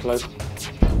shoot and then cloak.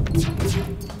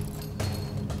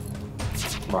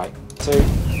 Right, 2.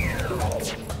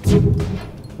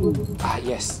 Ah,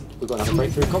 yes, we've got another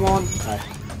breakthrough, come on! Right,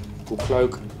 we'll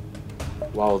cloak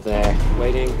while they're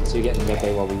waiting, so you get the red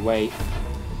bay while we wait.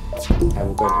 And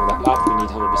we'll go for that up, we need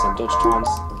 100% dodge chance.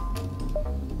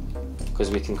 Because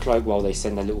we can cloak while they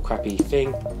send their little crappy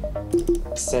thing.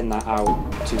 Send that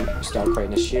out to start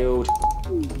creating a shield.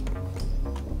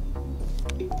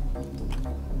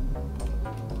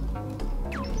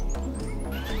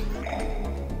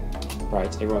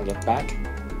 Right, everyone get back.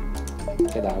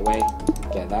 Get that away.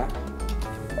 Get that.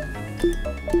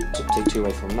 Take 2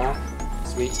 away from that.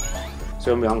 Sweet.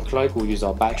 So when we uncloak, we'll use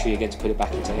our battery again to put it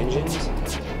back into engines.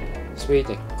 Sweet,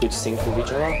 a good sync with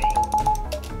each other.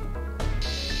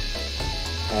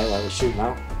 Right, we'll shoot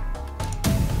now.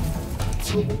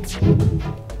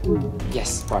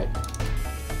 Yes, right.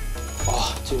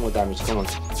 Oh, 2 more damage, come on.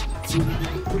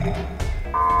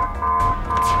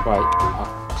 Right,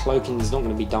 our cloaking is not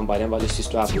going to be done by them, but let's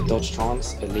just have the dodge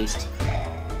chance, at least.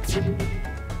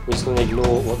 We're just going to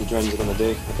ignore what the drones are going to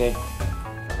do, okay?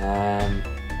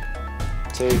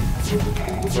 2,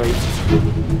 3.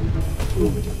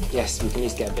 Yes, we can at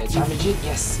least get a bit of damage in.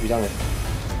 Yes, we done it.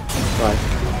 Right.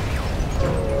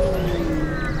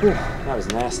 Whew, that was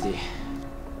nasty.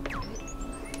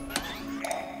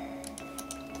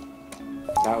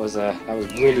 That was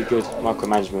really good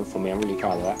micromanagement for me. I'm really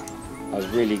proud of that. That was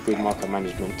really good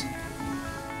micromanagement.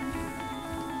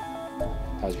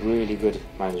 That was really good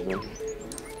management.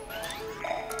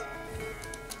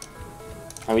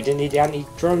 And we didn't need the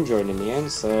anti-drone drone in the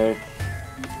end, so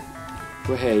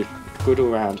but hey, good all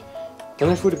round. Don't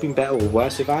know if it would have been better or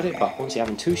worse without it, but honestly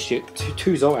having two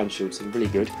Zoltan shields is really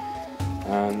good.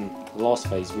 The last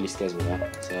phase really scares me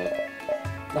there, so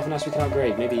nothing else we can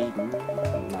upgrade. Maybe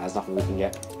nah, there's nothing we can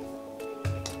get.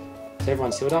 So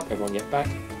everyone's sealed up, everyone get back.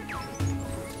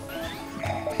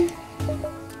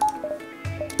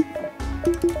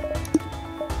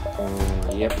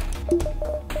 Yep.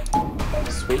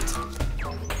 Sweet.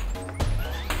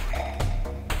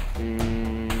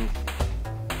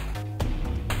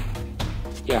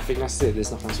 Yeah, I think that's it.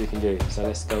 There's nothing else we can do. So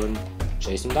let's go and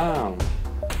chase them down.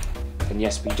 And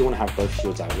yes, we do want to have both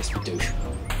shields out. Yes, we do.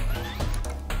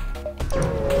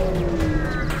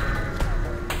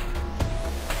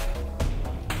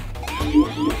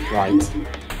 Right.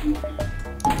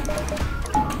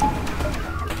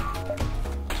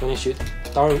 So when you shoot,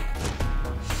 don't.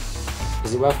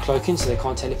 Is it worth cloaking so they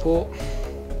can't teleport?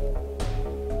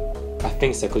 I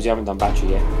think so, because you haven't done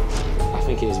battery yet. I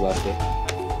think it is worth it.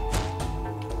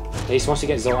 At least once you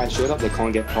get Zoltan shield up, they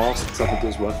can't get past, so I think it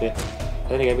was worth it.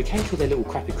 Then again, we can kill their little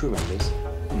crappy crew members.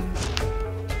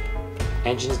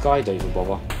 Engines guy, don't even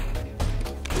bother.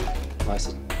 Right,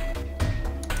 so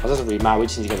it doesn't really matter, we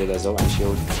just need to get their Zoltan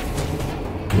shield.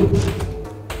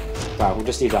 Right, we'll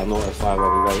just leave that auto fire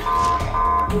while we wait.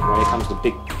 When it comes to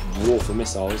big war for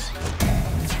missiles.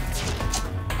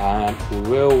 And we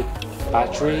will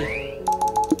battery.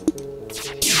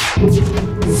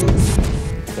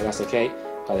 Okay, that's okay.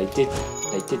 But they did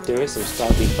do it, so we'll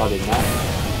start deflooding now.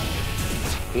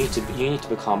 You need to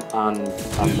become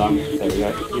undone. There we go.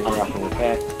 You hurry up and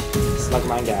repair.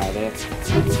 Slugman, get out of there.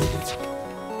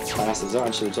 Right, that's the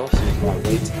Zoltan shields off, so we can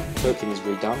wait. Cloaking is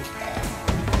redone.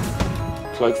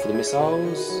 Cloak for the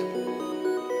missiles.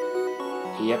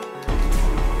 Yep.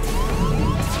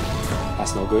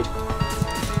 That's not good.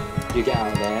 You get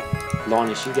out of there.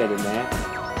 Larnish, you get in there.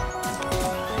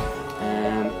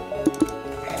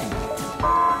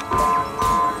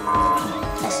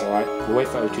 That's alright. We'll wait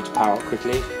for O2 to power up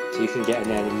quickly, so you can get in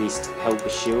there and at least help the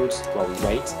shields while we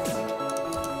wait.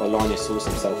 While Larnish sorts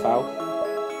himself out.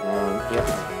 Yep.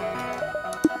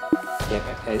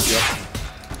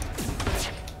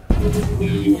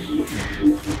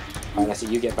 Alright, that's it.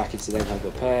 You get back into there and help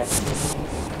repair.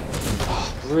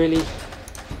 Oh, really?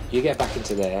 You get back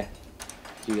into there.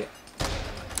 You get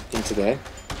into there.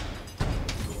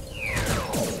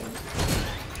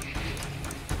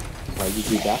 Right, you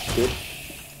do that. Good.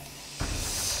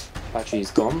 Battery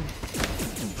is gone.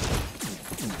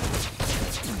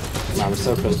 Man, we're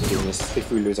so close to doing this. If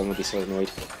we lose, I'm going to be so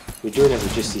annoyed. We're doing it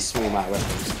with just these small amount of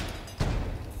weapons.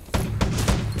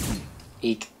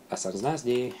 Eek. That sounds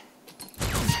nasty.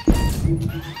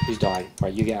 Who's dying?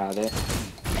 Right, you get out of there.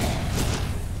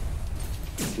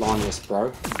 Larnius,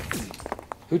 bro.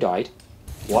 Who died?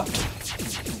 What?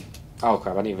 Oh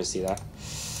crap, I didn't even see that.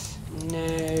 No.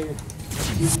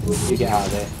 You get out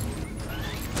of there.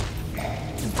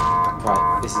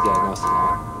 Right, this is getting nasty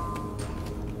now.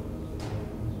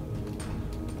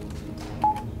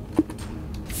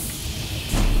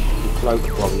 You cloak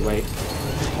while we wait.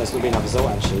 There's going to be another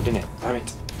Zoltan shield, isn't it? Damn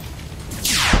it.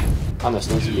 Oh no, it's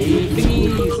not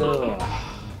thingies.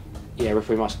 Yeah, we're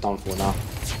pretty much done for now.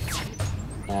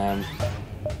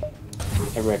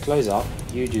 Everywhere close up,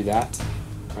 you do that.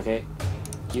 Okay,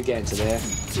 you get into there.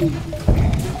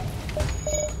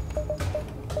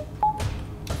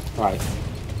 Right,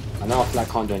 I know our flag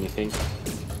can't do anything.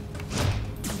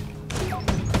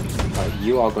 Right,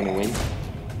 you are going to win.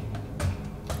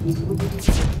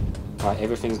 Right,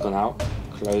 everything's gone out.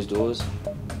 Close doors.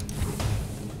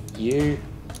 You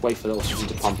wait for the oxygen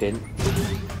to pump in.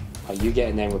 Right, you get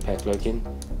in there and repair cloaking.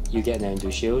 You get in there and do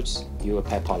shields. You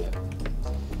repair pilot.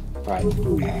 Right,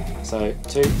 so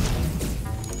 2.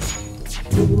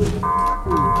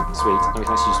 Sweet, now we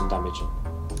can actually do some damage.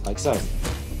 Like so.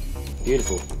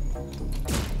 Beautiful.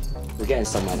 We're getting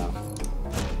somewhere now.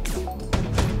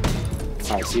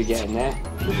 Right, so you get in there.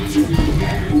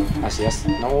 Actually, yes.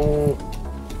 No!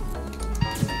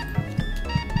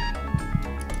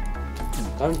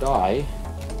 Don't die.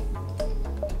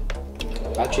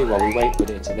 Battery while we wait, put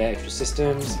it into their extra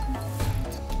systems.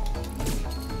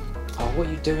 what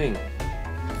are you doing?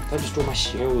 Don't destroy my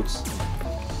shields.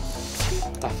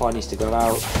 That fire needs to go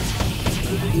out.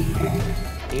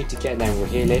 You need to get in there and we'll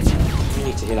heal it. You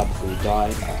need to heal up before you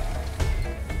die.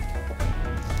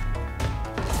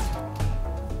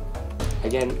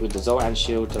 Again, with the Zoltan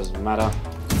shield, doesn't matter.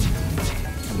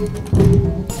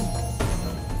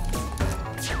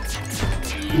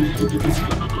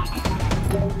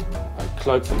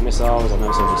 Cloak for missiles, I know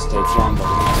it's only stage 1, but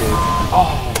we need to.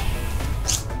 Oh!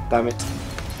 Damn it.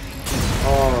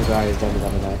 Oh, guys, damn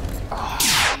it. Oh.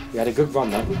 We had a good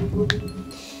run though.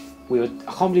 I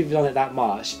can't believe we've done it that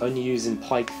much, only using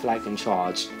Pike, Flag, and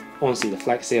Charge. Honestly, the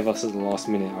Flag saved us at the last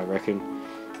minute, I reckon.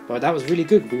 But that was really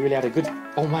good. We really had a good.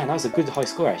 Oh man, that was a good high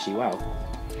score actually. Wow.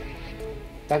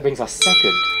 That brings us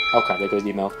second. Okay, there goes the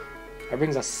email. That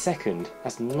brings us second.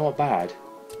 That's not bad.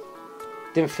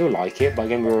 Didn't feel like it, but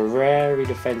again, we were very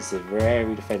defensive.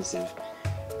 Very defensive.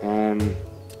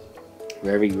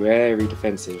 Very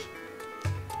defensive.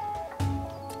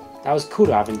 That was cool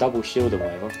having double shield or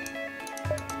whatever.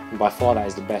 And by far, that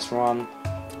is the best run.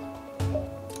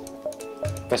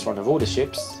 Best run of all the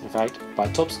ships, in fact. By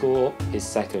top score is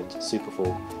second, super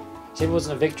full. So it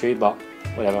wasn't a victory, but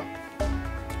whatever.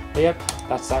 But yep,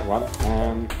 that's that run.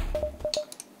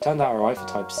 Turned out alright for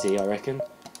Type C, I reckon.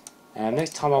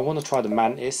 Next time I want to try the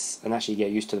Mantis and actually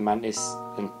get used to the Mantis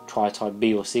and try Type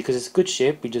B or C because it's a good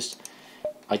ship.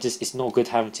 It's not good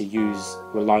having to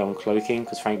rely on cloaking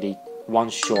because frankly, one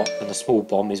shot and a small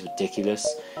bomb is ridiculous.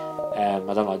 I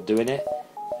don't like doing it.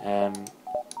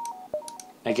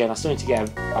 Again, I still need to get.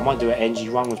 I might do an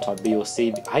NG run with Type B or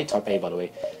C. I hate Type A, by the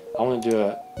way. I want to do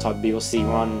a Type B or C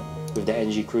run with the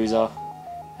NG cruiser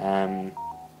to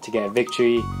get a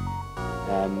victory.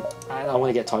 I want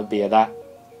to get Type B of that.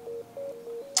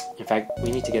 In fact,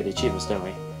 we need to get the achievements, don't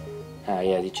we?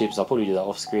 Yeah, the achievements. I'll probably do that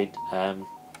off screen.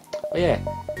 But yeah,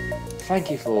 thank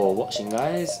you for watching,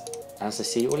 guys, and I'll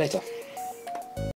see you all later.